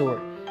Play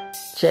Store.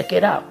 Check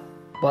it out.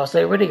 Boss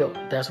Lady Radio,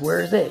 that's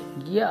where it's at.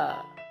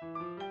 Yeah.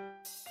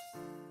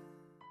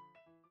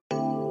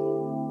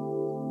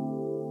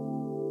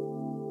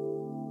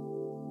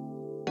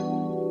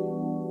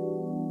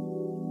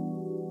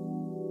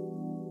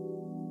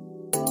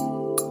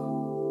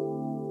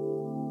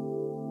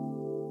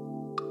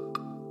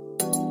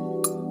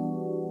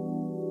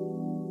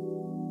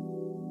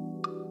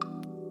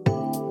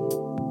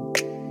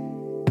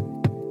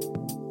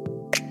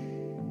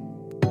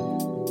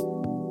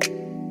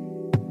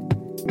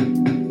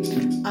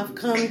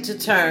 come to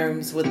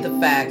terms with the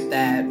fact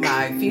that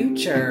my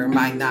future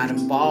might not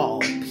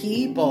involve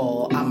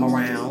people I'm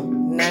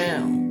around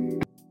now.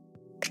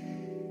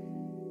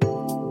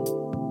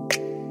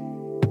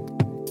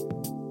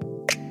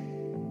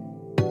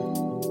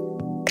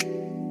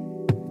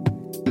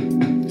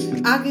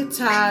 I get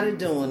tired of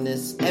doing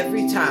this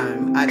every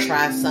time I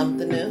try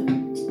something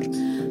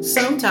new.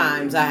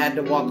 Sometimes I had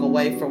to walk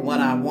away from what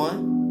I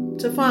want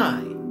to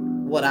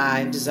find what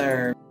I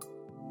deserve.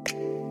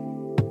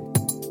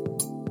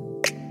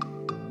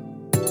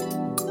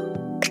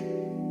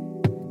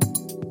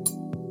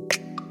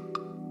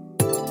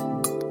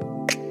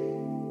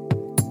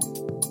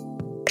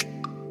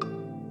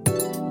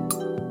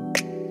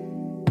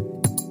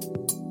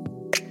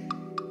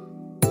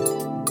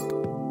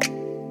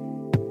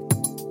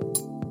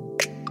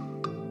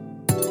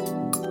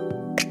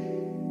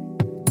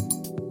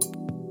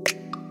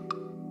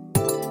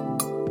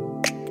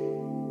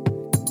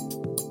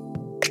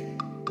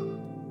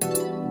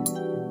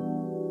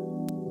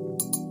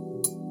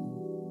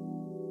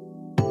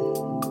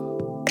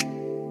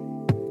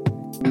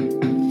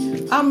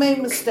 I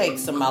made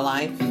mistakes in my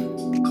life.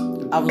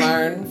 I've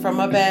learned from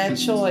my bad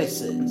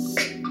choices.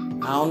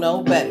 I'll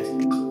know better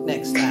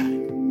next time.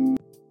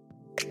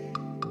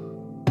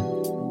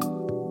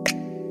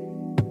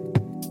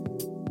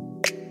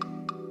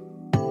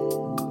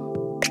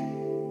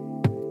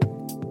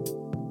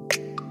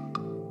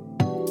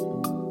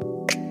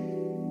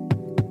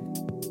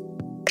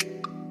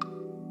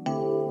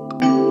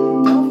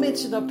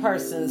 A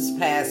person's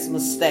past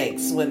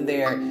mistakes when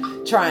they're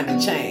trying to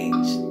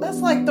change. That's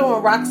like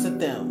throwing rocks at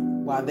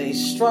them while they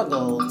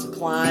struggle to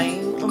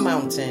climb a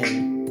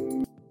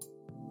mountain.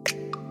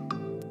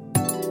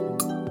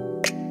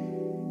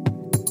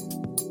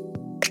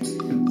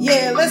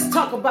 Yeah, let's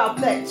talk about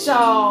that,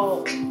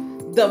 y'all.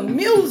 The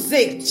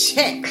music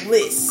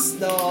checklist,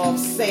 know what I'm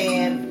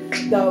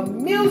saying? The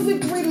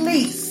music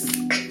release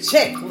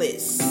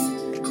checklist.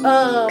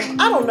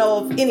 I don't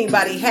know if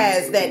anybody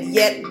has that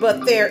yet,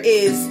 but there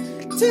is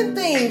 10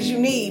 things you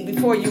need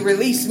before you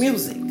release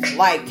music,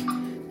 like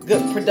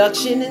good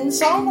production and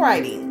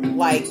songwriting,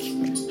 like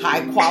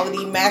high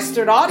quality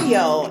mastered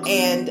audio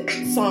and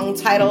song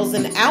titles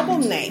and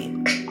album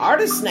name,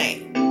 artist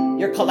name,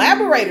 your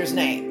collaborators'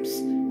 names.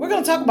 We're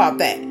going to talk about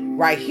that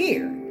right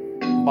here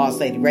on Boss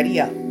Lady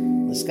Radio.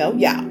 Let's go,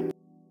 y'all.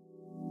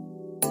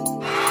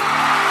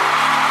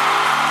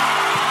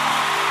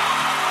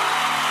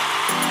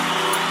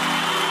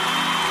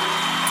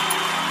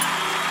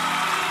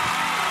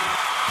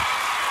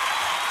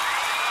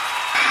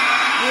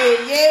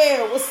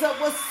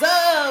 What's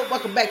up?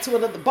 Welcome back to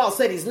another Boss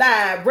Ladies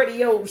Live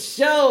radio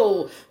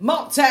show.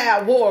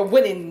 Multi-award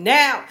winning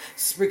now.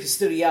 Spreaker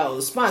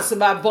Studios, sponsored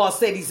by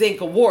Boss Ladies Inc.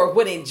 Award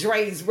winning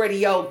Dre's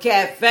Radio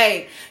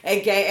Cafe,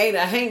 aka The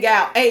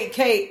Hangout,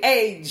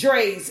 aka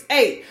Dre's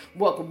 8.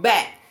 Welcome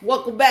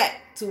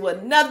back to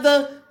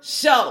another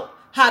show.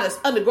 Hottest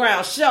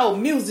underground show,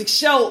 music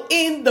show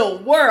in the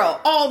world,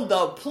 on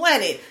the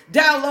planet.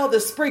 Download the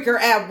Spreaker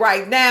app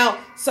right now.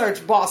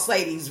 Search Boss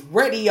Ladies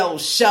Radio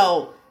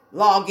Show.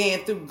 Log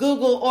in through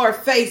Google or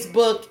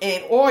Facebook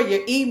or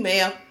your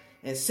email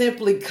and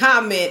simply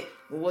comment.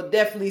 We'll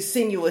definitely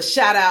send you a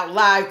shout out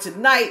live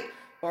tonight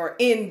or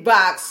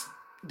inbox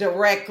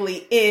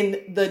directly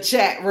in the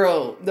chat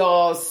room. Know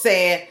what I'm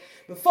saying?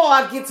 Before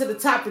I get to the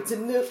topic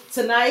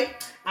tonight,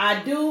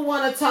 I do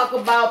want to talk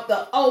about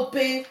the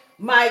open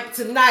mic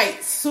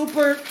tonight.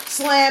 Super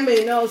slamming,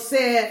 you know what I'm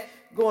saying?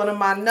 Going to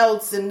my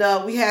notes,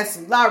 and we had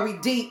some Larry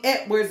D.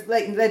 Edwards,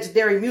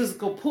 legendary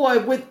musical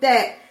poet with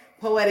that.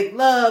 Poetic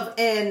Love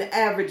and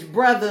Average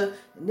Brother.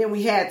 And then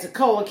we had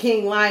Takoa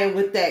King Lion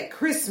with that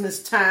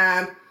Christmas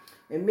Time.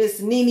 And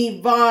Miss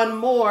Nene Von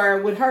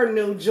Moore with her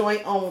new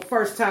joint on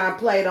First Time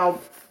Played on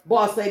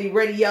Boss Lady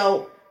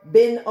Radio.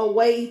 Been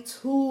Away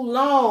Too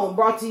Long.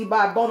 Brought to you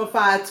by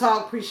Bonafide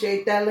Talk.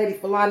 Appreciate that, Lady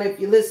Falana, if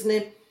you're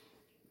listening.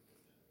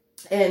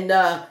 And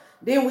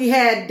then we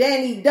had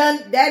Daddy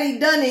Done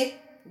It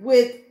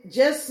with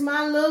Just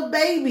My Little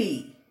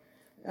Baby.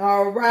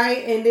 All right.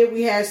 And then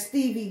we had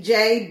Stevie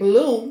J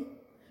Blue.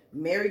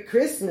 Merry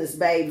Christmas,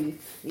 baby.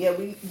 Yeah,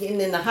 we getting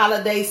in the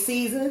holiday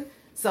season.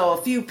 So a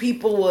few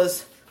people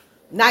was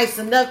nice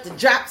enough to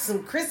drop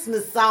some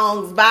Christmas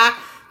songs by,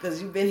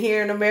 because you've been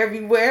hearing them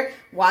everywhere.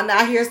 Why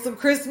not hear some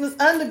Christmas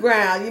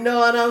underground? You know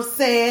what I'm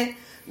saying?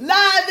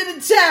 Live in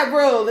the chat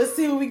room. Let's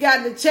see what we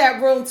got in the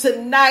chat room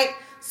tonight.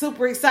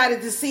 Super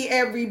excited to see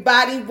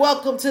everybody.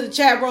 Welcome to the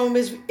chat room.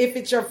 If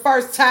it's your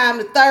first time,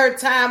 the third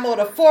time, or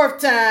the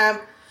fourth time.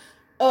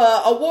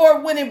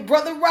 Award-winning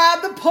Brother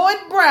Rob the Poet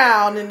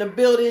Brown in the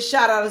building.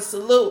 Shout out and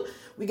salute.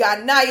 We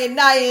got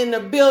Naya in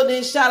the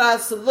building. Shout out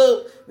and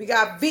salute. We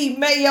got V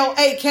Mayo,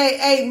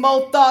 a.k.a.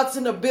 Mo Thoughts,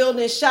 in the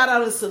building. Shout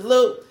out and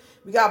salute.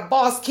 We got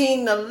Boss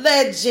King, the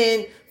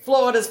legend,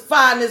 Florida's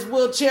finest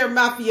wheelchair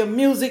mafia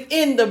music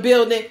in the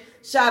building.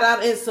 Shout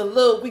out and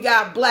salute. We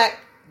got Black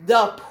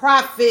the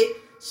Prophet.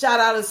 Shout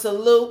out and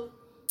salute.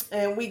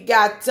 And we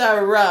got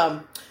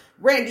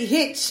Randy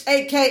Hitch,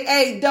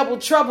 a.k.a. Double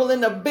Trouble,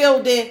 in the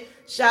building.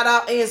 Shout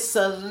out and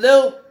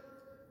salute.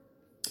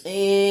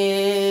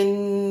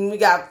 And we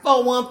got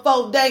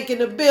 414 Dank in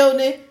the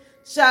building.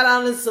 Shout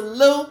out and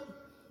salute.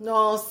 Know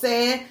what I'm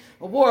saying?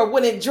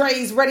 Award-winning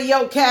Dre's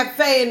Radio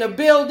Cafe in the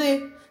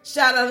building.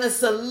 Shout out and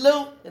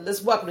salute. And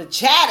let's welcome the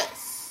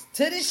chatters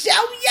to the show,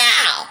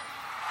 y'all.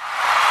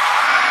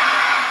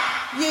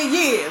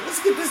 Yeah.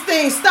 Let's get this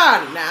thing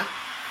started now.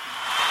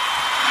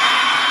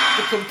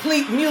 The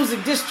complete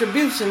music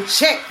distribution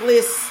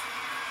checklist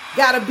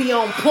gotta be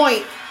on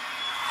point.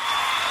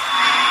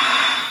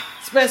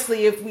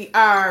 Especially if we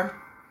are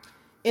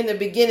in the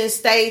beginning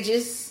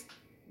stages,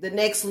 the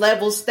next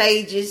level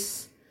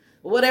stages,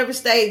 whatever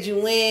stage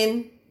you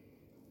in,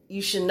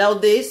 you should know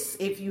this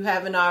if you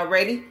haven't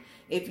already.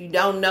 If you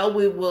don't know,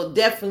 we will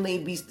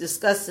definitely be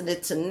discussing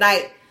it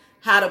tonight,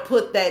 how to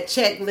put that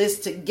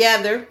checklist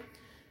together.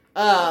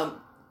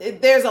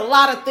 There's a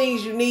lot of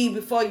things you need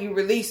before you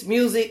release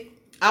music.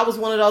 I was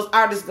one of those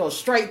artists go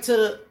straight to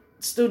the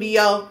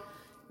studio,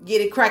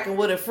 get it cracking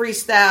with a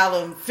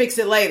freestyle and fix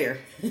it later.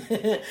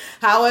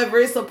 However,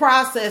 it's a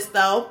process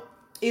though.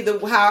 Either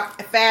how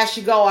fast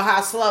you go or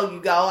how slow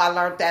you go. I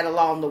learned that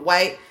along the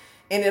way.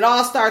 And it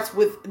all starts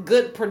with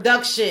good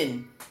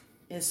production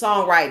and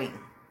songwriting.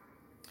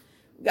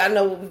 We got to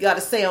know what we got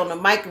to say on the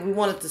mic, and we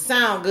want it to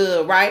sound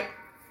good, right?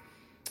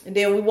 And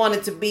then we want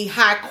it to be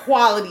high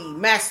quality,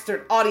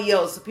 mastered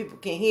audio so people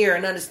can hear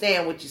and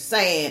understand what you're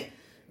saying.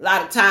 A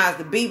lot of times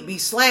the beat be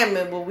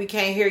slamming, but we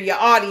can't hear your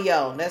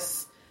audio.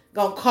 That's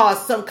going to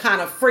cause some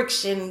kind of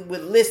friction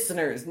with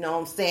listeners, you know what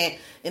I'm saying?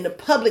 And the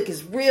public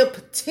is real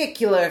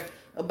particular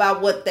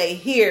about what they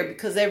hear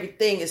because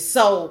everything is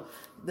so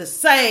the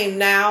same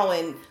now,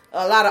 and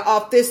a lot of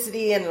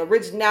authenticity and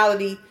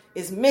originality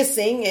is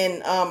missing.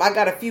 And I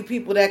got a few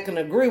people that can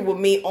agree with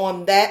me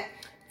on that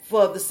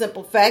for the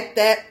simple fact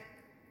that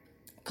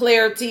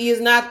clarity is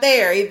not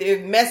there,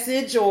 either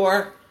message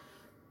or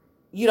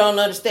you don't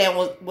understand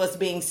what's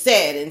being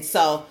said. And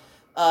so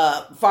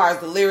as far as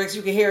the lyrics,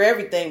 you can hear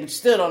everything, but you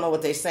still don't know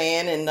what they're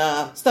saying and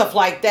stuff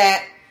like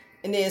that.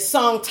 And then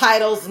song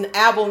titles and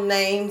album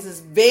names is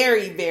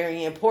very,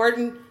 very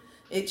important.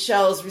 It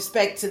shows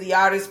respect to the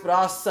artist, but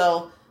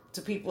also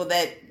to people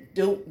that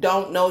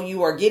don't know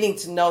you or getting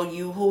to know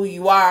you, who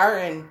you are,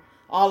 and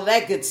all of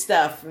that good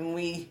stuff. And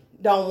we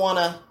don't want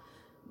to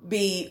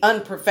be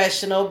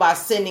unprofessional by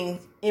sending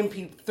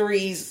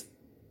MP3s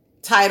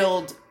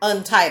titled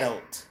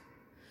Untitled.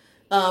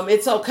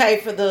 It's okay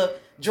for the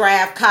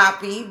draft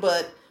copy,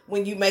 but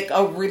when you make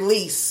a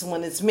release,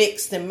 when it's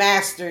mixed and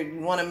mastered,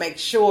 you want to make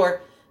sure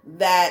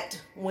that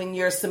when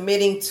you're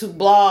submitting to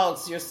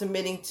blogs, you're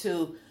submitting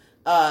to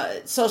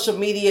social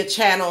media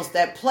channels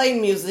that play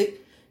music,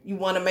 you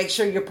want to make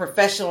sure you're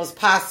professional as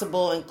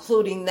possible,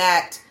 including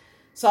that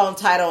song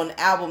title and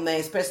album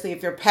name, especially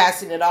if you're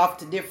passing it off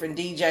to different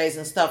DJs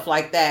and stuff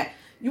like that.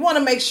 You want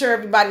to make sure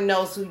everybody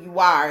knows who you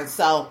are. And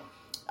so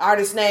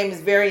artist name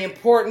is very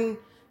important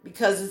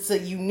because it's a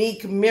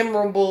unique,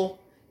 memorable,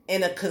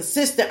 and a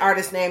consistent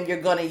artist name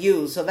you're going to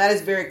use. So that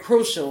is very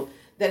crucial.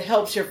 That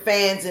helps your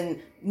fans and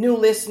new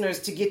listeners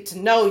to get to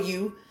know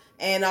you,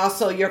 and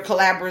also your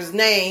collaborators'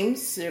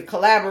 names, your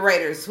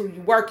collaborators, who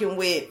you're working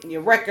with,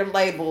 your record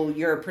label,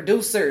 your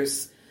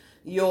producers,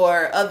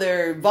 your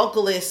other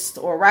vocalists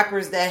or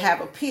rappers that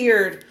have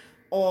appeared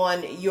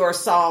on your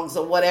songs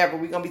or whatever.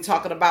 We're going to be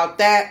talking about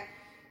that.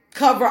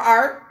 Cover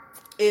art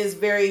is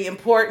very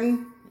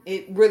important.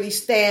 It really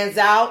stands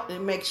out.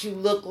 It makes you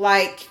look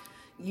like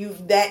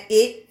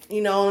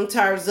in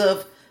terms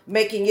of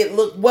making it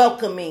look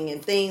welcoming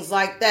and things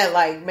like that,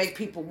 like make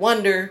people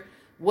wonder,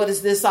 what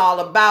is this all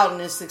about?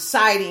 And it's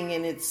exciting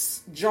and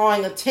it's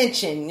drawing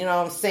attention, you know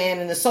what I'm saying?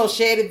 And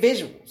associated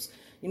visuals,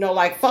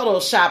 like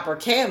Photoshop or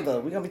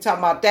Canva. We're going to be talking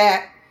about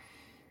that.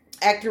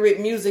 Accurate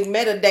music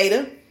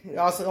metadata.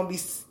 We're also going to be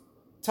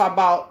talking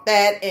about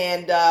that,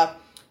 and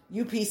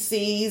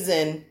UPCs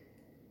and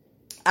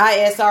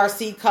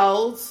ISRC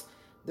codes,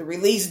 the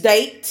release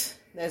date.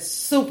 That's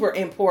super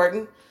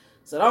important.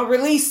 So don't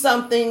release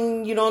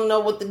something you don't know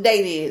what the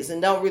date is,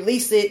 and don't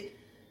release it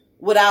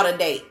without a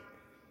date.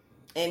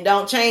 And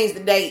don't change the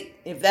date.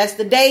 If that's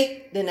the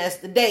date, then that's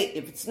the date.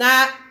 If it's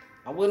not,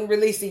 I wouldn't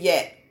release it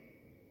yet.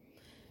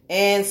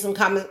 And some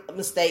common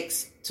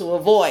mistakes to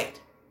avoid.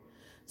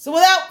 So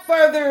without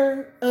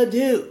further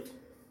ado,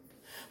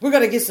 we're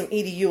going to get some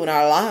EDU in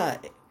our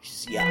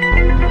lives. Yeah.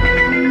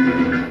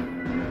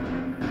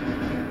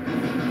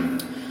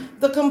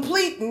 The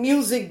complete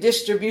music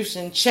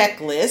distribution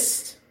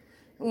checklist.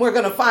 We're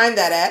going to find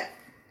that at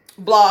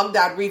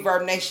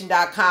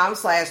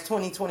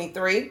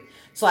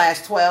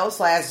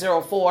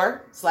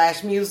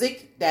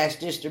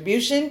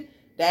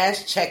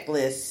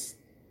blog.reverbnation.com/2023/04/music-distribution-checklist.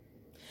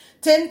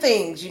 10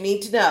 things you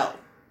need to know,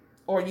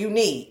 or you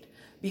need,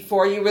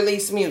 before you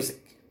release music.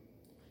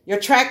 Your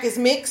track is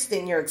mixed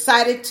and you're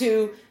excited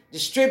to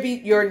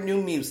distribute your new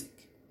music.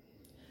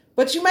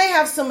 But you may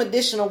have some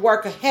additional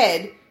work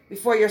ahead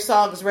before your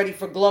song is ready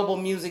for global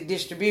music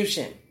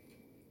distribution.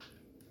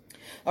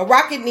 A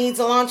rocket needs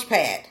a launch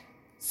pad.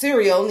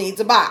 Cereal needs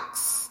a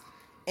box.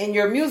 And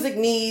your music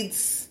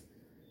needs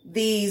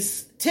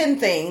these 10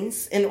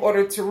 things in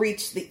order to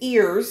reach the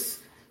ears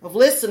of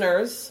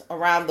listeners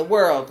around the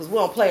world, because we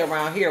don't play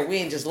around here. We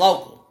ain't just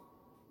local.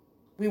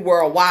 We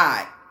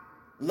worldwide,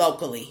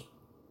 locally.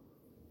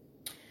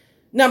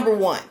 Number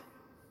 1,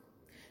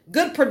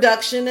 good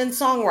production and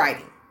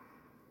songwriting.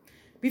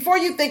 Before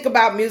you think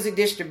about music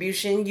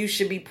distribution, you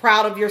should be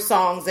proud of your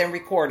songs and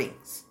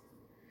recordings.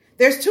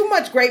 There's too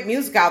much great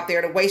music out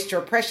there to waste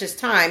your precious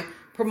time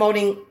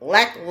promoting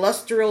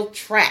lackluster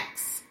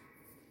tracks.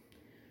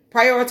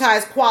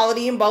 Prioritize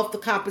quality in both the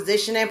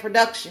composition and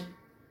production.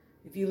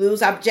 If you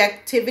lose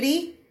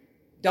objectivity,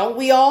 don't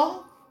we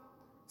all?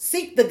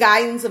 Seek the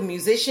guidance of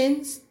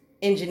musicians,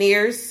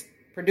 engineers,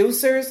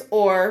 producers,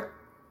 or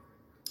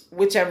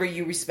whichever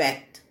you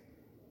respect.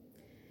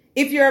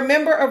 If you're a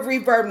member of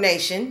Reverb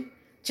Nation,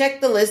 check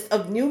the list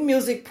of new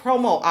music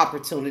promo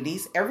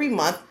opportunities every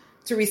month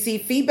to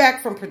receive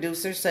feedback from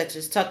producers such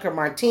as Tucker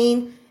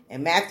Martine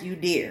and Matthew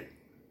Deere.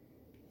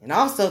 And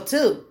also,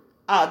 too,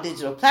 all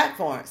digital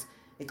platforms,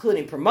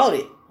 including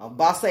promoted on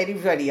Boss Lady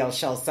Radio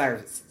Show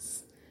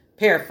services.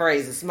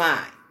 Paraphrase is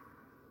mine.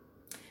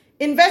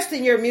 Invest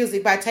in your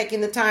music by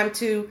taking the time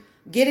to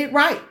get it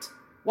right,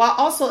 while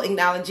also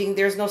acknowledging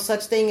there's no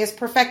such thing as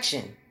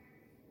perfection.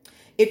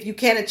 If you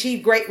can't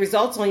achieve great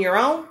results on your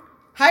own,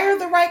 hire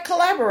the right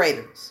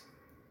collaborators.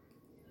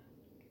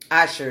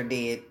 I sure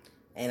did,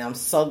 and I'm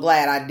so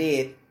glad I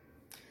did.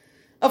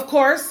 Of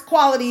course,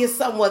 quality is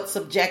somewhat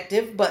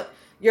subjective, but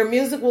your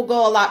music will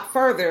go a lot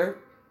further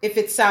if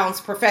it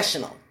sounds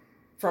professional,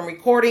 from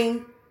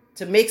recording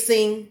to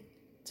mixing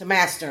to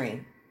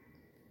mastering.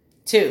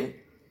 2,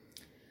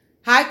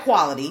 high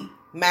quality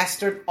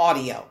mastered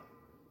audio.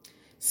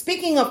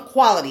 Speaking of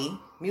quality,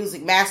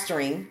 music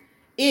mastering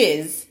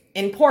is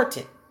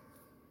important.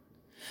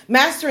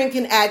 Mastering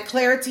can add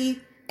clarity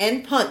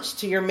and punch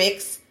to your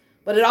mix,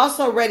 but it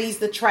also readies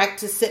the track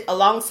to sit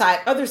alongside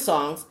other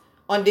songs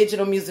on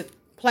digital music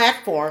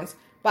platforms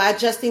by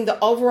adjusting the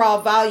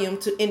overall volume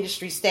to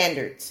industry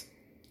standards.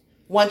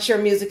 Once your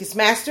music is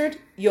mastered,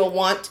 you'll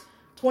want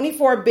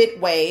 24-bit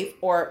wave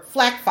or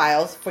FLAC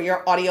files for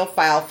your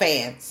audiophile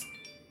fans,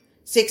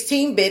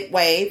 16-bit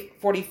wave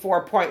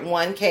 44.1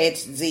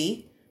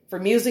 kHz for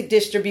music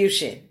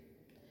distribution.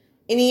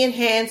 Any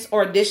enhanced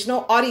or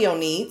additional audio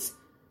needs,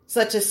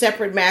 such as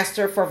separate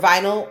master for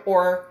vinyl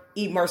or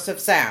immersive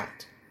sound.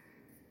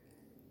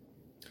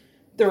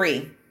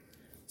 3,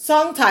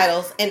 song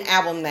titles and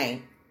album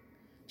name.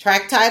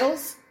 Track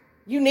titles,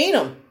 you need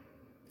them.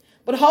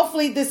 But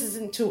hopefully this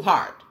isn't too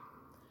hard.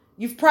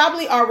 You've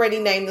probably already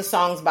named the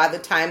songs by the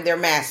time they're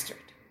mastered.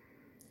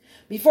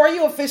 Before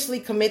you officially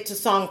commit to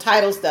song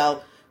titles,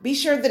 though, be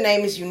sure the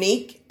name is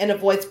unique and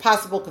avoids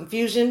possible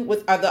confusion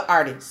with other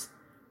artists.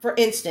 For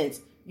instance,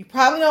 you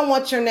probably don't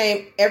want your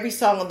name every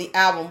song on the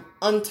album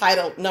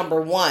Untitled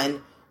Number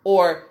 1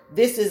 or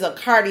This is a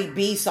Cardi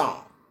B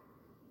song.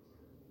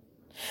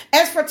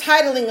 As for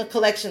titling a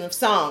collection of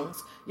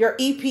songs, your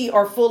EP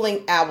or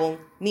full-length album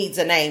needs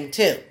a name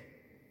too.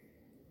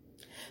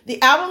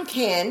 The album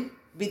can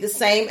be the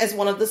same as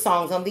one of the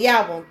songs on the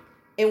album,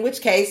 in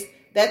which case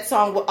that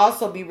song will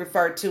also be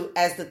referred to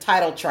as the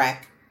title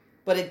track,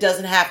 but it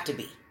doesn't have to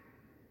be.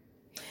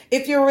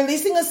 If you're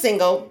releasing a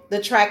single,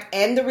 the track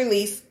and the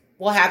release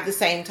will have the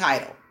same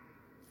title.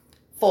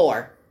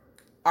 4,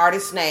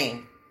 artist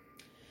name.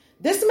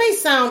 This may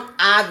sound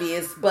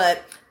obvious,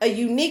 but a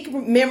unique,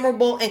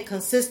 memorable, and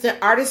consistent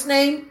artist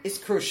name is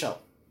crucial.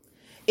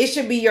 It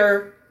should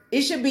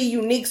be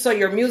unique so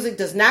your music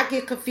does not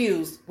get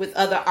confused with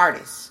other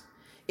artists.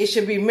 It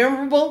should be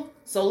memorable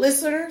so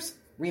listeners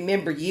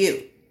remember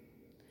you.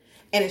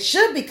 And it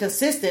should be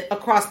consistent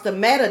across the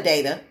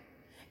metadata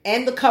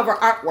and the cover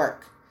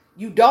artwork.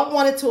 You don't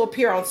want it to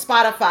appear on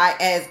Spotify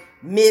as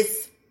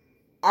Miss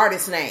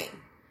Artist Name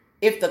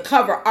if the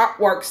cover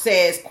artwork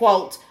says,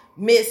 quote,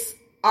 Miss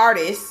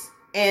Artist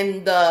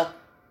and the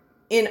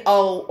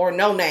NO or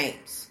no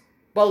names.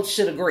 Both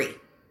should agree.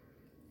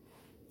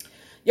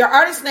 Your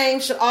artist name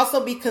should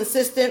also be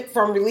consistent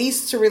from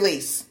release to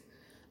release.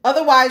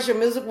 Otherwise, your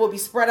music will be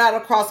spread out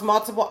across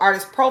multiple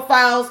artist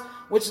profiles,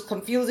 which is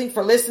confusing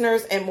for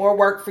listeners and more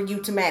work for you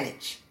to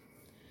manage.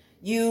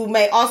 You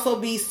may also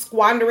be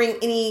squandering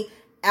any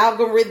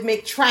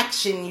algorithmic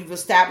traction you've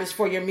established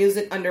for your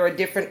music under a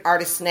different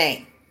artist's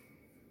name.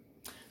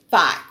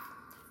 5,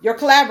 your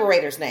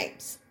collaborators'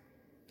 names.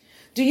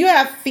 Do you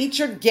have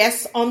featured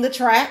guests on the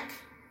track?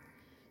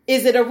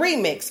 Is it a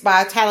remix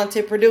by a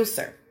talented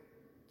producer?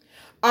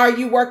 Are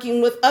you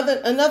working with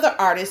another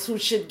artist who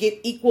should get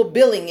equal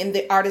billing in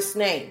the artist's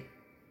name?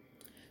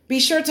 Be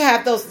sure to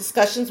have those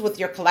discussions with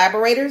your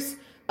collaborators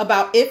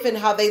about if and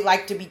how they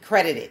like to be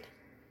credited.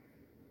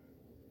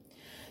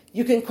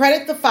 You can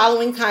credit the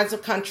following kinds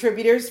of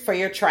contributors for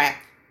your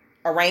track: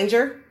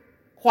 arranger,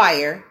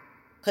 choir,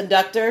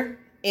 conductor,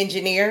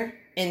 engineer,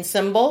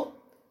 ensemble,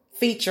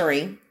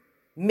 featuring,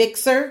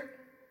 mixer,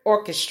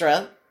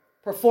 orchestra,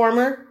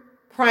 performer,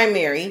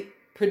 primary,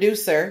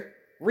 producer,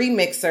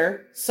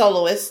 remixer,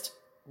 soloist,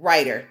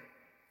 writer.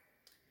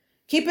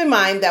 Keep in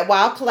mind that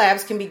while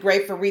collabs can be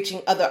great for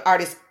reaching other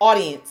artists'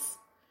 audience,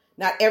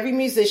 not every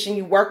musician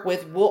you work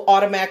with will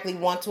automatically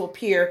want to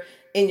appear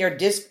in your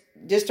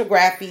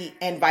discography,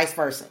 and vice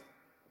versa.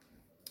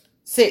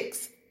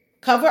 6.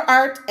 Cover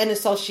art and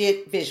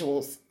associate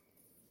visuals.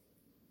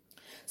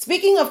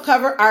 Speaking of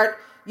cover art,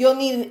 you'll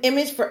need an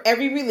image for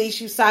every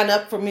release you sign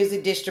up for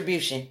music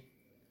distribution.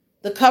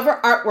 The cover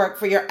artwork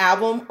for your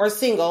album or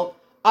single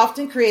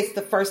often creates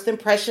the first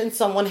impression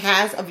someone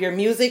has of your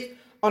music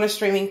on a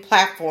streaming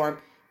platform,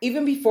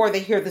 even before they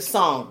hear the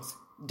songs.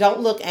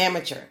 Don't look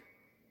amateur.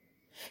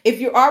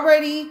 If you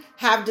already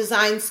have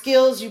design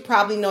skills, you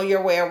probably know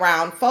your way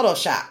around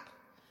Photoshop.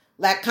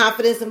 Lack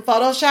confidence in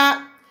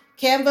Photoshop?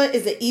 Canva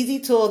is an easy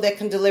tool that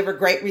can deliver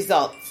great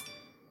results.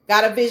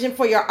 Got a vision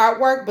for your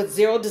artwork but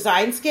zero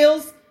design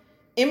skills?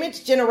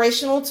 Image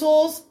generational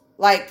tools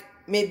like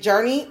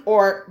Midjourney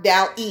or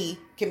DALL-E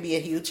can be a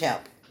huge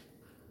help.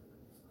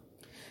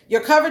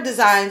 Your cover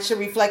design should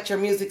reflect your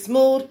music's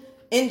mood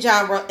and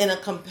genre in a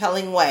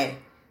compelling way.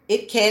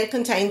 It can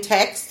contain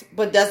text,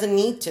 but doesn't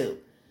need to.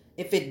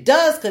 If it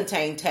does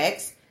contain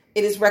text,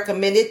 it is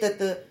recommended that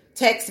the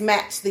text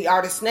match the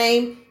artist's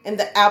name and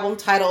the album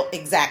title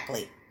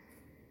exactly.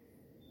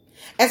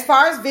 As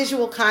far as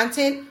visual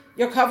content,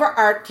 your cover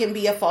art can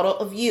be a photo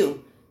of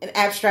you, an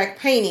abstract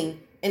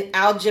painting, an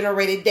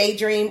owl-generated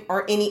daydream,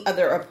 or any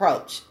other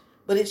approach.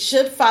 But it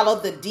should follow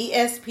the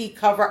DSP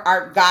cover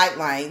art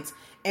guidelines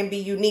and be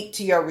unique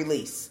to your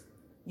release.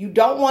 You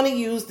don't want to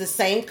use the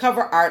same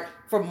cover art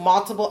for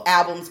multiple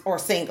albums or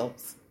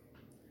singles.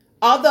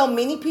 Although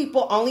many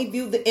people only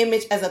view the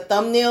image as a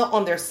thumbnail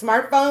on their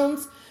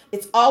smartphones,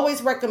 it's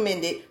always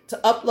recommended to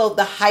upload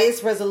the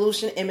highest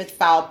resolution image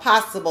file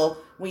possible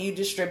when you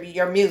distribute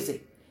your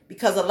music,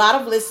 because a lot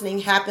of listening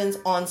happens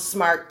on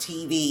smart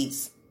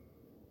TVs.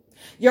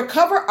 Your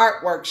cover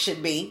artwork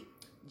should be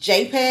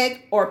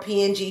JPEG or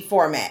PNG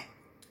format,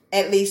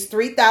 at least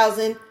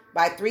 3,000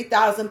 by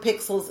 3,000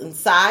 pixels in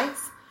size,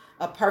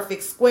 a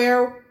perfect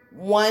square,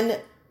 one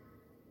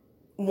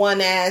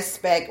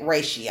aspect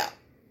ratio.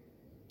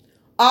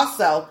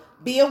 Also,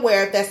 be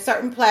aware that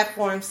certain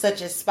platforms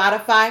such as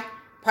Spotify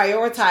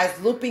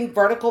prioritize looping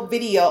vertical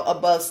video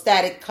above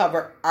static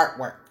cover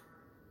artwork,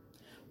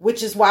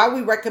 which is why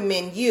we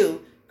recommend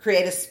you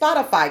create a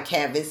Spotify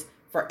canvas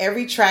for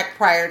every track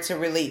prior to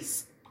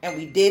release. And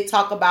we did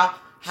talk about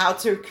how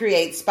to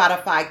create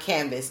Spotify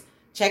canvas.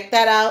 Check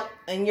that out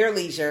in your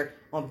leisure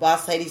on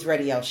Boss Ladies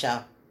Radio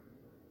Show.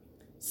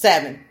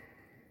 7.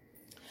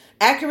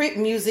 Accurate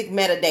music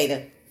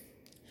metadata.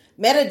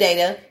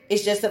 Metadata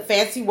is just a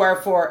fancy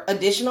word for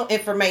additional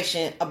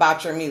information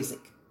about your music.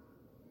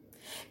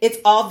 It's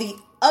all the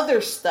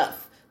other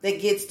stuff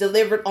that gets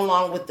delivered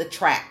along with the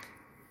track.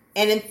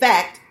 And in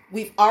fact,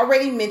 we've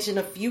already mentioned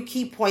a few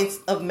key points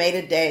of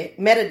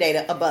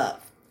metadata above.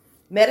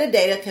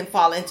 Metadata can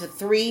fall into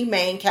 3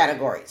 main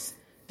categories.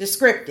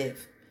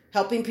 Descriptive,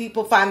 helping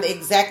people find the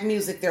exact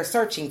music they're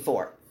searching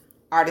for.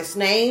 Artist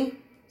name,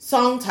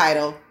 song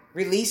title,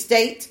 release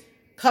date,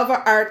 cover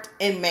art,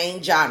 and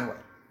main genre.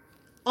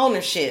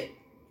 Ownership,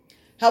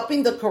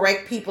 helping the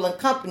correct people and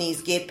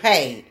companies get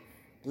paid.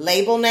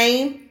 Label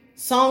name,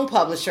 song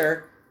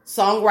publisher,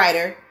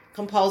 songwriter,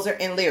 composer,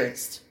 and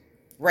lyricist.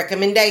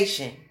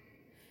 Recommendation,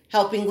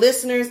 helping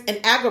listeners and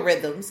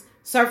algorithms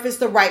surface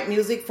the right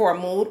music for a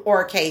mood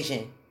or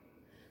occasion.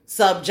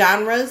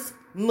 Subgenres,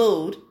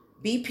 mood,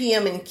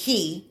 BPM and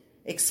key,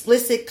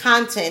 explicit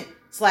content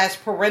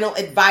 / parental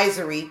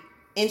advisory,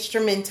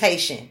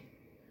 instrumentation.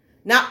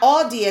 Not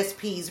all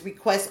DSPs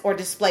request or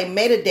display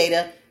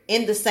metadata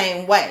in the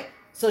same way,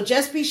 so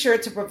just be sure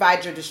to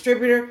provide your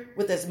distributor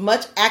with as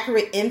much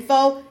accurate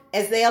info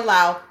as they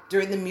allow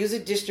during the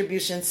music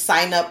distribution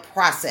sign-up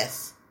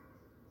process.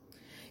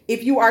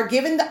 If you are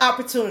given the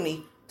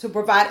opportunity to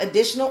provide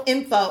additional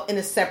info in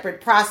a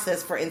separate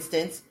process, for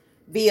instance,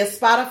 via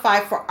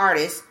Spotify for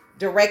Artists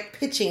direct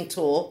pitching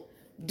tool,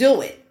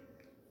 do it.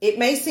 It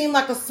may seem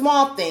like a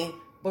small thing,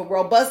 but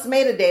robust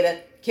metadata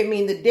can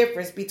mean the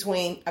difference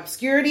between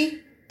obscurity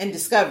and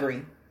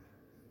discovery.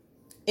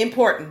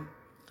 Important.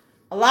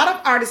 A lot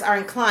of artists are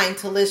inclined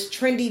to list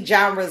trendy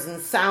genres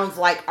and sounds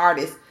like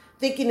artists,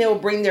 thinking it will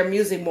bring their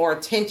music more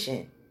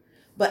attention.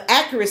 But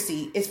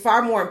accuracy is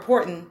far more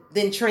important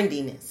than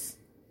trendiness.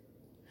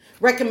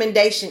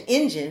 Recommendation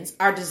engines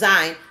are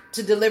designed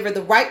to deliver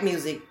the right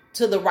music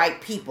to the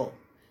right people.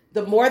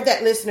 The more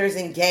that listeners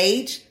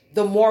engage,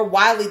 the more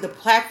widely the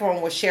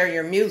platform will share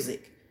your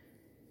music,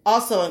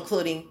 also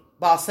including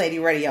Boss Lady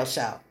Radio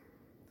Show.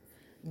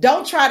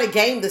 Don't try to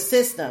game the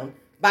system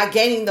by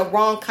gaining the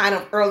wrong kind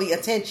of early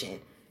attention.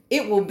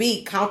 It will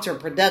be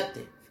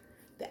counterproductive.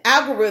 The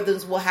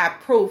algorithms will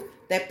have proof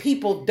that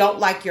people don't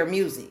like your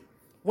music,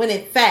 when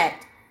in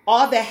fact,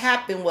 all that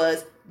happened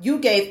was you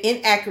gave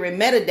inaccurate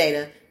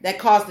metadata that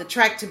caused the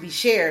track to be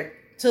shared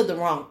to the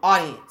wrong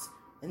audience.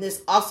 And this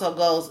is also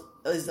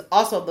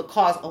the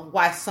cause of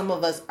why some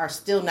of us are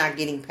still not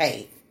getting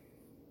paid.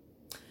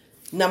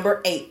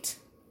 Number 8,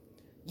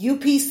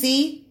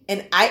 UPC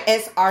and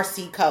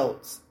ISRC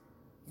codes.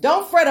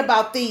 Don't fret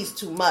about these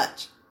too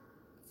much.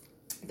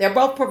 They're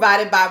both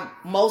provided by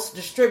most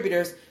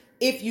distributors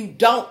if you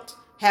don't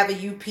have a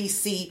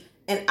UPC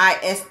and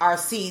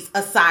ISRCs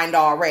assigned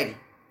already.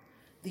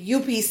 The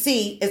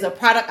UPC is a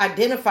product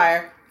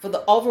identifier for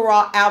the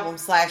overall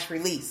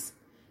album/release.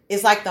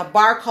 It's like the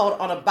barcode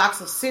on a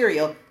box of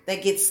cereal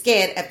that gets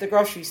scanned at the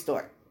grocery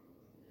store.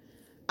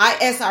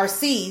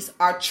 ISRCs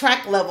are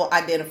track level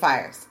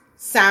identifiers,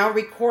 sound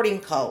recording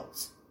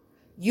codes.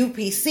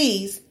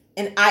 UPCs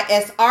and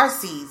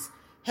ISRCs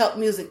help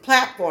music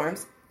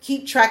platforms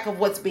keep track of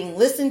what's being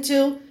listened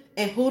to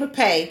and who to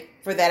pay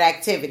for that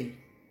activity.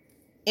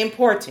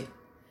 Important.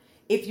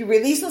 If you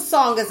release a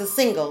song as a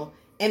single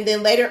and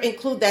then later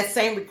include that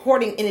same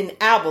recording in an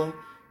album,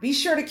 be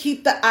sure to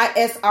keep the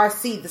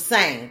ISRC the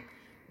same.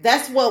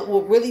 That's what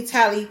will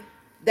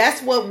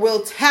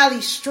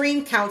tally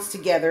stream counts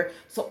together,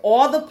 so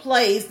all the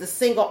plays the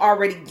single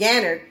already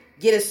garnered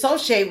get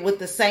associated with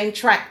the same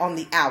track on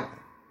the album.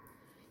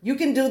 You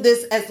can do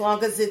this as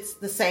long as it's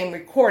the same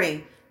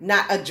recording,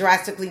 not a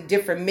drastically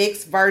different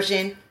mix,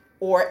 version,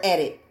 or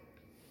edit.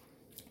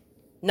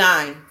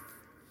 9.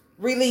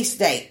 Release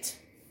date.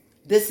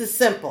 This is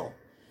simple,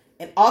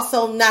 and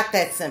also not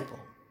that simple.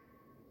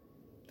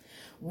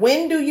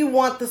 When do you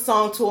want the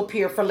song to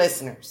appear for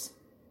listeners?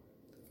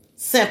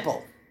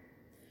 Simple.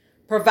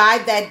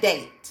 Provide that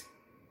date.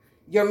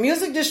 Your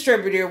music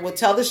distributor will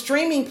tell the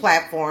streaming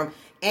platform,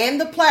 and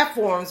the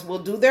platforms will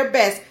do their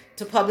best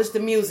to publish the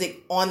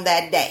music on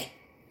that day.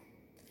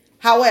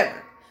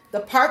 However,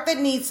 the part that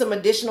needs some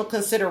additional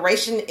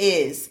consideration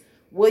is,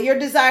 will your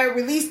desired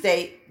release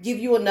date give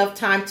you enough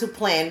time to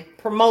plan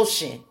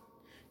promotion?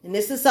 And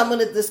this is some of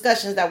the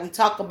discussions that we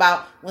talk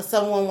about when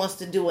someone wants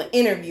to do an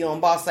interview on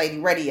Boss Lady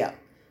Radio.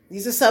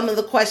 These are some of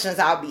the questions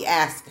I'll be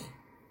asking.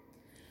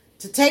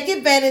 To take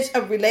advantage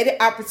of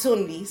related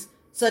opportunities,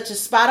 such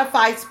as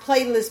Spotify's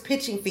playlist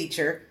pitching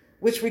feature,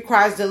 which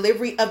requires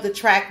delivery of the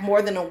track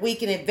more than a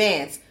week in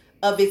advance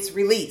of its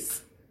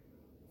release.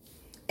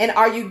 And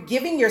are you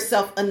giving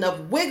yourself enough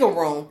wiggle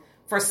room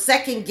for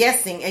second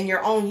guessing and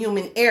your own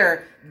human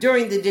error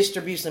during the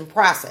distribution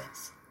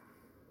process?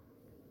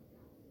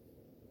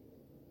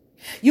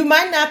 You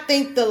might not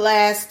think the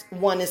last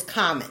one is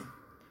common,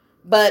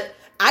 but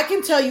I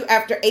can tell you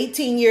after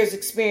 18 years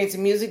experience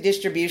in music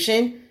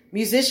distribution,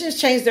 musicians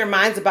change their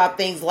minds about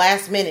things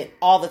last minute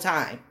all the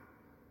time.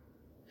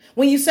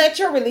 When you set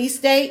your release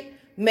date,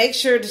 make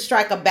sure to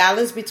strike a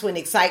balance between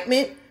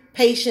excitement,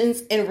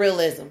 patience, and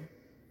realism.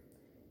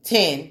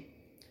 10.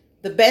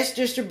 The best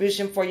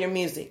distribution for your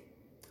music.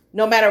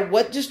 No matter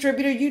what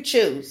distributor you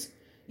choose,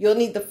 you'll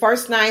need the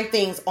first 9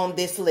 things on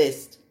this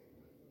list.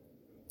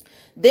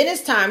 Then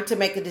it's time to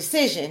make a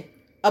decision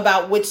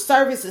about which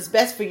service is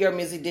best for your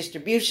music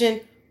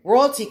distribution,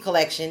 royalty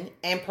collection,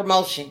 and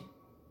promotion.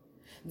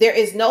 There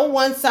is no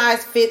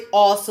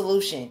one-size-fits-all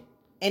solution,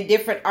 and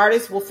different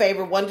artists will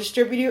favor one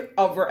distributor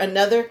over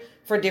another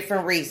for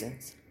different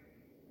reasons.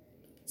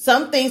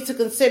 Some things to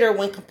consider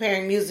when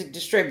comparing music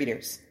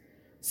distributors: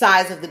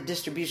 size of the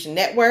distribution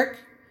network,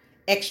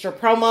 extra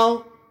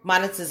promo,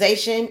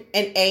 monetization,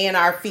 and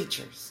A&R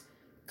features,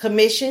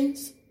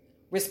 commissions,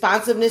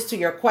 responsiveness to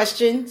your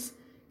questions,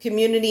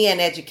 community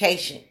and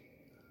education,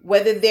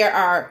 whether there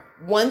are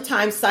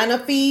one-time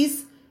sign-up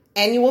fees,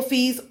 annual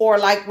fees, or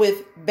like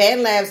with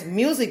BandLab's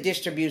music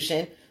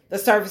distribution, the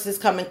services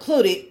come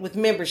included with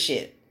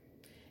membership.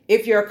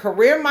 If you're a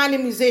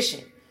career-minded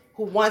musician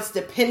who wants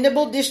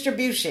dependable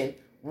distribution,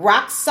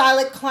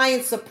 rock-solid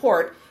client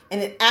support,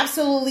 and an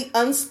absolutely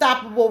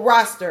unstoppable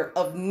roster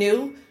of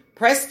new,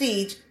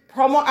 prestige,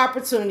 promo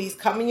opportunities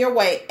coming your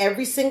way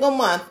every single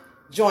month,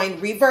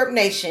 join Reverb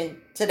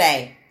Nation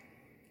today.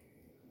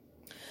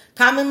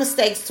 Common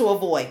mistakes to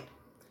avoid.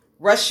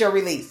 Rush your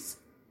release.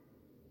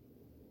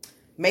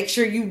 Make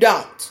sure you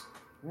don't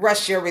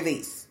rush your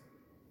release.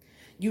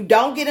 You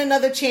don't get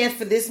another chance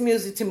for this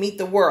music to meet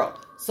the world,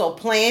 so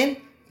plan,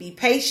 be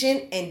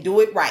patient, and do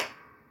it right.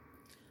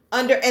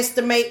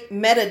 Underestimate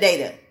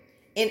metadata.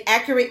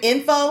 Inaccurate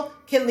info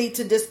can lead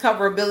to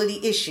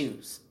discoverability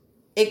issues.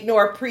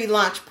 Ignore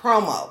pre-launch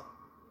promo.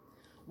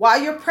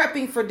 While you're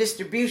prepping for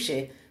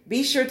distribution,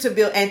 be sure to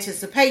build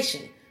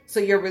anticipation so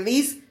your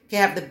release can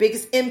have the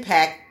biggest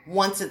impact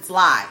once it's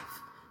live.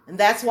 And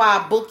that's why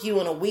I book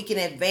you in a week in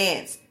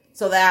advance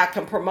so that I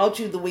can promote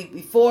you the week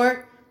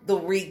before, the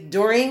week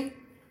during,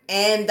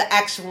 and the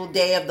actual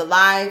day of the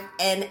live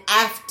and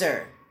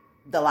after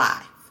the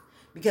live.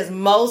 Because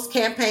most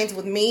campaigns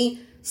with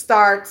me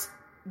starts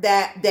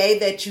that day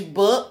that you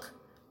book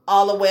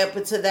all the way up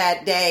until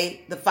that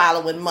day the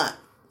following month.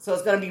 So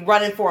it's going to be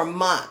running for a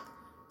month.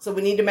 So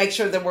we need to make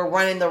sure that we're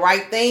running the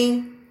right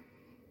thing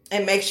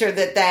and make sure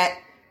that that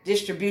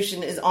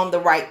distribution is on the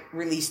right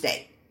release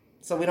date.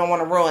 So we don't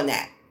want to ruin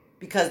that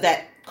because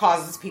that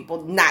causes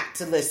people not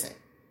to listen.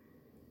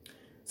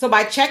 So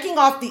by checking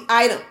off the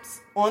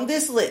items on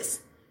this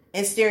list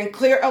and steering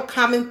clear of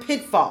common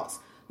pitfalls,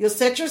 you'll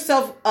set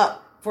yourself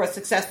up for a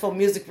successful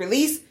music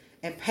release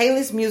and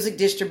painless music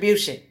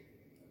distribution.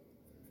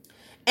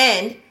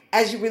 And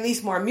as you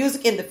release more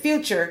music in the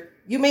future,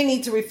 you may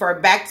need to refer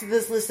back to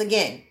this list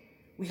again.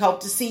 We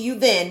hope to see you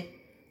then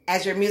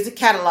as your music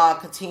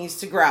catalog continues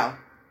to grow.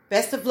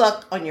 Best of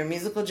luck on your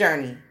musical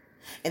journey.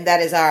 And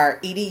that is our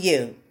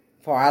EDU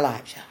for our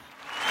live show.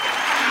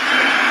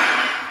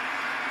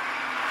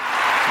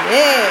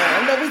 Yeah,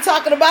 I know we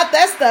talking about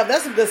that stuff.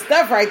 That's some good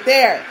stuff right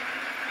there.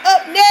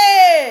 Up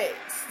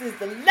next is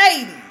the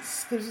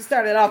ladies, because we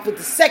started off with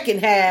the second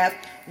half,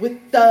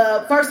 with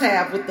the first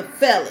half with the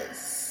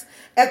fellas.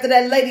 After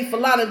that Lady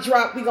Falana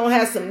drop, we gonna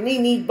have some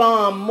Nene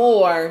Bomb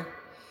more,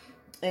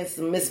 and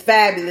some Miss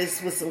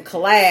Fabulous with some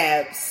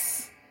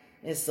collabs,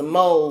 and some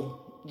more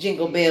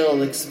Jingle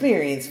Bell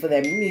experience for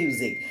that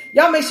music.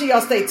 Y'all make sure y'all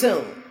stay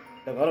tuned.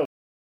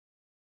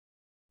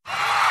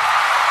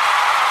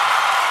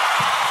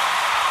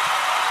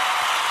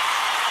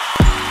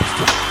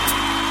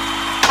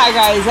 Hi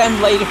guys,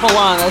 I'm Lady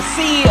Falana,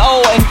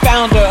 CEO and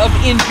founder of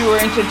Endure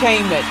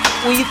Entertainment.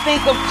 When you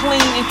think of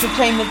clean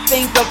entertainment,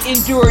 think of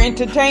Endure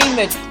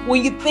Entertainment.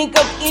 When you think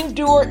of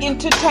Endure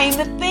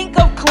Entertainment, think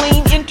of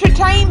clean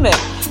entertainment.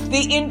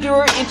 The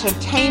Endure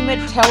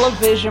Entertainment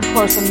television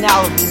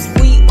personalities,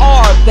 we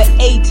are the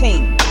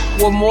A-Team.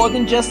 We're more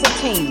than just a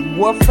team,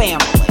 we're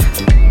family.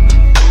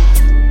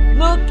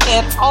 Look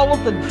at all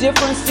of the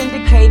different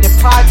syndicated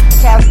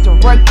podcast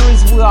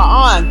directories we are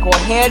on. Go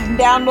ahead and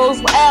download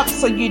those apps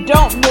so you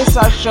don't miss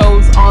our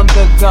shows on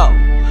the go.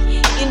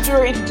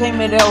 Endure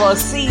Entertainment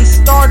LLC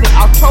started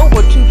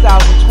October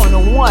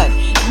 2021.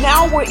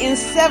 Now we're in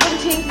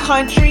 17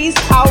 countries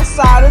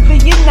outside of the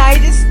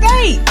United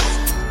States.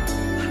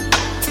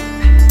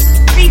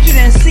 Featured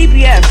in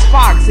CBS,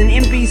 Fox, and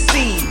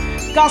NBC.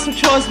 Gospel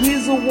Choice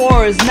Music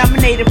Awards,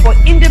 nominated for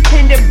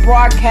Independent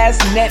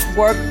Broadcast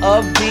Network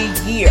of the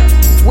Year.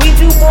 We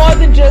do more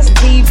than just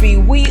TV.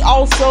 We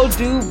also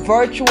do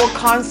virtual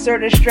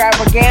concert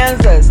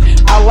extravaganzas.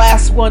 Our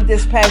last one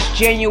this past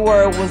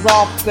January was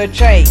off the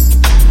chain.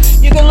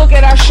 You can look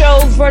at our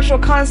shows, virtual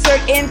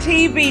concert, and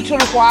TV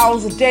 24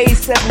 hours a day,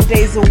 7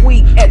 days a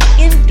week at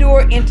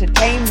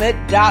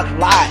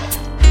EndureEntertainment.live.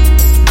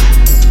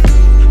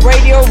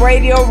 Radio.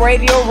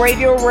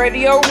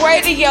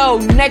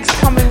 Next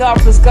coming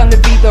up is going to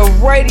be the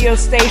radio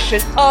station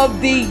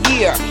of the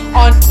year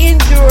on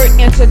Endure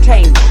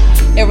Entertainment.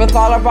 Ever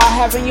thought about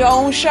having your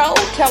own show,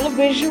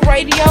 television,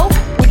 radio?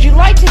 Would you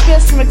like to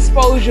get some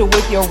exposure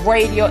with your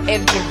radio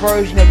edited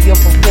version of your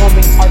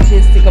performing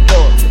artistic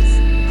abilities?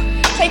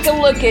 Take a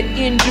look at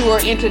Endure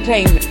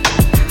Entertainment.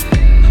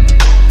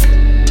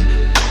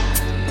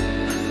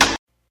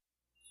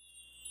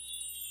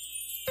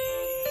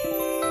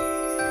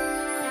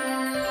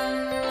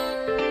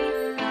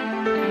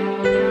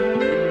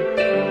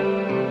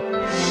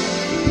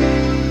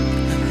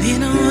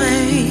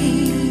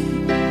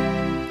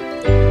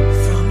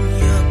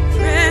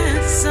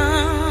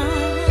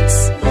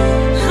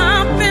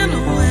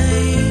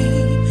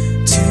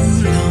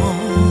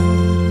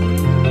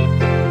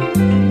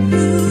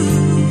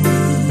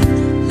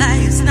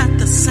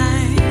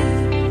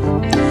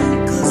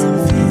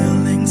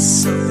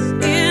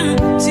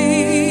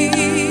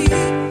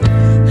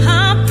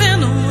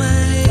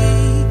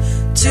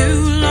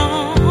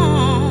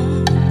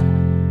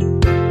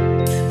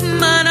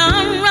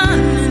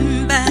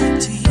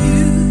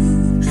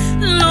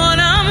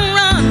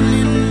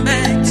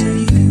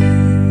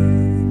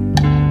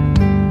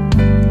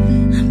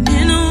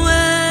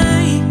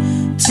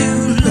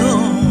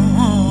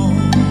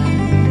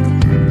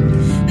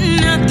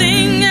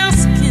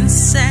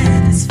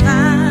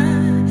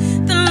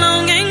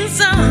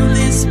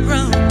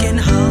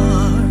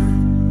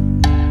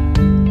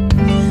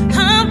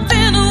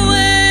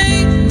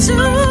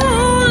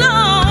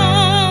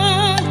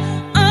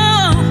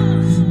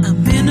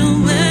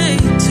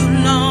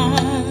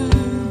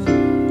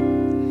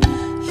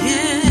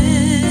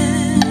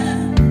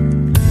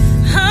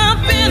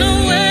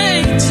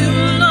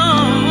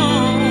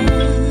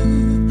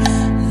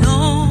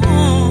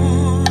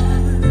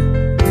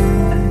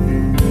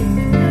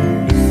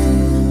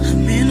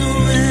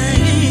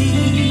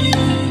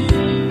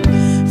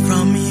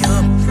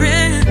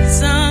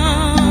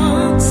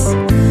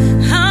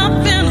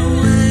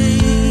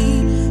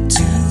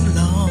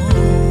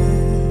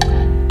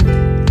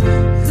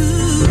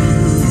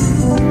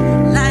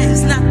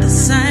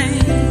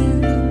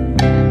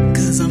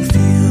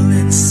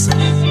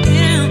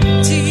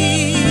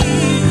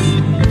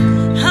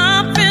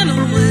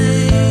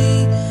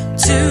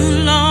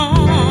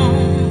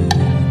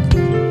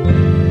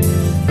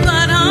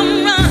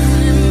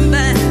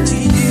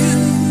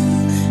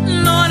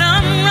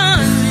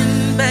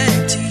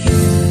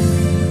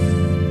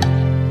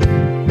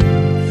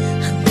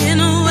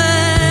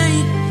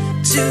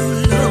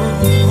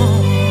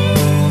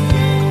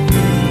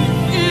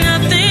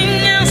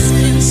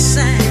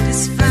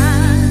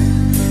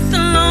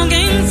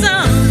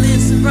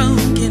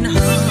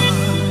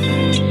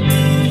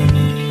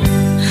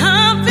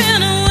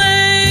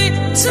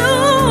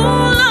 Too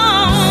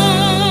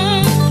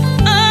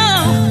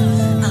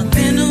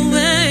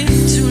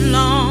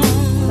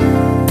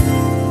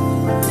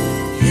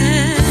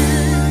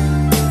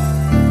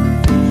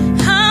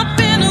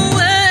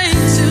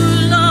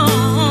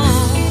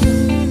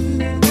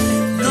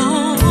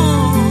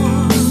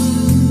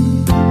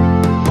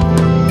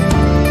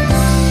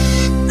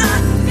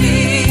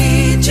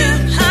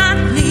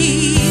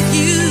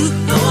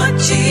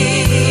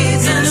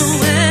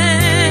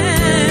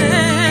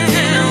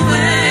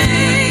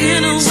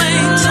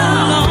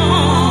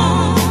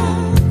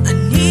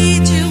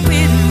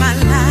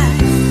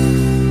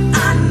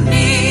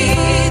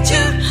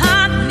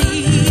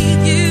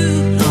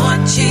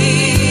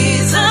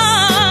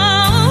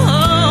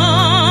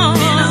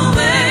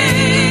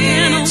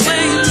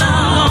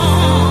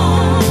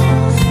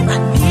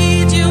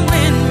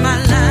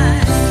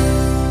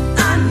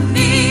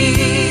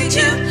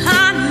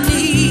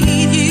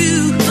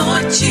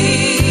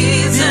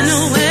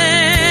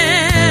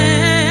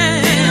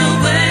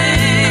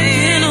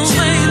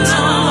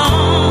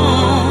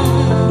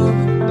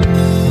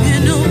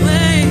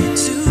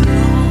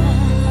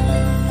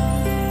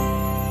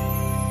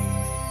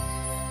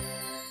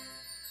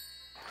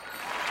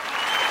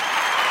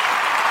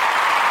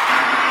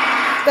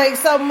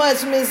so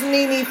much, Miss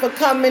Nene, for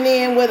coming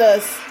in with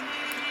us.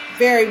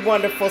 Very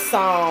wonderful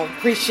song.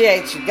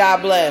 Appreciate you.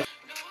 God bless.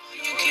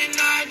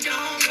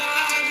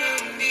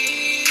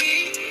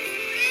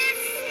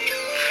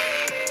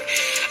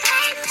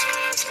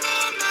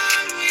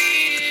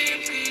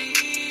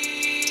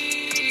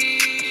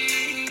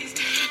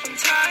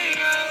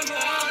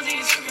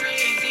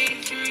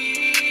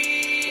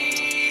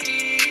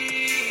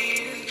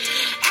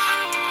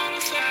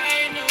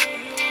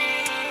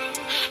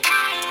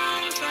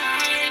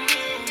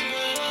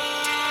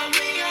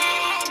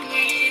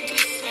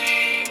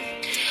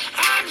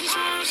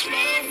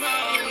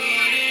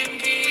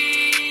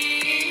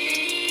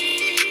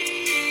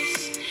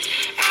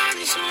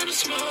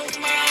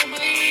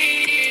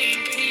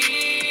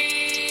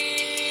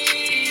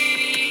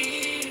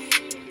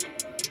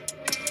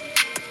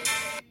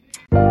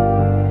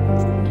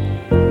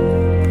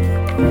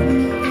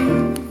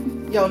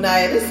 Yo,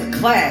 Naya, this is a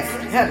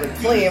classic. Haven't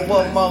played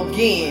one more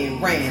again.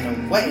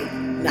 Ran away.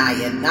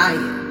 Naya, Naya.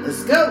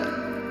 Let's go.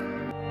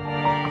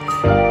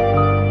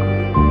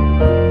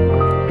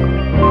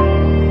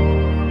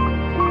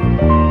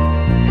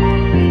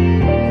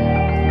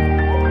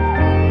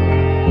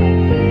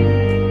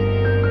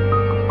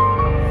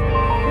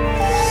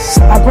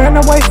 I ran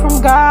away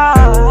from God,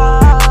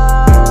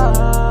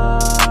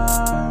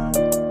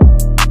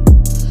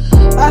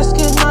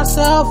 asking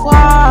myself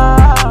why.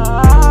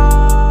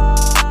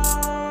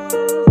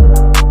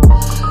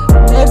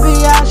 Maybe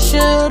I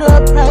should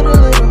have prayed a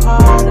little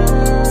harder.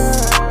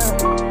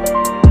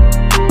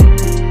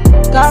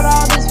 Got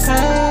all this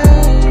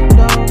pain,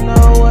 don't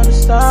know where to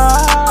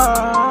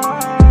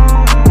start.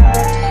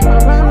 I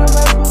ran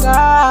away from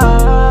God.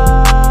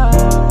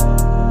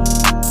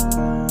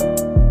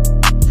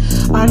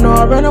 I know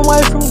I ran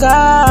away from God.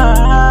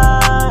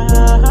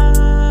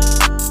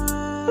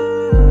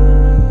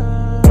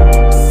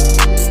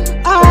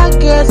 I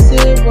guess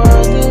it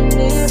wasn't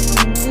meant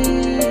for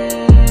me.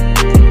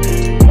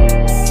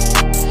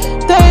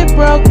 They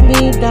broke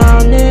me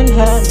down and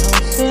had no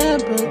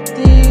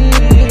sympathy.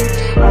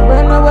 I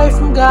ran away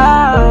from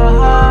God.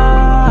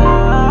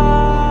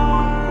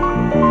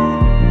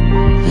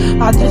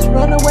 I just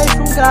ran away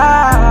from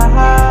God.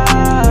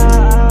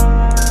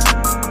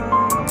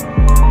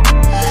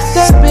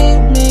 They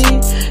beat me,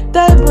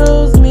 they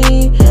bruised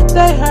me,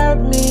 they hurt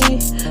me,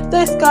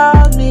 they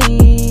scarred me.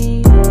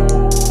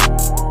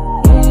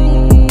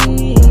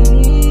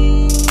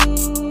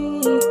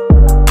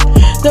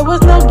 There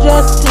was no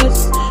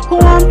justice, who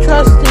I'm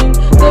trusting.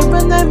 They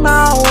run their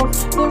mouth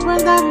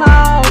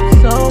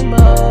so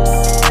much.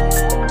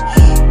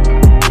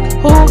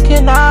 Who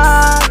can I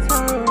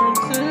turn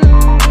to?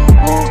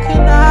 Who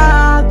can I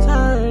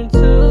turn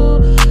to?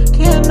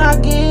 Can I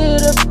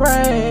get a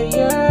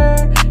prayer?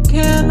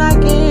 Can I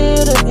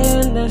get an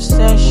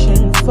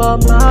intercession for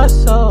my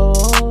soul?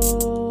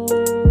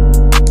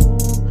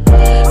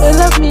 It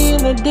left me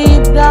in a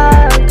deep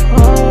dark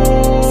hole.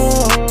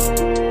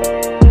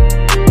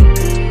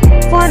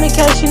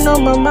 Fornication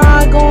on my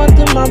mind, going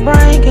through my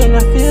brain. Can I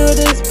feel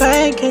this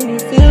pain? Can you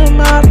feel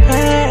my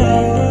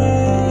pain?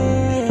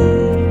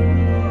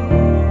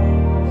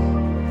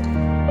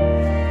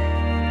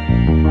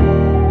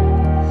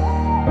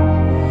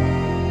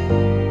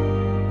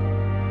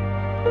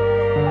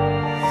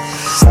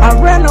 I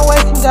ran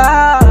away from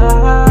God.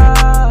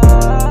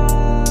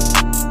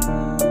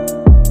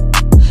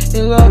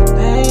 It left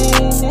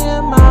pain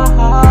in my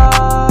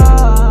heart.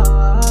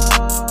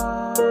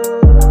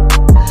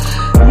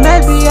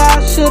 Maybe I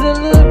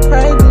should've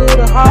prayed a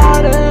little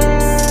harder.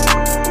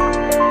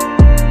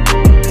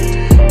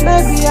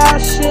 Maybe I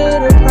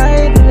should've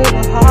prayed a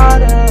little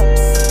harder.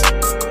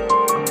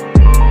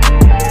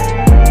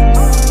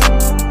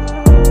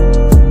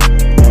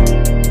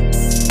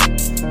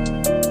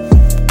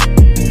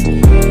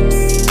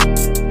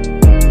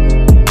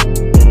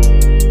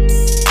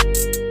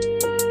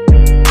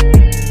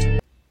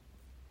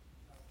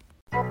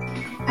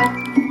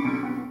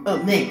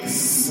 Up next,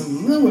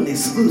 Saloon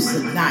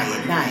exclusive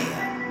Naya,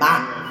 Naya.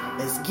 Bye.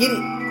 Let's get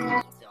it.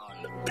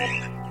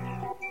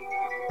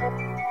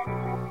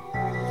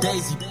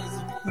 Daisy.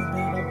 You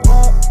better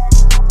pop.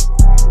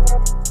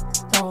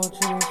 Don't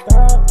you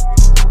stop.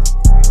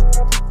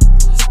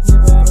 You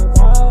better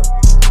pop.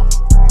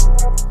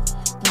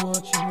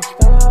 Don't you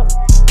stop.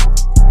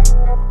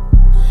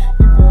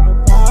 You better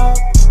pop.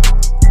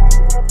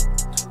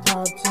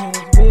 Top 10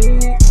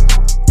 beat.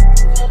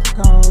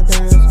 Go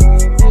dance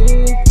with me.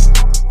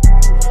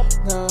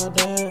 Go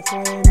dance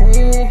with me.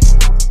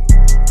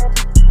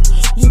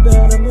 You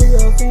better move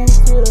your feet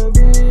to the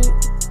beat.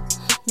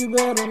 You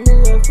better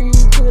move your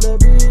feet to the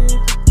beat.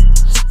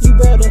 You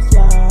better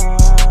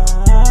slide.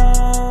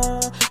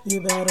 You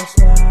better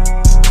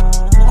slide.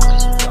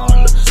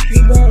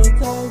 You better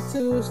take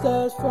 2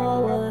 steps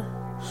forward.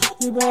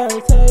 You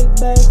better take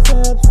back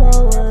steps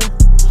forward.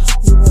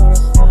 You better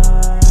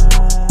slide.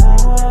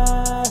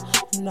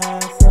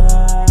 Not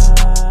slide.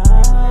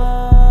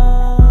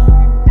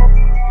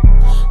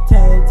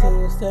 Take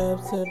 2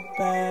 steps to the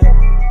back.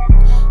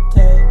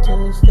 Take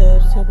 2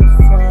 steps to the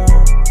front.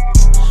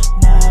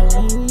 Now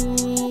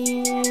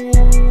lean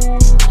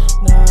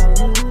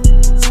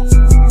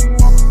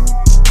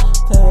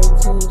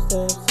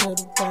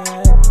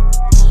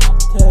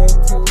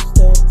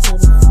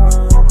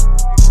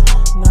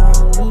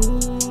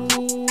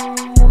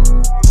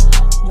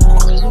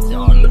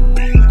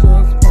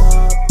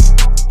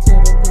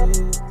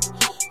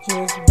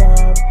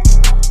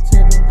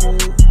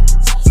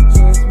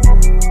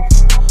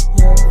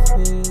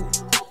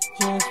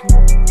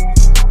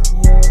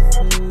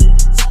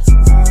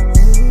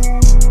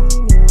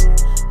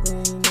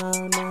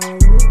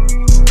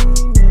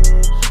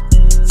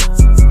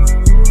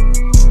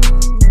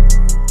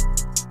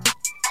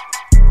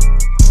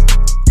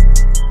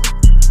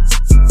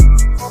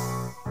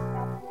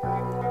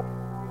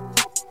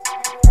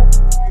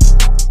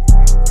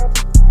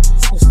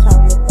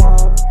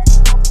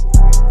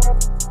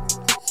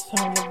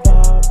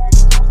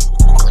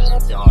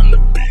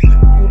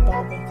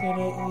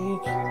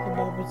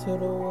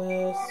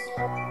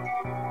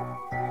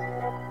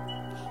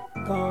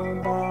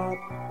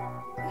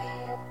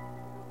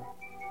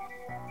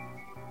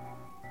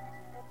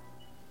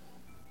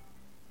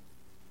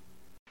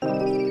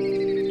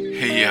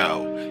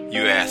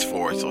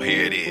story, so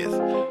here it is.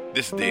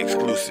 This is the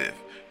exclusive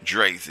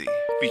Drazy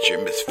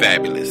featuring Miss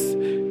Fabulous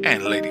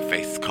and Ladyface.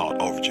 It's called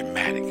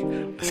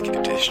Overdramatic. Let's get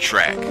into this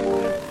track.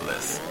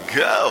 Let's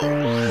go.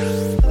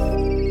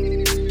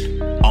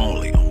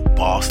 Only on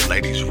Boss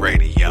Ladies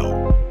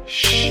Radio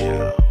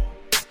Show.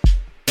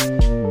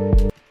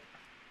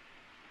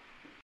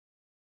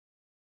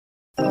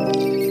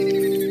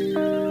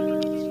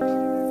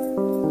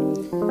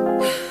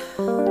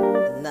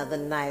 Another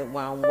night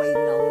while I'm waiting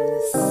on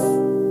this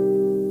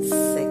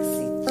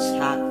sexy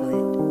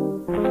chocolate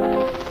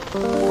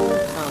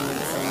coming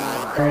to my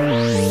door.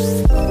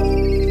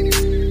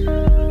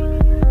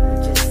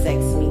 Just sex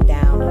me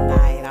down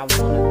tonight. I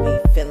wanna be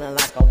feeling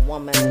like a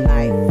woman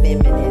tonight,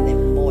 feminine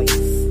and moist.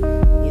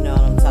 You know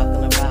what I'm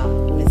talking about?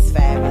 Miss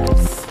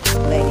Fabulous,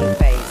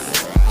 Ladyface,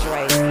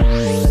 Drazy.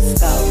 Let's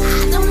go.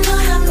 I don't know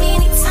how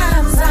many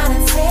times I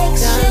done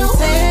text you.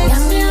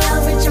 Got me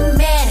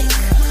overdramatic.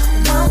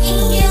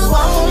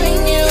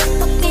 Wanting you.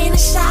 Up in the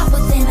shower,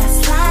 then I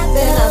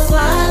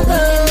slide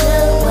through.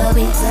 What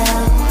we do.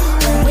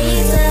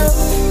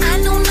 I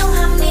don't know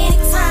how many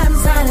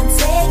times I done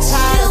text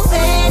you.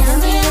 Got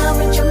me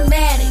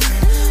overdramatic.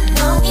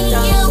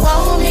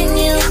 Wanting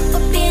you.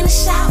 Up in the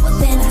shower,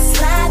 then I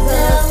slide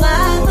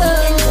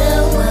through.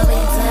 What we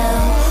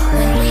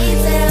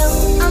do.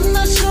 I'm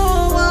not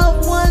sure of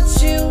what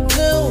you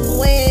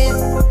doing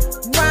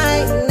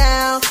right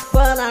now,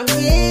 but I'm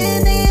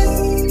getting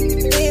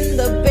in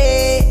the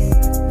bed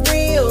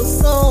real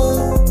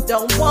soon.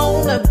 Don't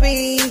wanna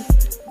be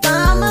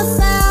by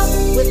myself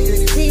with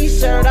this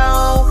t-shirt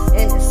on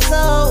and it's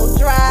so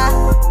dry,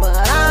 but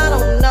I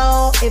don't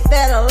know if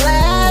that'll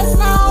last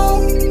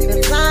long,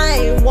 'cause I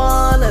ain't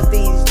one of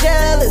these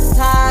jealous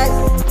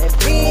types that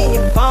be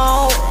your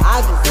phone,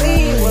 I just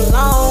leave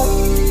alone.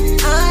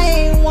 I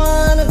ain't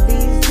one of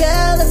these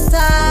jealous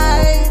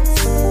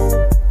types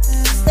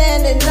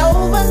standing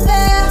over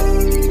there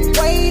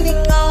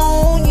waiting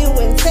on you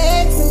and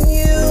texting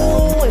you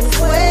and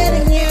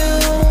sweating you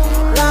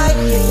like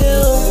you do.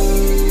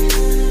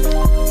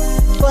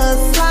 But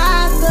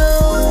slide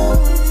through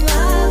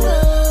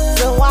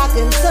so I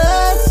can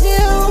touch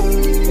you,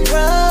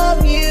 rub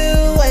you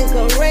and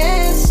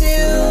caress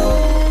you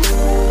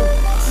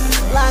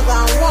like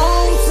I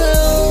want to.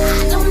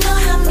 I don't know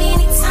how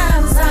many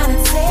times I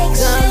done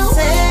text you.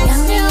 Got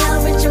me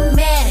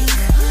overdramatic.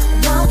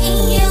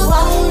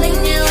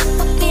 Wanting you.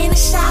 Up in the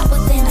shower,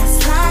 then I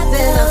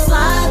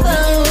slide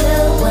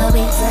through. What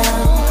we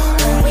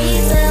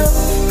do.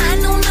 I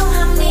don't know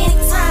how many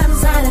times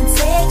I done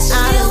text you.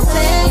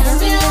 Got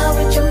me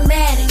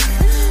overdramatic.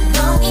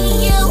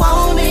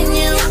 Wanting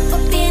you.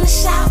 Up in the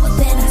shower,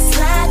 then I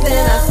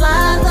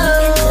slide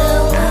through.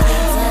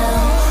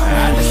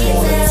 I just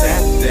wanna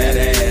tap that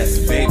ass,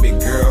 baby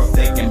girl.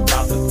 Thinking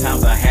about the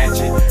times I had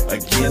you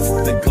against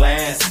the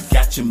glass.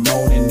 Got you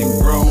moaning and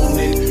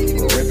groaning,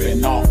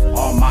 ripping off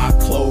all my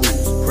clothes,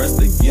 pressed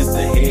against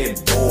the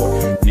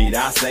headboard. Need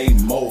I say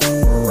more?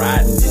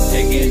 Riding and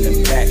taking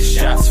the back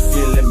shots,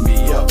 filling me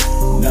up.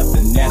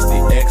 Nothing nasty,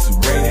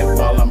 X-rated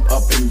while I'm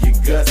up in your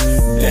guts.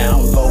 Down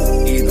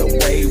low, either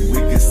way, we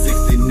can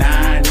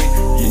 69 it.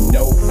 You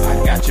know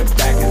I got your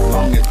back as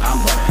long as I'm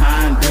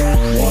behind it.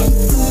 1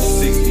 through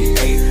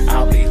 68,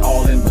 I'll be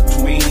all in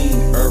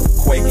between.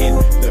 Earthquaking,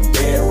 the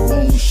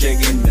bedroom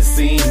shaking the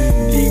scene.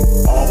 Deep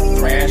off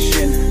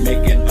thrashing,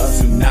 making a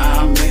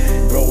tsunami.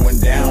 Going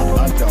down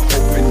under,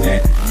 hoping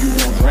that you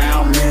won't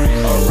drown me.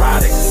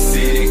 Erotic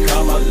city,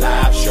 come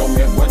alive, show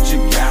me what you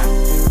got.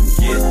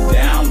 Get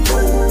down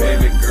low,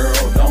 baby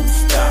girl, don't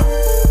stop.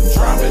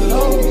 Drop it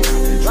low,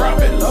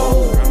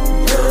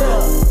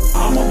 girl.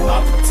 I'm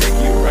about to take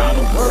you around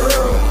the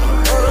world.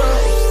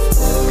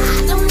 I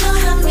don't know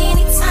how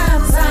many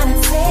times I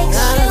done text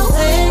you.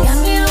 Got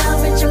me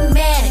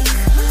overdramatic.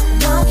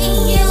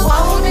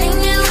 Wanting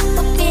you.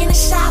 Up in the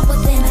shower,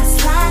 then I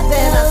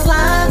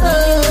slide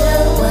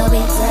through. What we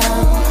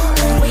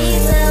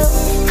do.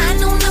 I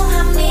don't know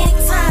how many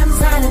times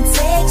I done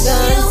text you.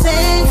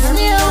 Got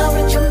me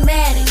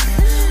overdramatic.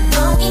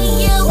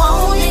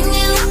 Wanting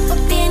you.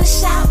 Up in the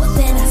shower,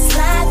 then I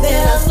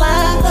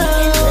slide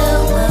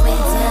through. What we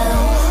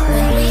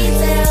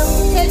do.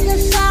 Take a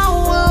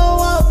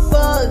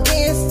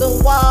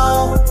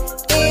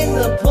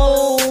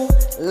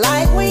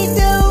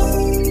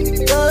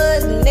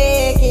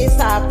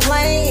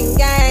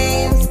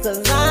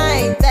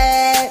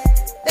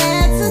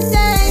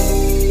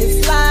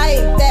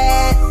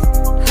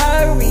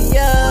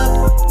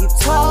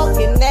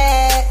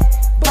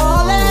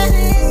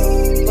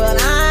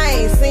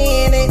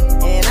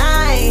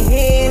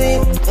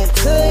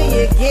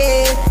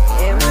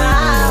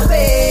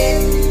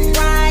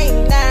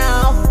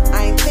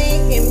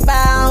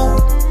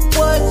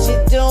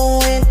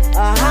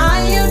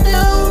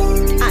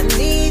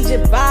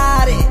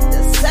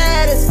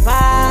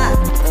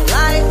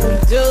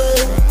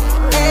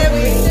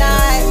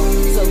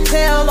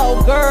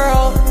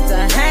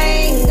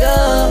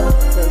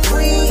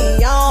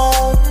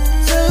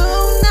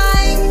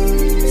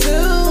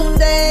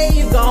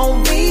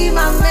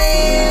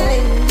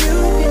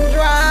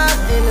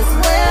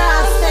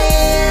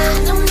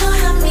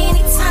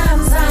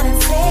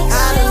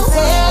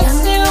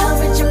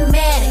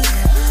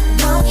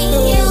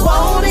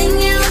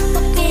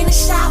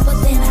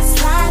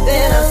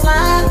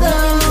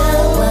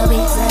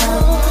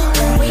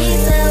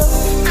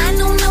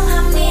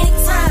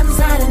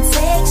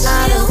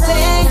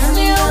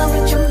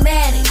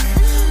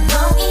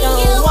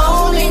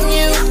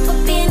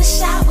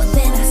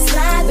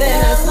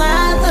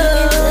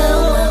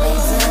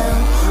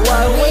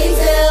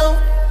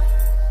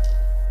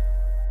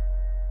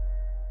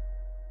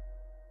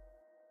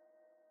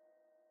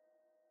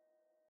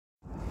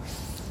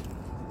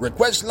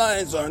Request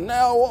lines are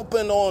now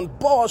open on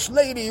Boss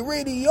Lady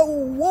Radio.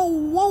 Whoa,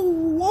 whoa,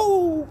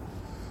 whoa.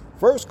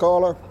 First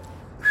caller.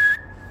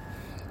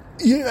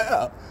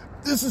 Yeah,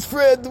 this is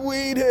Fred the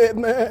Weedhead,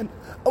 man.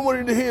 I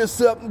wanted to hear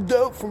something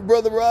dope from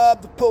Brother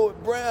Rob the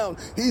Poet Brown.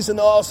 He's an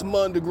awesome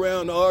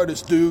underground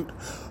artist, dude.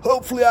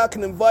 Hopefully I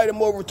can invite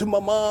him over to my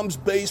mom's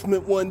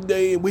basement one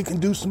day and we can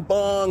do some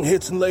bong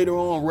hits and later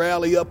on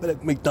rally up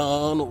at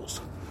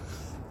McDonald's.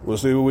 We'll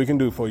see what we can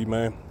do for you,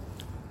 man.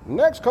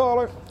 Next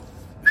caller.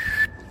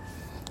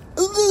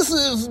 This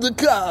is the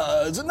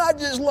Cause, and I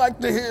just like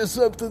to hear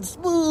something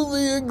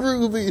smoothie and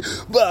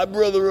groovy by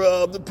Brother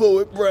Rob the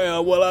Poet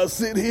Brown while I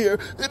sit here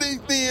and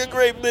eat me a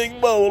great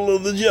big bowl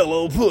of the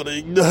Jell-O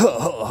pudding.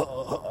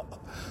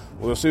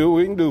 We'll see what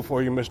we can do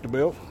for you, Mr.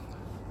 Bill.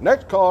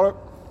 Next caller.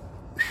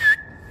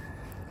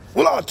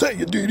 Well, I'll tell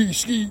you, DD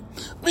Ski,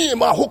 me and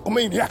my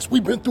Hulkamaniacs,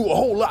 we've been through a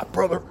whole lot,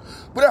 brother.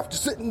 But after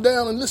sitting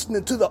down and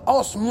listening to the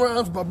awesome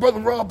rhymes by Brother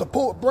Rob the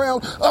Poet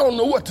Brown, I don't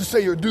know what to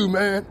say or do,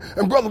 man.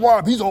 And Brother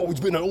Rob, he's always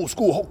been an old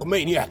school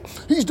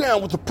Hulkamaniac. He's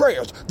down with the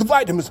prayers, the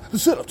vitamins, the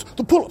sit-ups,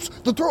 the pull-ups,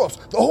 the throw-ups,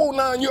 the whole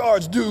 9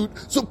 yards, dude.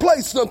 So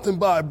play something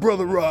by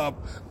Brother Rob.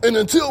 And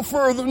until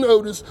further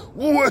notice,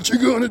 what you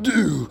gonna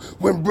do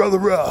when Brother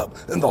Rob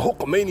and the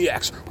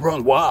Hulkamaniacs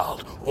run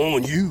wild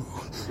on you?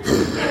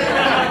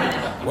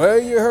 Well,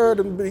 you heard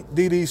him,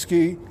 DD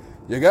Ski.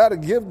 You gotta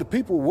give the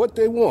people what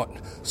they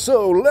want.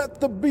 So let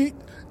the beat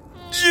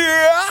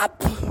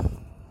drop.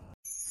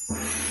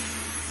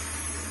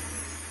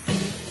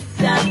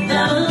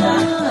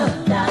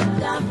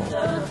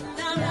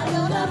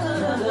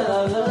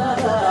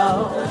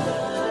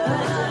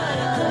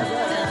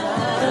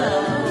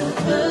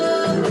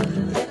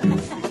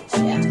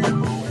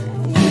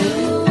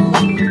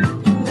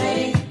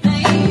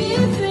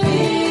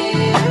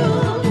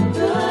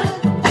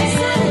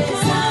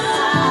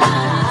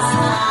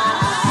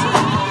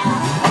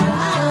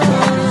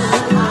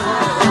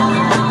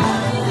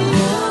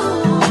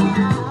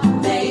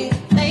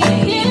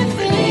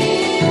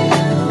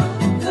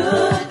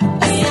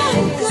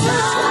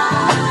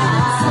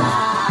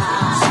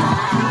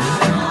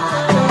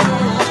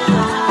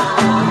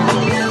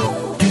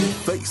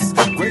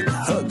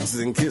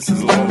 And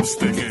kisses long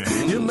sticky.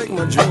 You make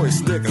my joy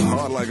stick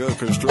hard like a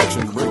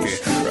construction bricky.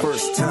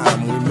 First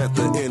time we met,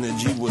 the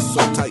energy was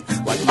so tight,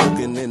 like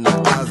looking in the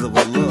eyes of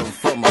a love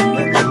from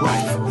another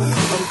life.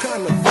 I'm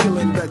kind of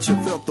feeling that you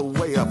felt the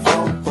way I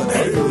felt, but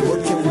hey,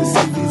 what can we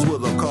say? These were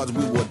the cards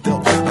we were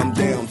dealt. I'm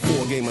down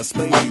for a game of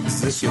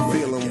spades. If you're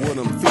feeling what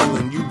I'm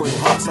feeling, you bring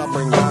hearts, I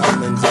bring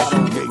diamonds. I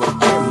don't give a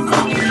damn.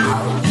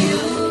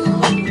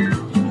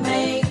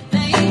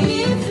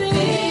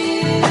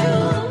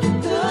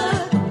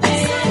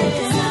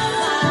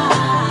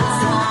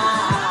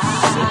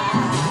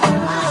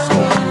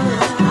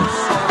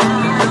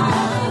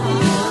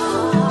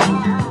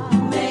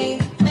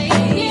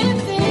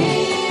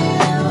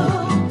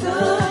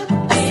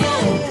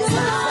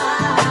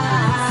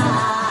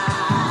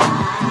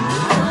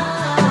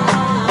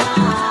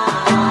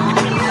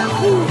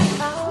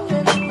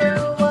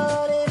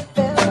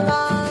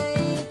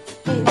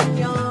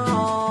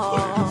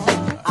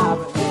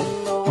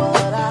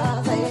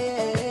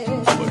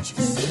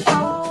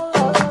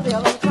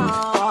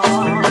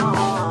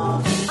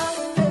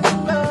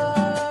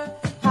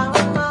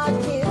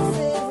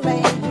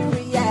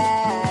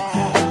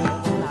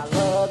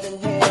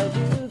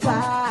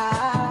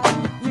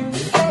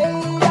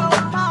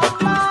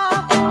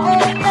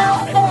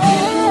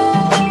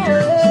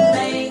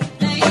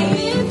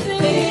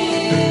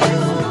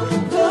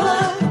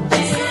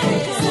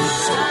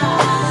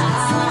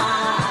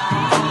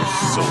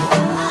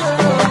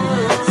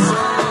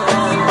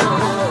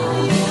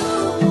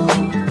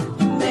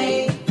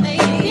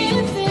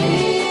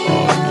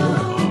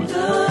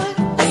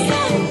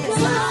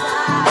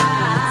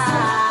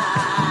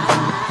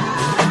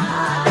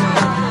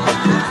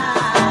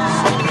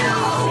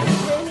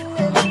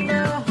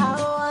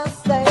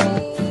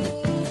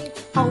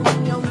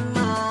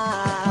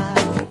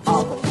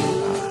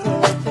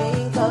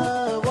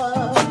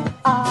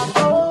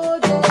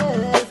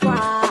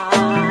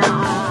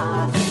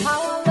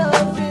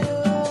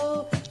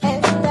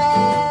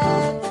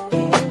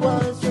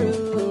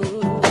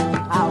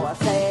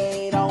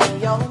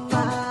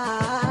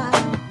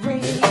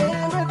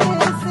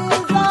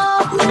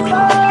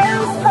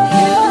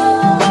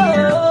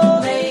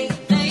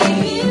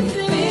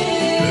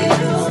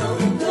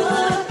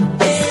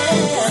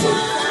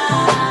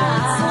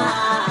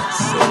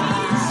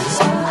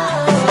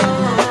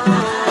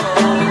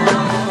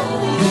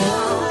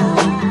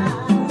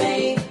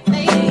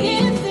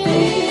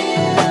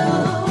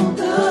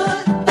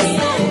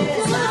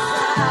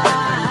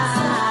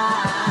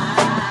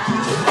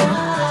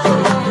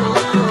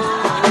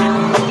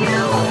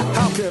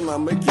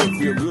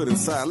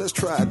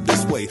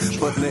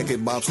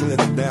 monkey bob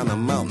slid down the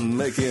mountain,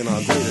 making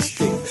a great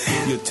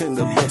escape. Your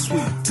tender but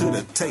sweet to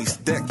the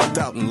taste, decked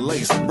out in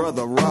lace.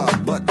 Brother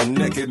Rob, butt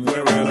naked,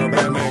 wearing a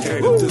Batman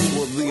cape. If this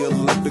was the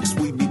Olympics,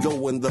 we'd be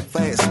going the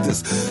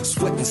fastest.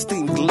 Sweat and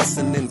steam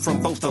glistening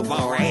from both of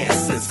our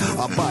asses.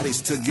 Our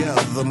bodies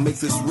together make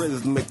this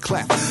rhythmic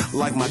clap,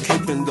 like my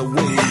cape in the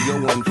wind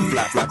going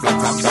flap, flap, flap,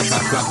 flap, flap,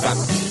 flap, flap, flap.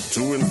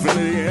 To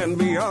infinity and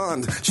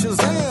beyond.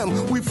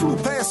 Shazam! We flew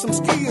past some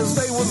skiers,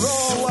 they was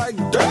all like,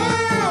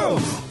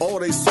 damn! All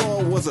they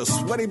saw was a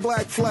sweaty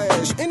black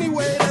flash.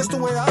 Anyway, that's the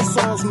way I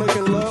saw us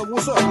making love.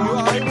 What's up? You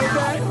alright with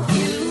that?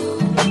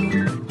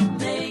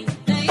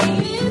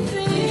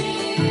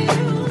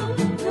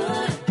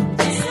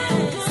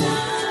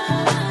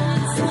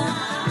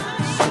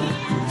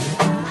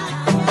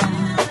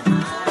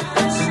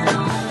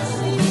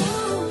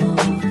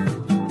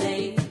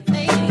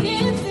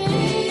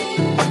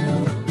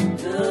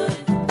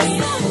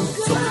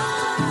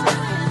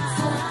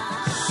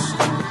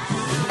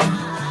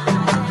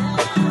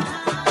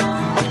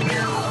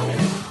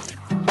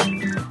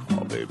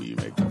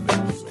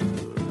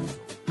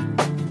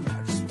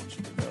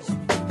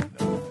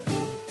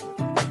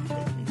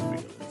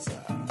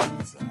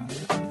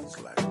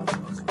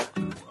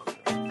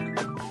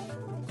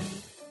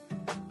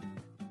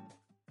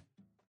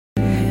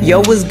 Yo,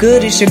 what's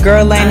good? It's your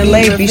girl Lana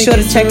Lay. Be sure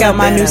to check out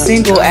my new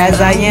single,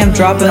 As I Am,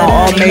 dropping on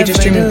all major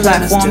streaming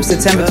platforms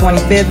September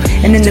 25th.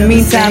 And in the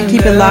meantime,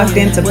 keep it locked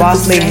into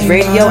Boss Ladies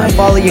Radio and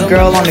follow your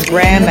girl on the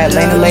gram at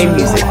Lana Lay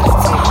Music.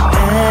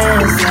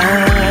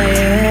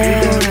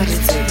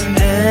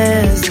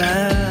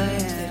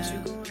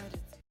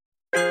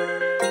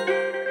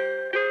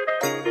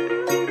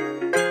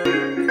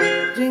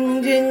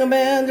 Jingle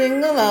bell,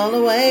 jingle all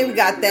the way. We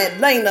got that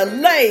Lana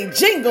Lay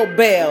jingle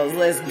bells.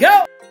 Let's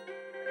go.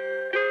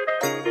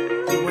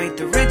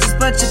 The richest,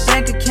 but your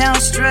bank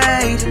account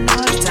straight.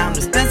 It's time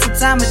to spend some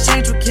time and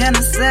change. What can I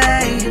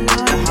say?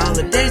 The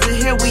holidays are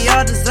here, we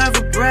all deserve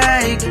a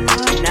break.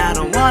 And I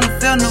don't wanna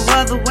feel no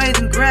other way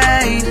than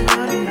great.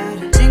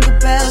 Jingle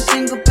bells,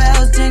 jingle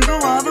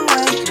all the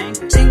way.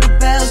 Jingle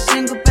bells,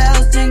 jingle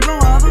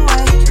all the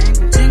way.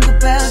 Jingle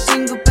bells,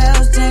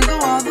 jingle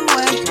all the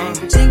way.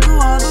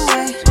 Jingle all the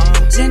way,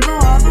 jingle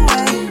all the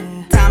way.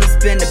 Time to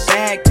spend a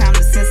bag, time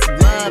to send some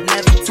love.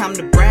 Never time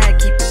to brag,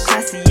 keep it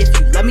classy. If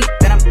you love me,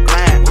 then I'm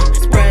glad.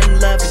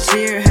 Love and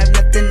cheer, have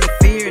nothing to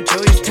fear.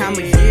 Joyous time of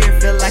year,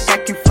 feel like I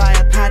can fly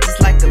up high just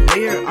like a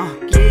Lear.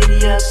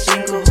 Giddy up,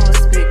 jingle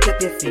horse, pick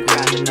up your feet.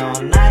 Grinding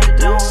all night, I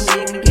don't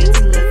even get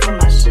to lift for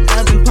my shit.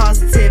 Love and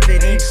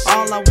positivity,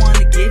 all I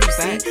wanna give you,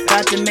 see.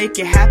 About to make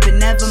it happen,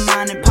 never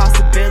mind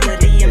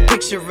impossibility. I'm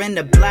picturing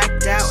a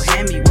blacked out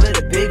Hemi with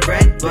a big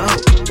red bow.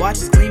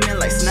 Watches gleaming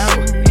like snow,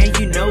 and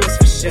you know it's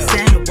for sure.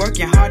 Santa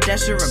working hard,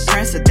 Dasher and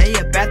Prancer, they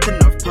up at the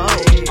North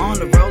Pole. On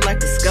the road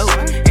like a scope,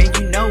 and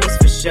you know it's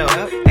for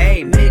sure.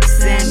 Hey,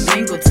 mix and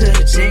mingle to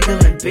the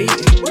jingling beat.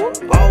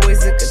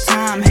 Always a good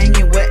time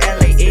hanging with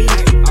LAE.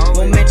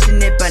 Won't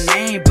mention it by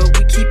name, but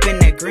we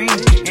keeping it green.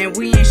 And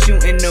we ain't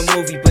shooting no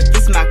movie, but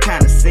this my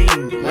kind of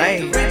scene.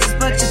 Like, richest,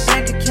 but your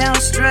bank account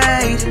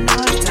straight.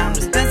 It's time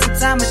to spend some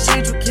time and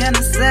change. What can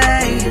I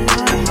say?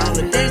 The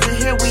holidays are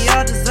here, we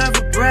all deserve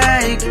a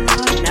break.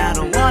 And I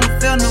don't wanna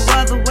feel no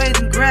other way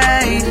than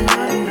great.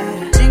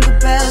 Jingle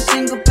bells,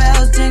 jingle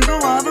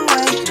all the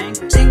way.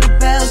 Jingle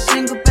bells,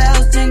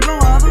 jingle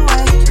all the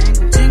way.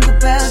 Jingle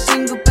bells,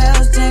 jingle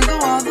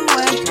all the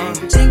way.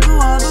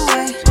 Jingle all the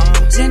way,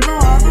 jingle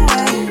all the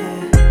way.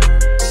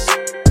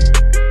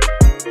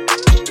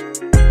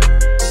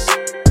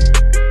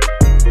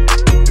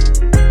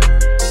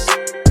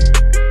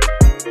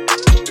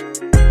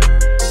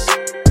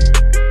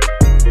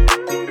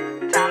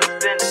 Time to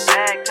spend a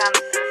bag, time to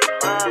send some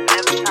love,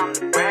 never time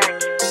to brag.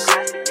 Keep it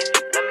classy, if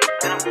you let me,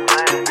 then I'm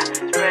glad.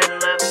 Spreading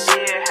love and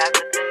cheer, have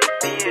nothing to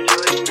fear.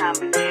 Joyous time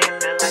of year,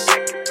 feel like I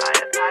can fly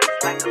up high just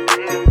like a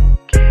Lear.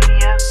 Giddy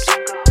up,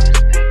 jingle horse,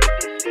 pick up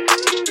your feet.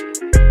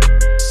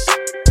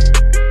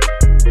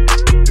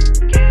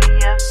 Giddy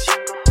up,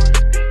 jingle horse,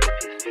 pick up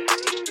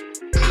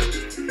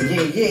your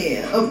feet.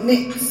 Yeah. Up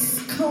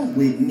next, come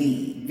with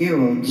me,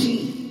 Vero G,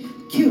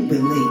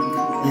 Cuban Link.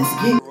 Let's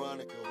get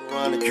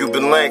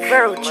Cuban Link.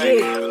 Vero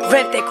G,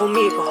 vente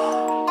conmigo.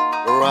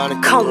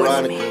 Come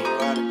with me.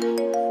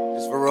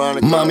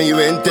 Mami,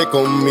 vente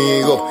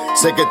conmigo.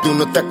 Sé que tú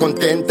no estás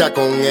contenta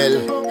con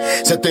él.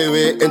 Se te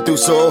ve en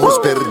tus ojos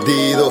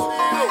perdido.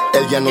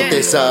 Él ya no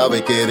te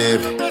sabe querer.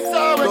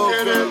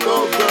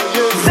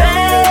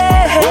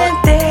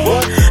 Vente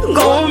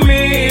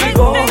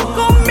conmigo.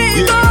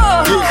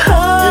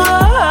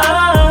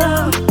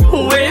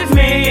 Come with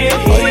me.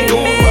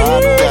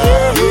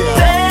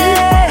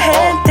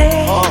 Vente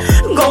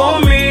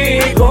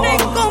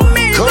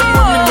conmigo.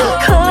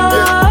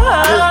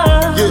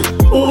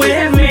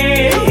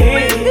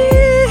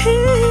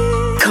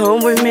 Come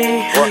with me.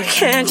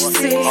 Can't you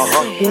see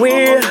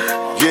we're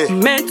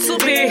meant to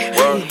be?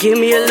 Give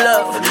me a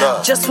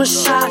love, just one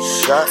shot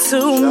to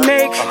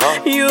make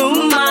you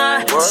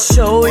mine.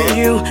 Show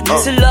you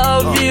to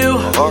love you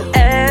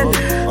and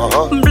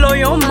blow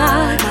your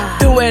mind.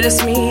 Tú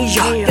eres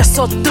mío, yo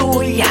soy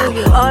tuya.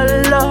 A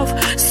love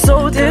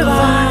so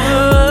divine.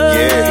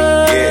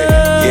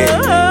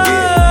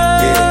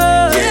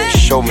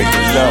 Show me the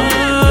love.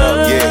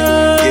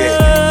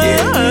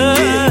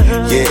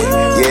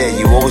 Yeah.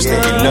 You always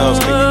think you love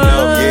me.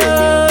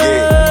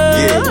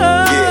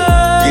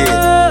 Yeah.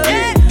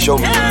 Show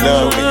me the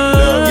love.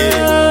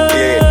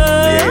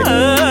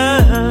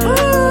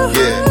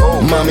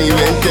 Mami,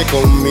 vente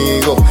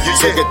conmigo.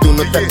 Sé que tú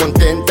no estás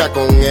contenta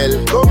con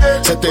él.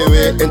 Se te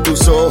ve en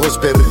tus ojos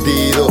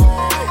perdido.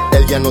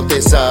 Él ya no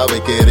te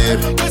sabe querer.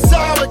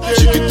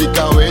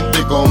 Chiquitica,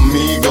 vente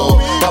conmigo,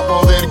 pa'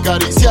 poder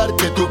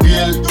acariciarte tu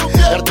piel,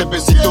 darte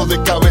besitos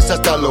de cabeza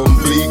hasta el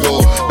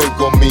ombligo. Ven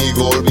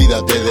conmigo,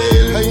 olvídate de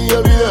él. Ay,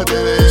 olvídate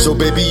de él. So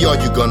baby, are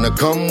you gonna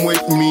come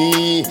with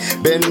me?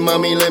 Ven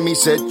mami, let me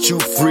set you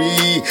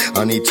free.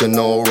 I need to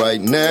know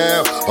right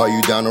now, are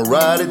you down to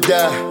ride or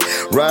die?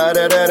 Ride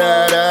or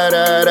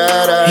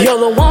die. You're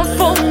the one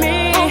for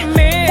me.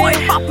 Boy,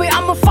 papi,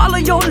 I'ma follow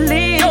your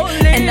lead.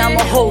 And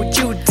I'ma hold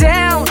you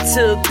down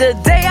till the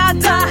day I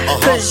die.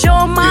 Cause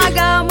you're my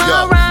guy,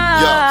 my ride.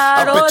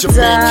 I bet your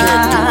man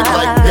can't do it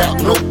like that.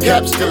 No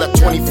cap, still at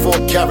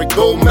 24 karat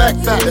gold Mac.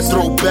 Let's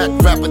throw back,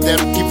 rapper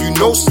that'll give you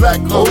no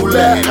slack. Hold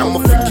that, I'ma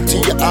freak you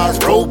till your eyes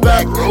roll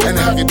back. And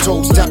have your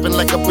toes tapping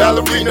like a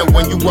ballerina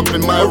when you up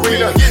in my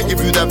arena.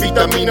 Give you that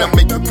vitamina,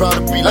 make you proud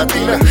to be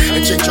Latina.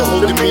 And change your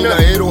whole demeanor,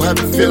 it'll have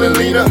you feeling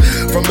leaner.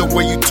 From the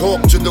way you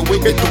talk to the way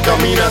that you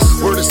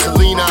caminas. Word of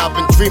Selena, I've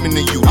been dreaming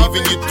of you,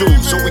 even you do.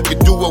 So we can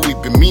do what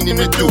we've been meaning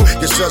to do.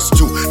 It's us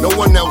two, no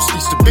one else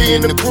needs to be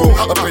in the crew.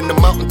 Up in the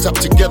mountaintop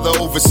together,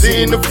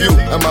 overseeing the view.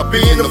 Am I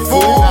being a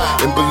fool?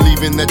 And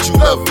believing that you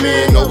love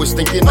me and always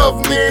thinking of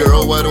me.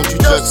 Girl, why don't you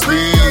just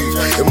leave?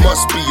 It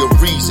must be a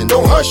reason,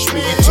 don't hush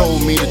me. You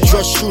told me to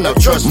trust you, now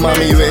trust me.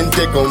 Mami,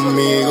 vente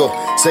conmigo.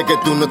 Sé que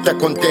tú no estás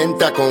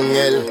contenta con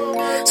él.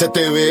 Se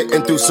te ve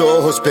en tus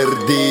ojos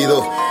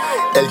perdido.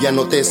 Él ya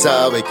no te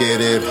sabe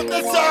querer.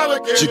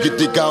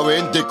 Chiquitica,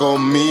 vente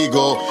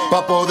conmigo,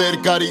 pa' poder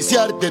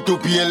acariciarte tu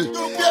piel,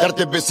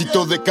 darte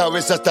besitos de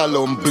cabeza hasta el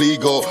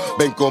ombligo.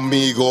 Ven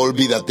conmigo,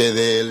 olvídate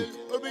de él.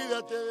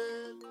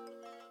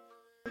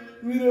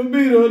 Mira,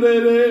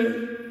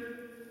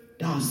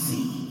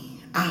 Darcy,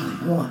 I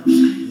want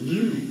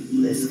you.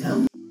 Let's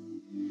go.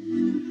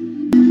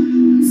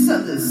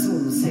 Southern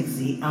soul,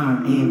 sexy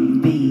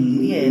R&B.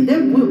 Yeah,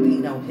 there will be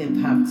no hip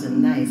hop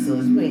tonight, so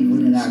if you ain't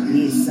gonna let our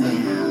good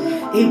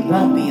sound, it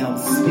won't be on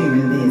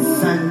Spirit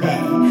this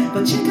Sunday.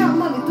 But check out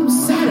Monday through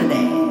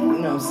Saturday. You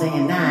know what I'm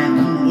saying?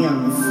 9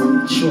 p.m.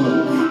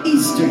 Central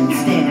Eastern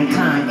Standard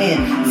Time,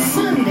 and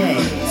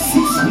Sunday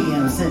 6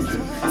 p.m.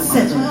 Central,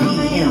 7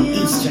 p.m.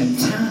 Eastern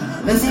Time.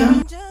 Let's go.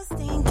 I'm just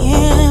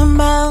thinking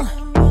about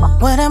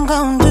what I'm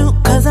gonna do,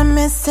 'cause I'm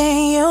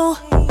missing you.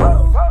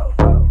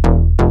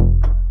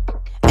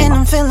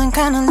 I'm feeling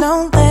kinda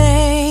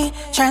lonely,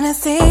 trying to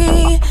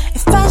see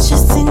if I should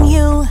send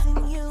you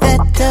that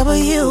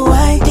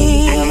WID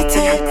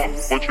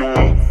text.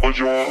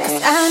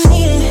 'Cause I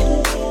need it.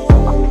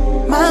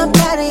 My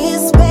body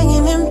is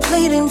begging and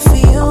pleading for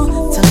you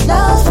to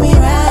love me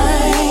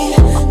right,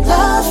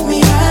 love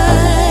me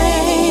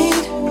right.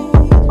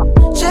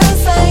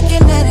 Just like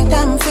an addict,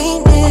 I'm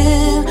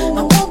feeding.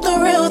 I want the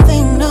real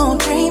thing, no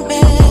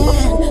dreaming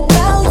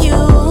about you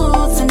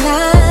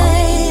tonight.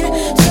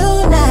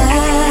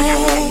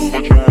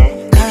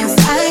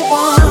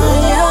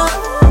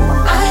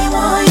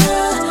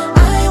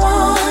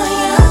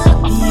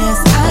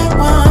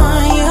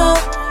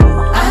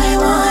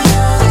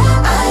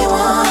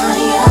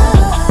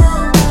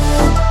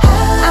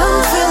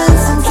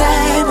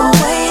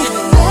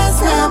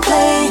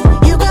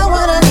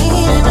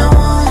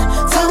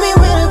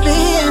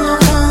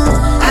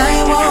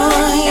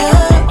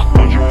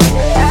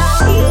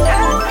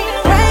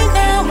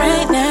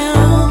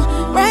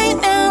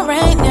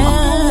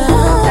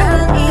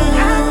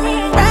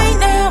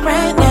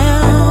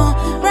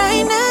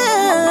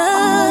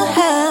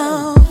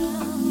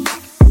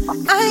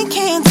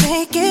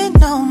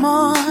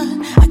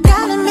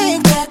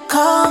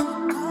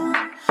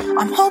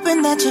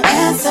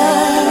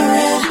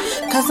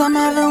 I'm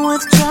having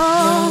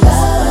withdrawal.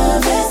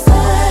 Love is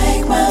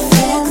like my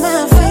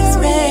fix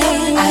me.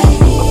 I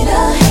need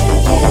a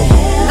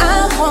hand.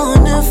 I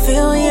wanna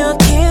feel your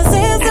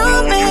kisses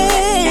on me.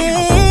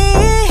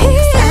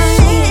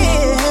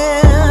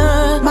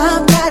 My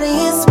body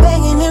is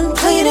begging and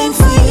pleading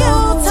for you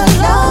to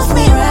love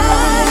me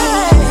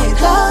right,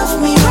 love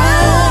me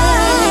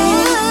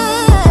right.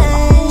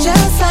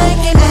 Just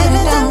like an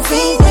addict, I'm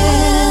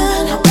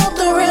feeding. I want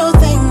the real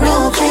thing,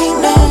 no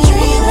dreaming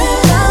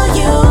about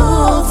you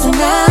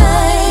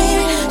tonight.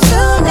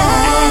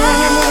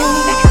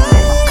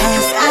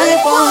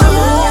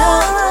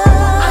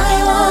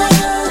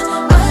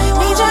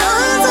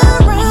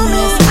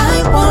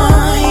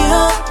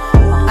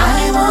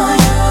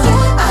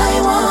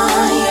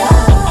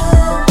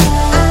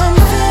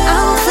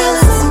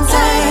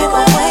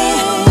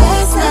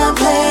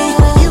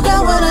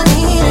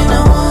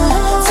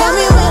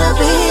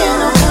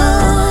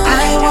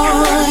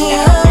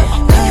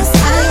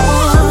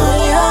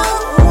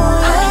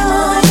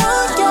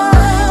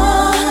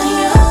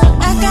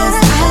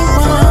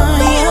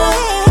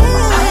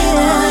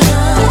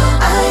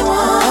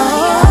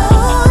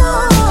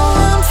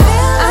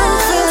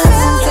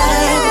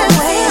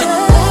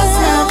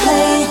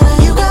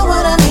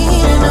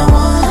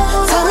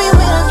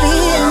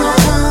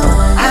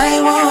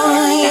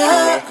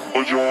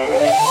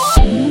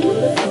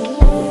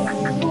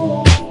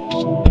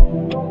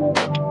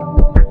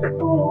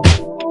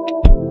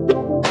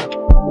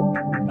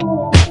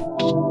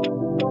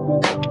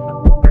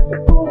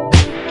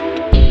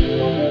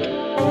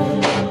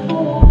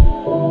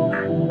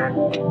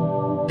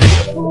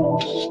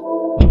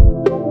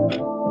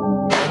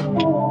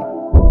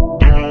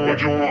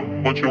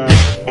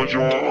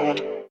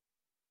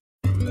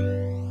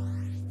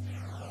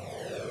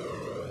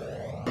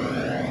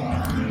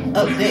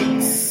 Up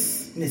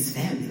next, Miss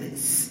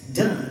Fabulous,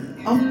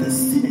 done off the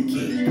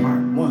Syndicate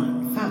Part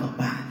 1, followed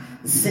by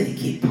the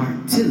Syndicate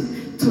Part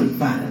 2.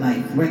 25 to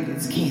Life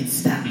Records, can't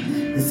stop.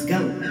 Let's go.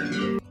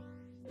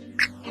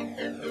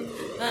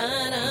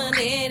 I done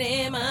did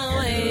it my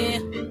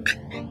way.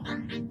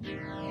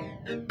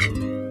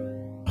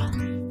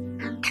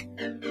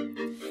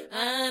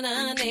 I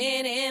done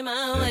did it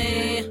my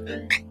way.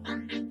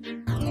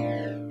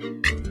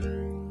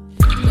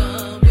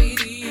 Done with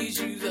these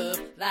shoes of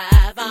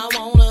life. I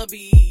wanna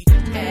be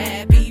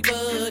happy,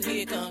 but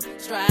here comes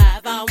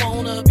strife. I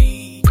wanna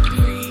be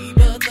free,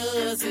 but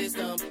the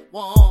system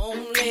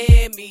won't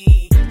let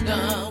me.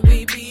 Done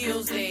with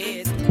bills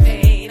that's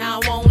paid. I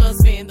wanna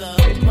spend the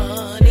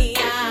money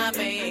I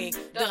make.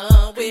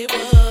 Done with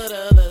what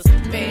others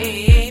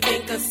may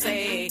think or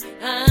say.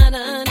 I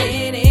done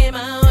did it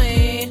my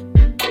way.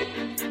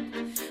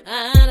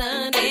 I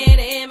done did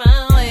it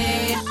my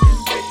way.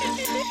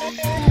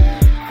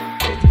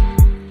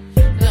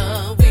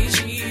 Done with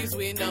sheets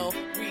with no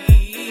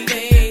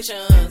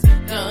relations.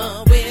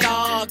 Done with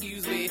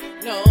argues with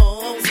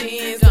no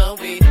sins. Done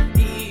with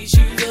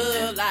issues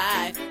of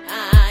life.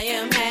 I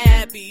am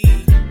happy,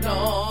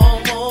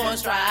 no more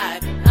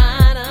strife.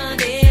 I done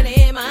did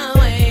it my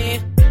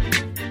way.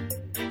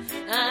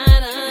 I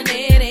done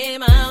did it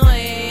my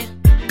way.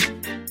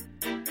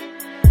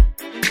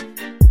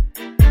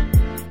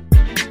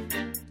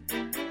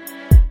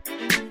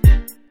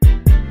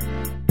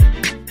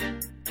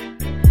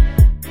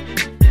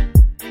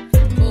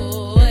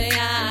 Boy,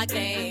 I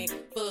can't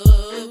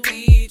fuck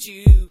with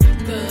you,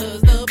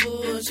 'cause the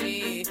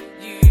bullshit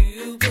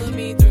you put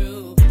me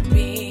through.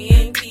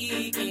 Been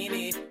kicking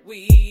it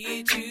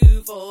with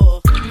you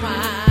for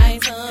quite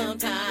some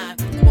time.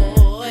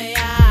 Boy,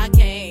 I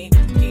can't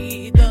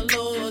keep the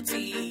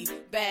loyalty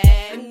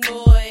back.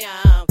 Boy,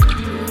 I'm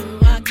through.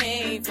 I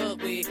can't fuck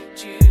with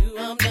you.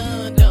 I'm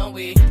done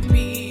with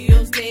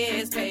bills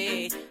that's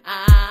paid.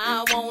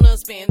 I wanna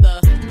spend the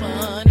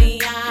money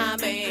I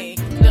make.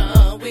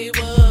 Done with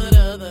what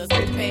others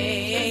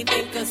may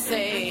think or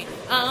say.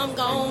 I'm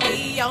gonna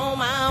be on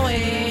my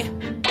way.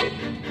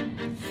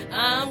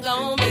 I'm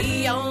gonna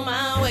be on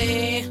my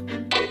way.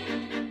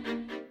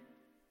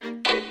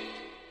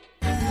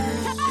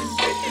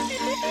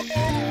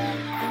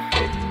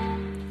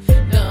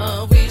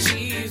 Done with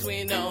she's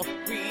with no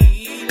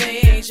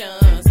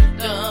relations.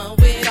 Done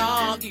with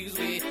argues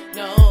with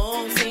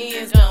no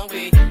sins. Done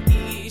with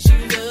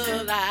issues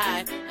of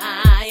life.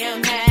 I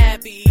am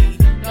happy,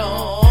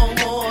 no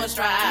more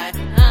strife.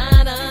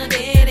 I done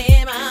did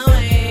it my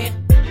way.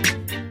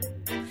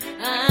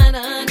 I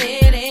done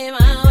did it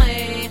my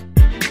way.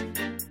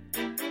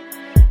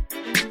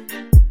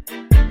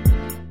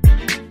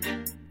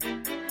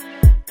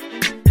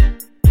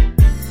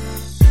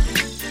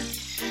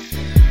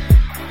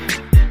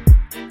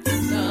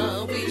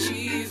 Done with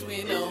she's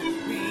with no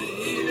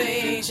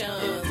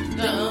relations.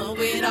 Done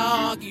with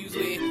argues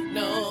with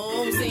no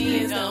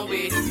sins. Done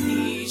with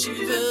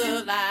issues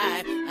of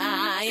life.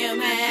 I am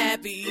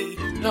happy,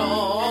 no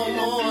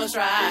more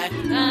strife.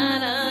 I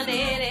done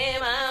did it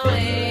my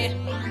way.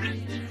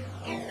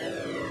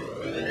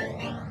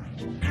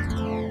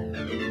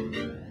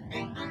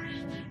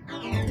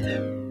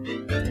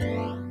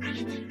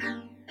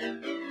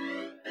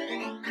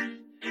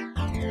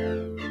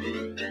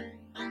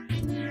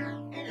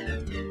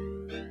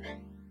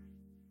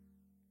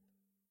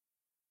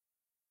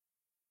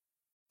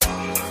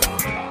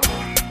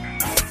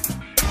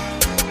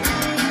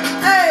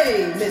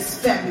 Hey, Miss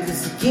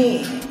Fabulous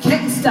again,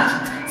 can't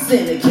stop.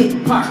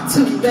 Syndicate Part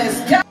 2, let's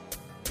go.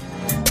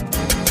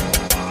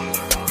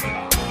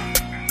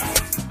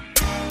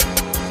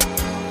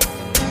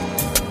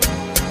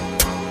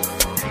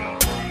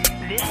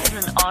 This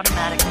is an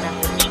automatic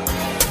message.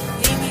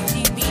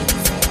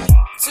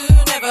 To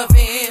never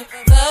feel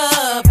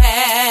the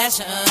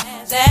passion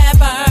that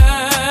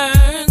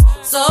burns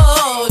so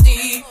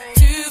deep.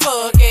 To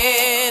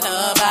forget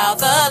about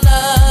the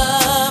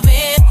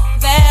loving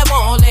that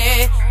won't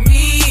let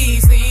me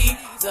sleep.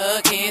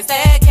 The kiss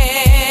that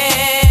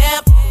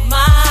kept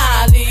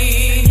my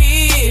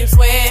lips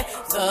wet.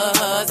 The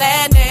hugs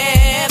that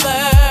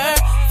never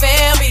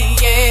failed me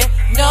yet.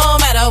 No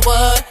matter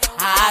what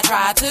I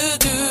try to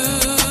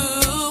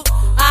do,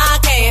 I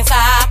can't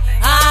stop.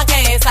 I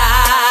can't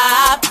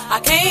stop. I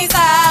can't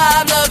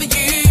stop loving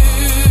you.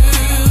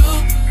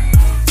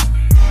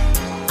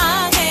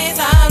 I can't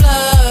stop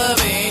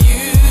loving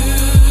you.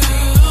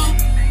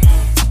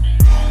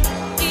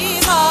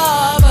 It's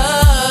hard,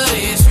 but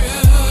it's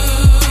true.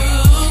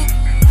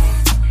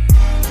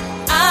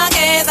 I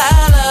can't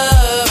stop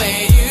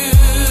loving you.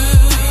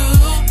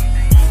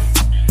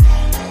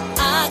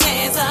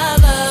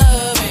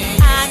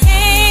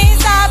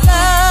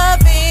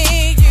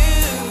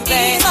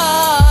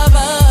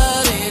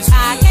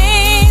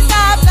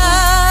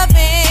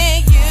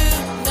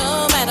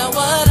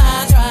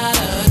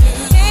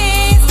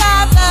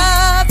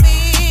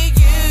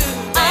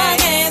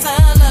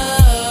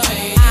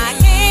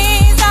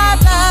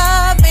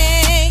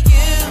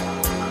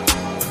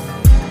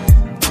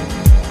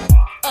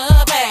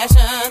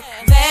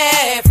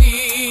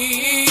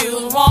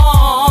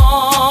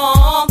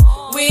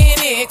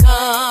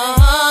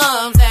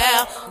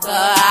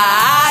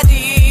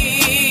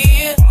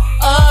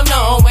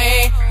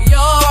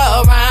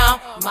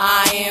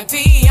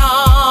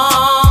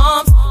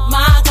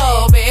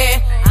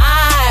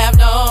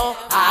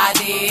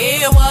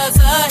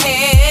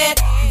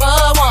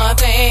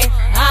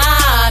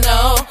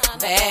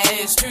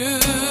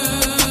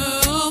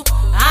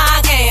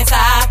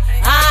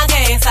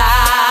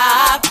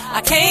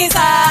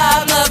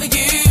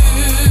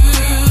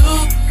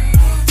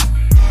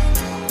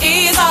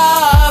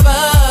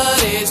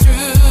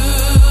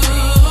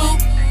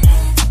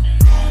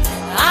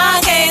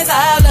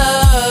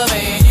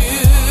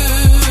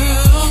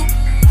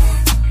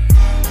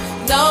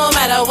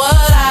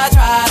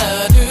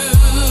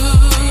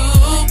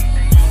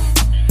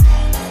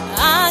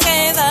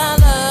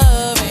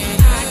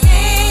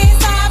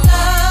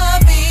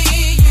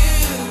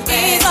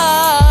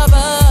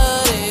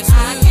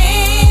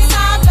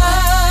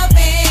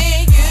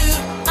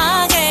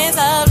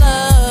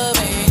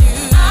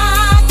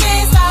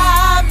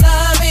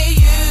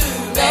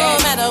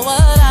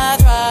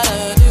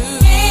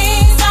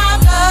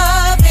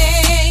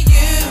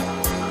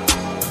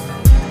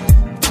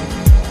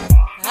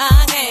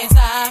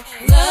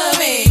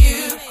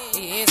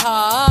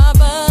 hard,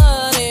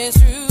 but it's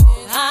true.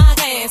 I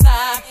can't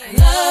stop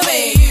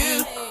loving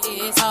you.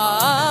 It's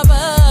hard,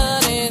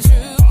 but it's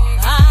true.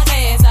 I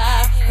can't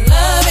stop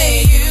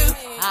loving you.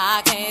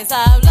 I can't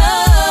stop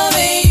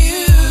loving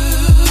you.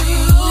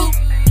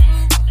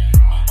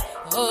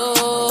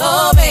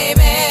 Oh,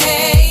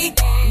 baby,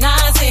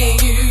 not seeing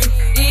you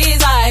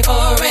is like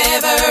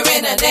forever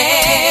in a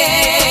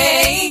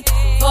day.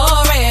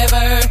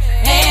 Forever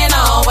and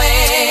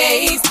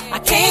always. I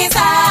can't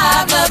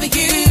stop loving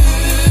you.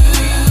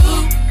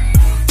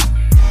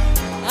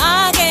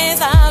 I can't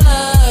stop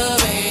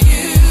loving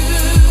you.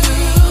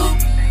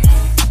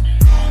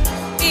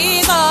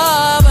 It's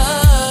hard,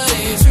 but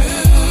it's true.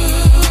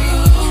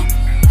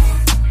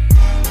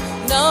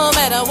 No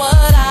matter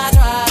what I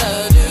try to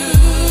do,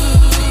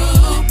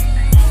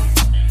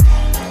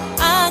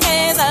 I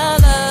can't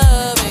stop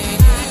loving you.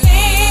 I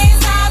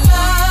can't stop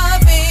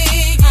loving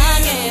you. I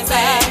can't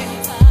stop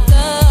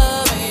loving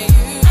you.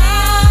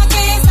 I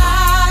can't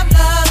stop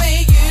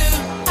loving you.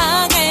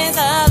 I can't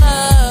stop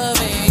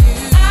loving you.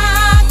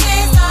 I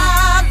can't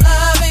stop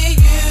loving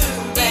you.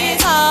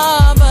 It's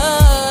hard,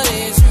 but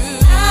it's true.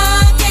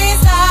 I can't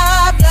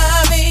stop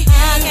loving you.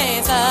 I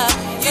can't stop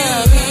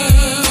loving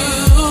you.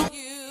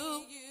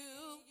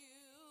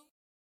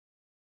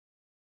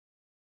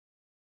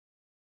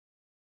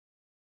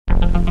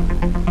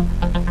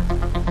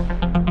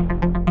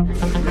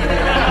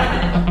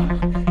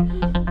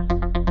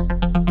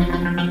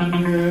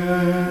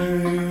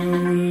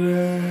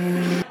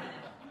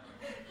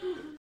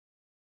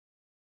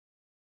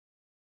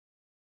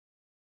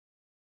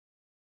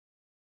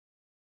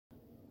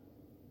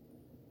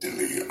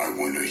 Recently, I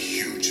won a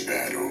huge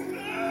battle,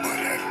 but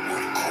at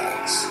what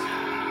cost?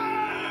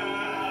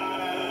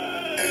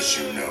 As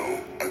you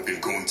know, I've been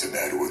going to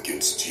battle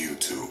against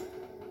YouTube.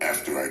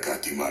 After I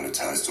got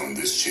demonetized on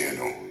this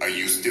channel, I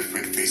used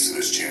different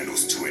faceless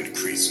channels to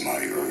increase my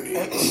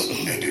earnings,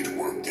 and it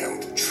worked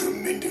out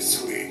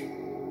tremendously.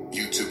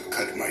 YouTube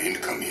cut my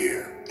income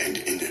here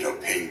and ended up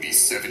paying me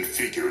 7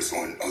 figures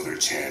on other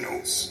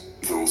channels.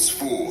 Those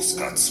fools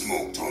got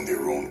smoked on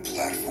their own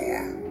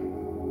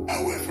platform.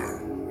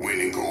 However,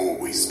 winning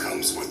always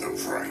comes with a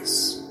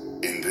price.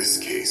 In this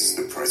case,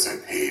 the price I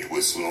paid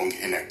was long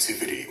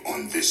inactivity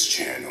on this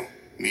channel,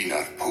 me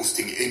not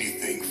posting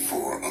anything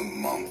for a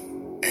month,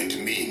 and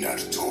me not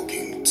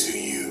talking to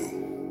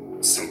you.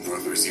 Some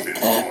brothers even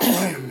thought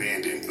I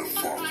abandoned the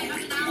Far From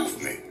Weak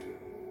movement.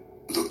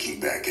 Looking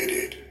back at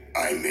it,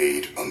 I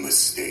made a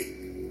mistake.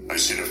 I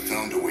should have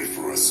found a way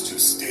for us to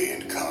stay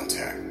in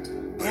contact.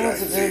 But It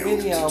was a I good failed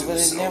video, to do but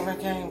it so. never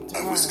came to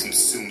I was life.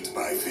 consumed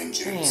by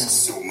vengeance, Damn.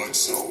 so much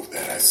so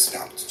that I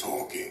stopped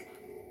talking.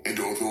 And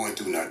although I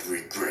do not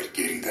regret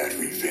getting that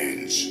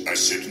revenge, I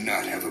should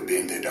not have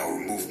abandoned our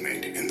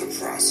movement in the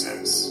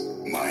process.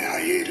 My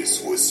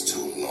hiatus was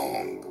too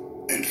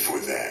long, and for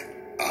that,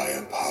 I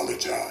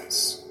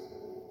apologize.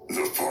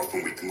 The Far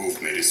From Weak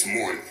movement is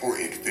more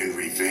important than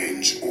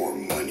revenge or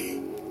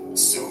money,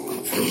 so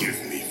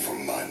forgive me for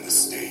my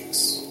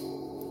mistakes.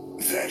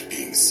 That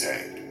being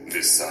said,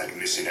 this side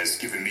mission has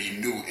given me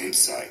new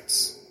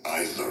insights.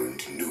 I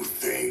learned new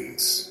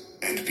things.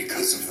 And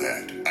because of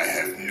that, I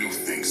have new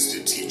things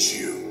to teach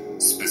you,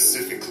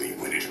 specifically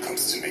when it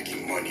comes to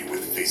making money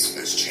with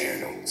faceless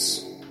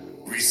channels.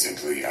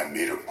 Recently, I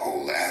made a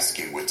poll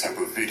asking what type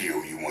of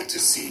video you want to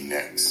see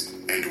next,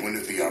 and one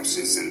of the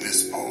options in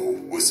this poll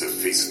was a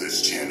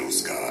faceless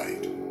channels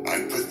guide.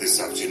 I put this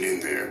option in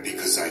there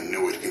because I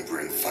know it can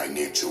bring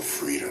financial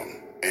freedom,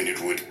 and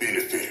it would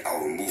benefit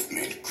our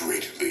movement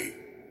greatly.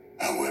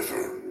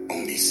 However,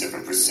 only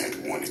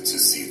 7% wanted to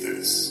see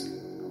this.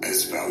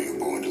 As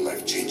valuable and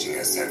life-changing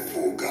as that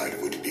full guide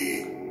would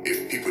be,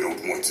 if people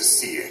don't want to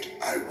see it,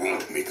 I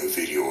won't make a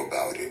video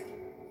about it.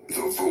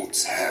 The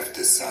votes have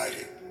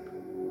decided.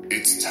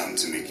 It's time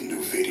to make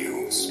new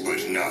videos,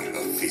 but not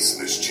a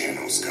faceless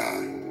channels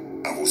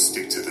guide. I will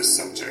stick to the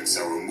subjects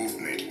our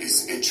movement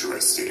is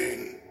interested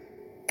in.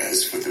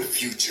 As for the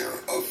future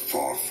of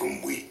Far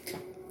From Weak,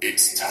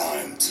 it's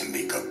time to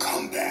make a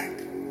comeback.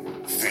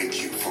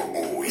 Thank you for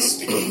always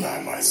sticking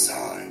by my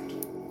side.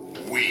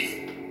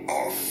 We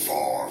are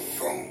Far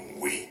From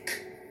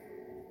Weak.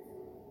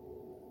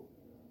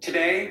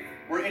 Today,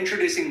 we're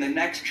introducing the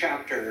next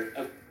chapter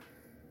of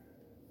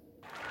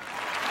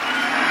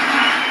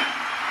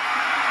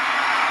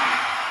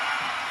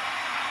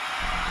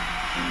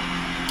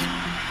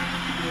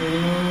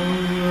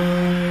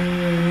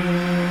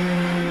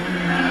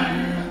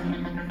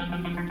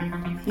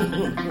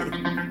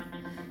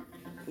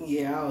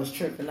Yeah, I was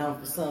tripping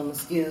off for some.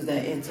 Excuse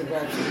that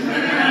interruption.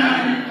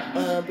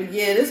 But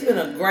yeah, this been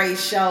a great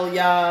show,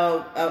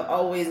 y'all. I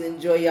always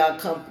enjoy y'all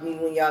company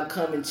when y'all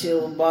come and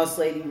chill with Boss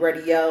Lady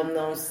Radio. You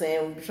know what I'm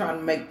saying? We're trying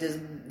to make this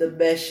the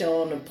best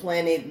show on the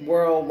planet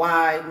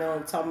worldwide. You know what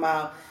I'm talking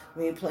about?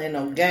 We ain't playing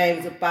no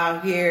games up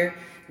out here.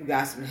 We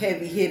got some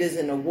heavy hitters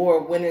and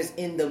award winners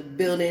in the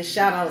building.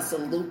 Shout out and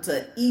salute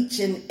to each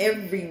and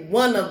every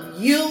one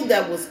of you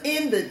that was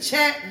in the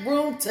chat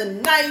room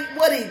tonight.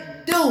 What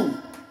it do?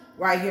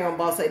 Right here on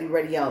Boss Lady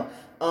Radio.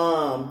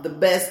 The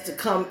best to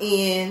come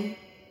in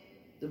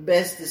the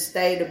best to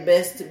stay, the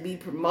best to be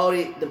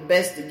promoted, the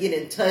best to get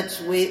in touch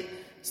with,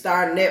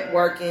 start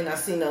networking. I've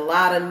seen a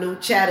lot of new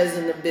chatters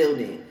in the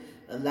building.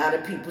 A lot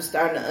of people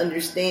starting to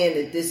understand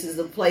that this is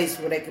a place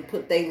where they can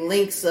put their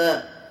links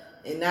up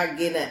and not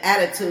get an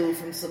attitude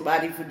from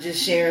somebody for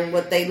just sharing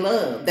what they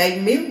love,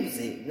 their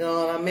music, you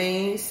know what I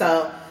mean?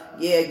 So,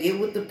 yeah,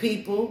 get with the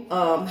people.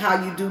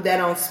 How you do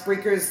that on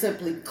Spreaker is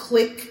simply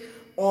click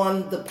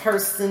on the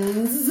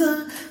person's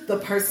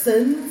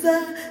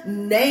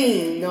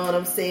name, you know what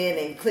I'm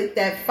saying, and click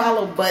that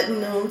follow button,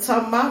 you know what I'm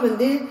talking about, and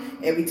then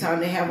every time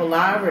they have a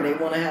live or they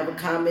want to have a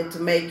comment to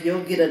make,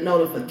 you'll get a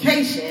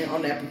notification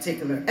on that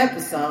particular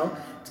episode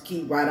to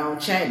keep right on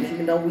chatting,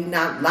 even though we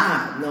not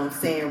live, you know what I'm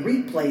saying.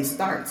 Replay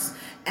starts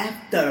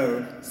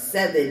after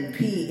 7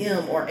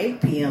 p.m. or 8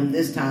 p.m.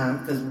 this time,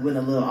 because we went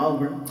a little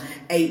over,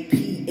 8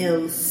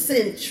 p.m.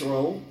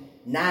 Central,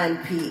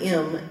 9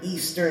 p.m.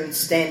 Eastern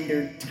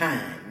Standard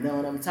Time. You know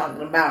what I'm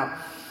talking about?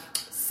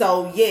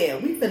 So, yeah,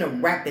 we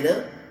finna wrap it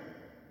up.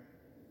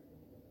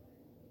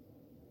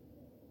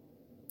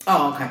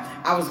 Oh, okay.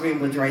 I was reading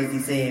what Drazy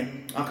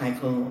said. Okay,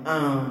 cool.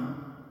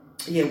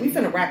 Yeah, we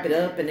finna wrap it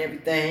up and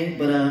everything.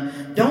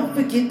 But don't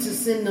forget to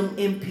send them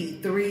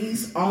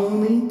MP3s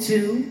only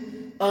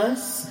to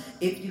us.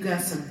 If you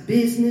got some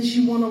business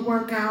you want to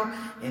work out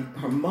and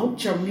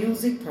promote your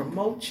music,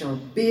 promote your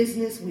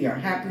business, we are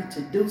happy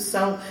to do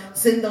so.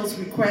 Send those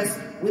requests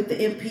with the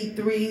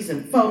MP3s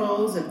and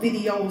photos and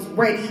videos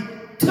ready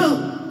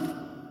to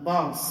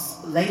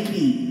Boss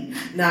Lady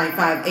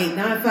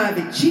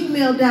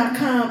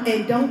 95895@gmail.com.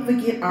 And don't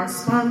forget our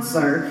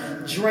sponsor,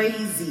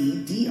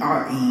 Drezey,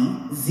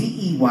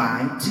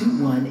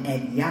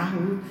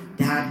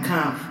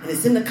 DREZEY21@yahoo.com. And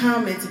it's in the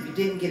comments. If you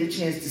didn't get a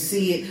chance to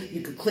see it,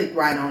 you could click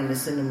right on it and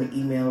send them an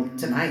email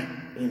tonight.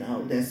 You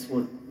know, that's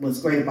what's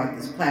great about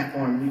this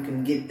platform. You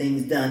can get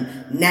things done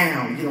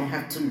now. You don't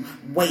have to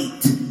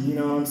wait. You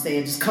know what I'm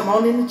saying? Just come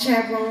on in the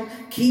chat room.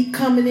 Keep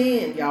coming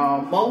in,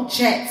 y'all. More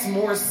chats,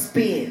 more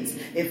spins.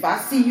 If I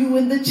see you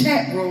in the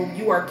chat room,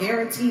 you are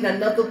guaranteed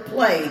another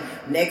play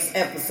next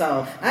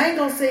episode. I ain't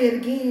gonna say it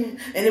again.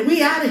 And then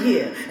we out of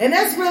here. And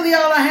that's really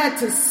all I had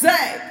to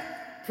say.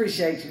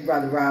 Appreciate you,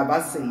 Brother Rob.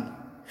 I see you.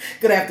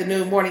 Good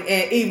afternoon, morning,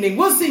 and evening.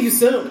 We'll see you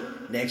soon.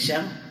 Next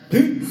show.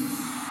 Peace.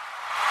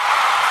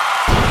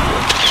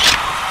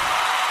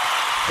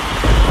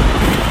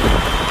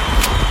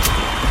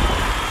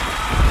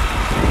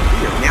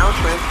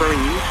 Transferring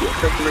you to a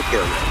customer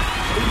care rep.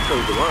 Please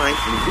hold the line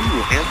and we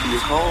will answer your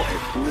call as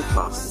soon as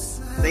possible.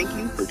 Thank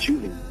you for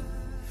choosing.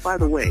 By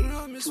the way,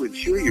 to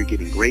ensure you're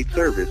getting great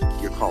service,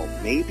 your call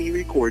may be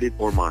recorded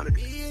or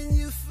monitored.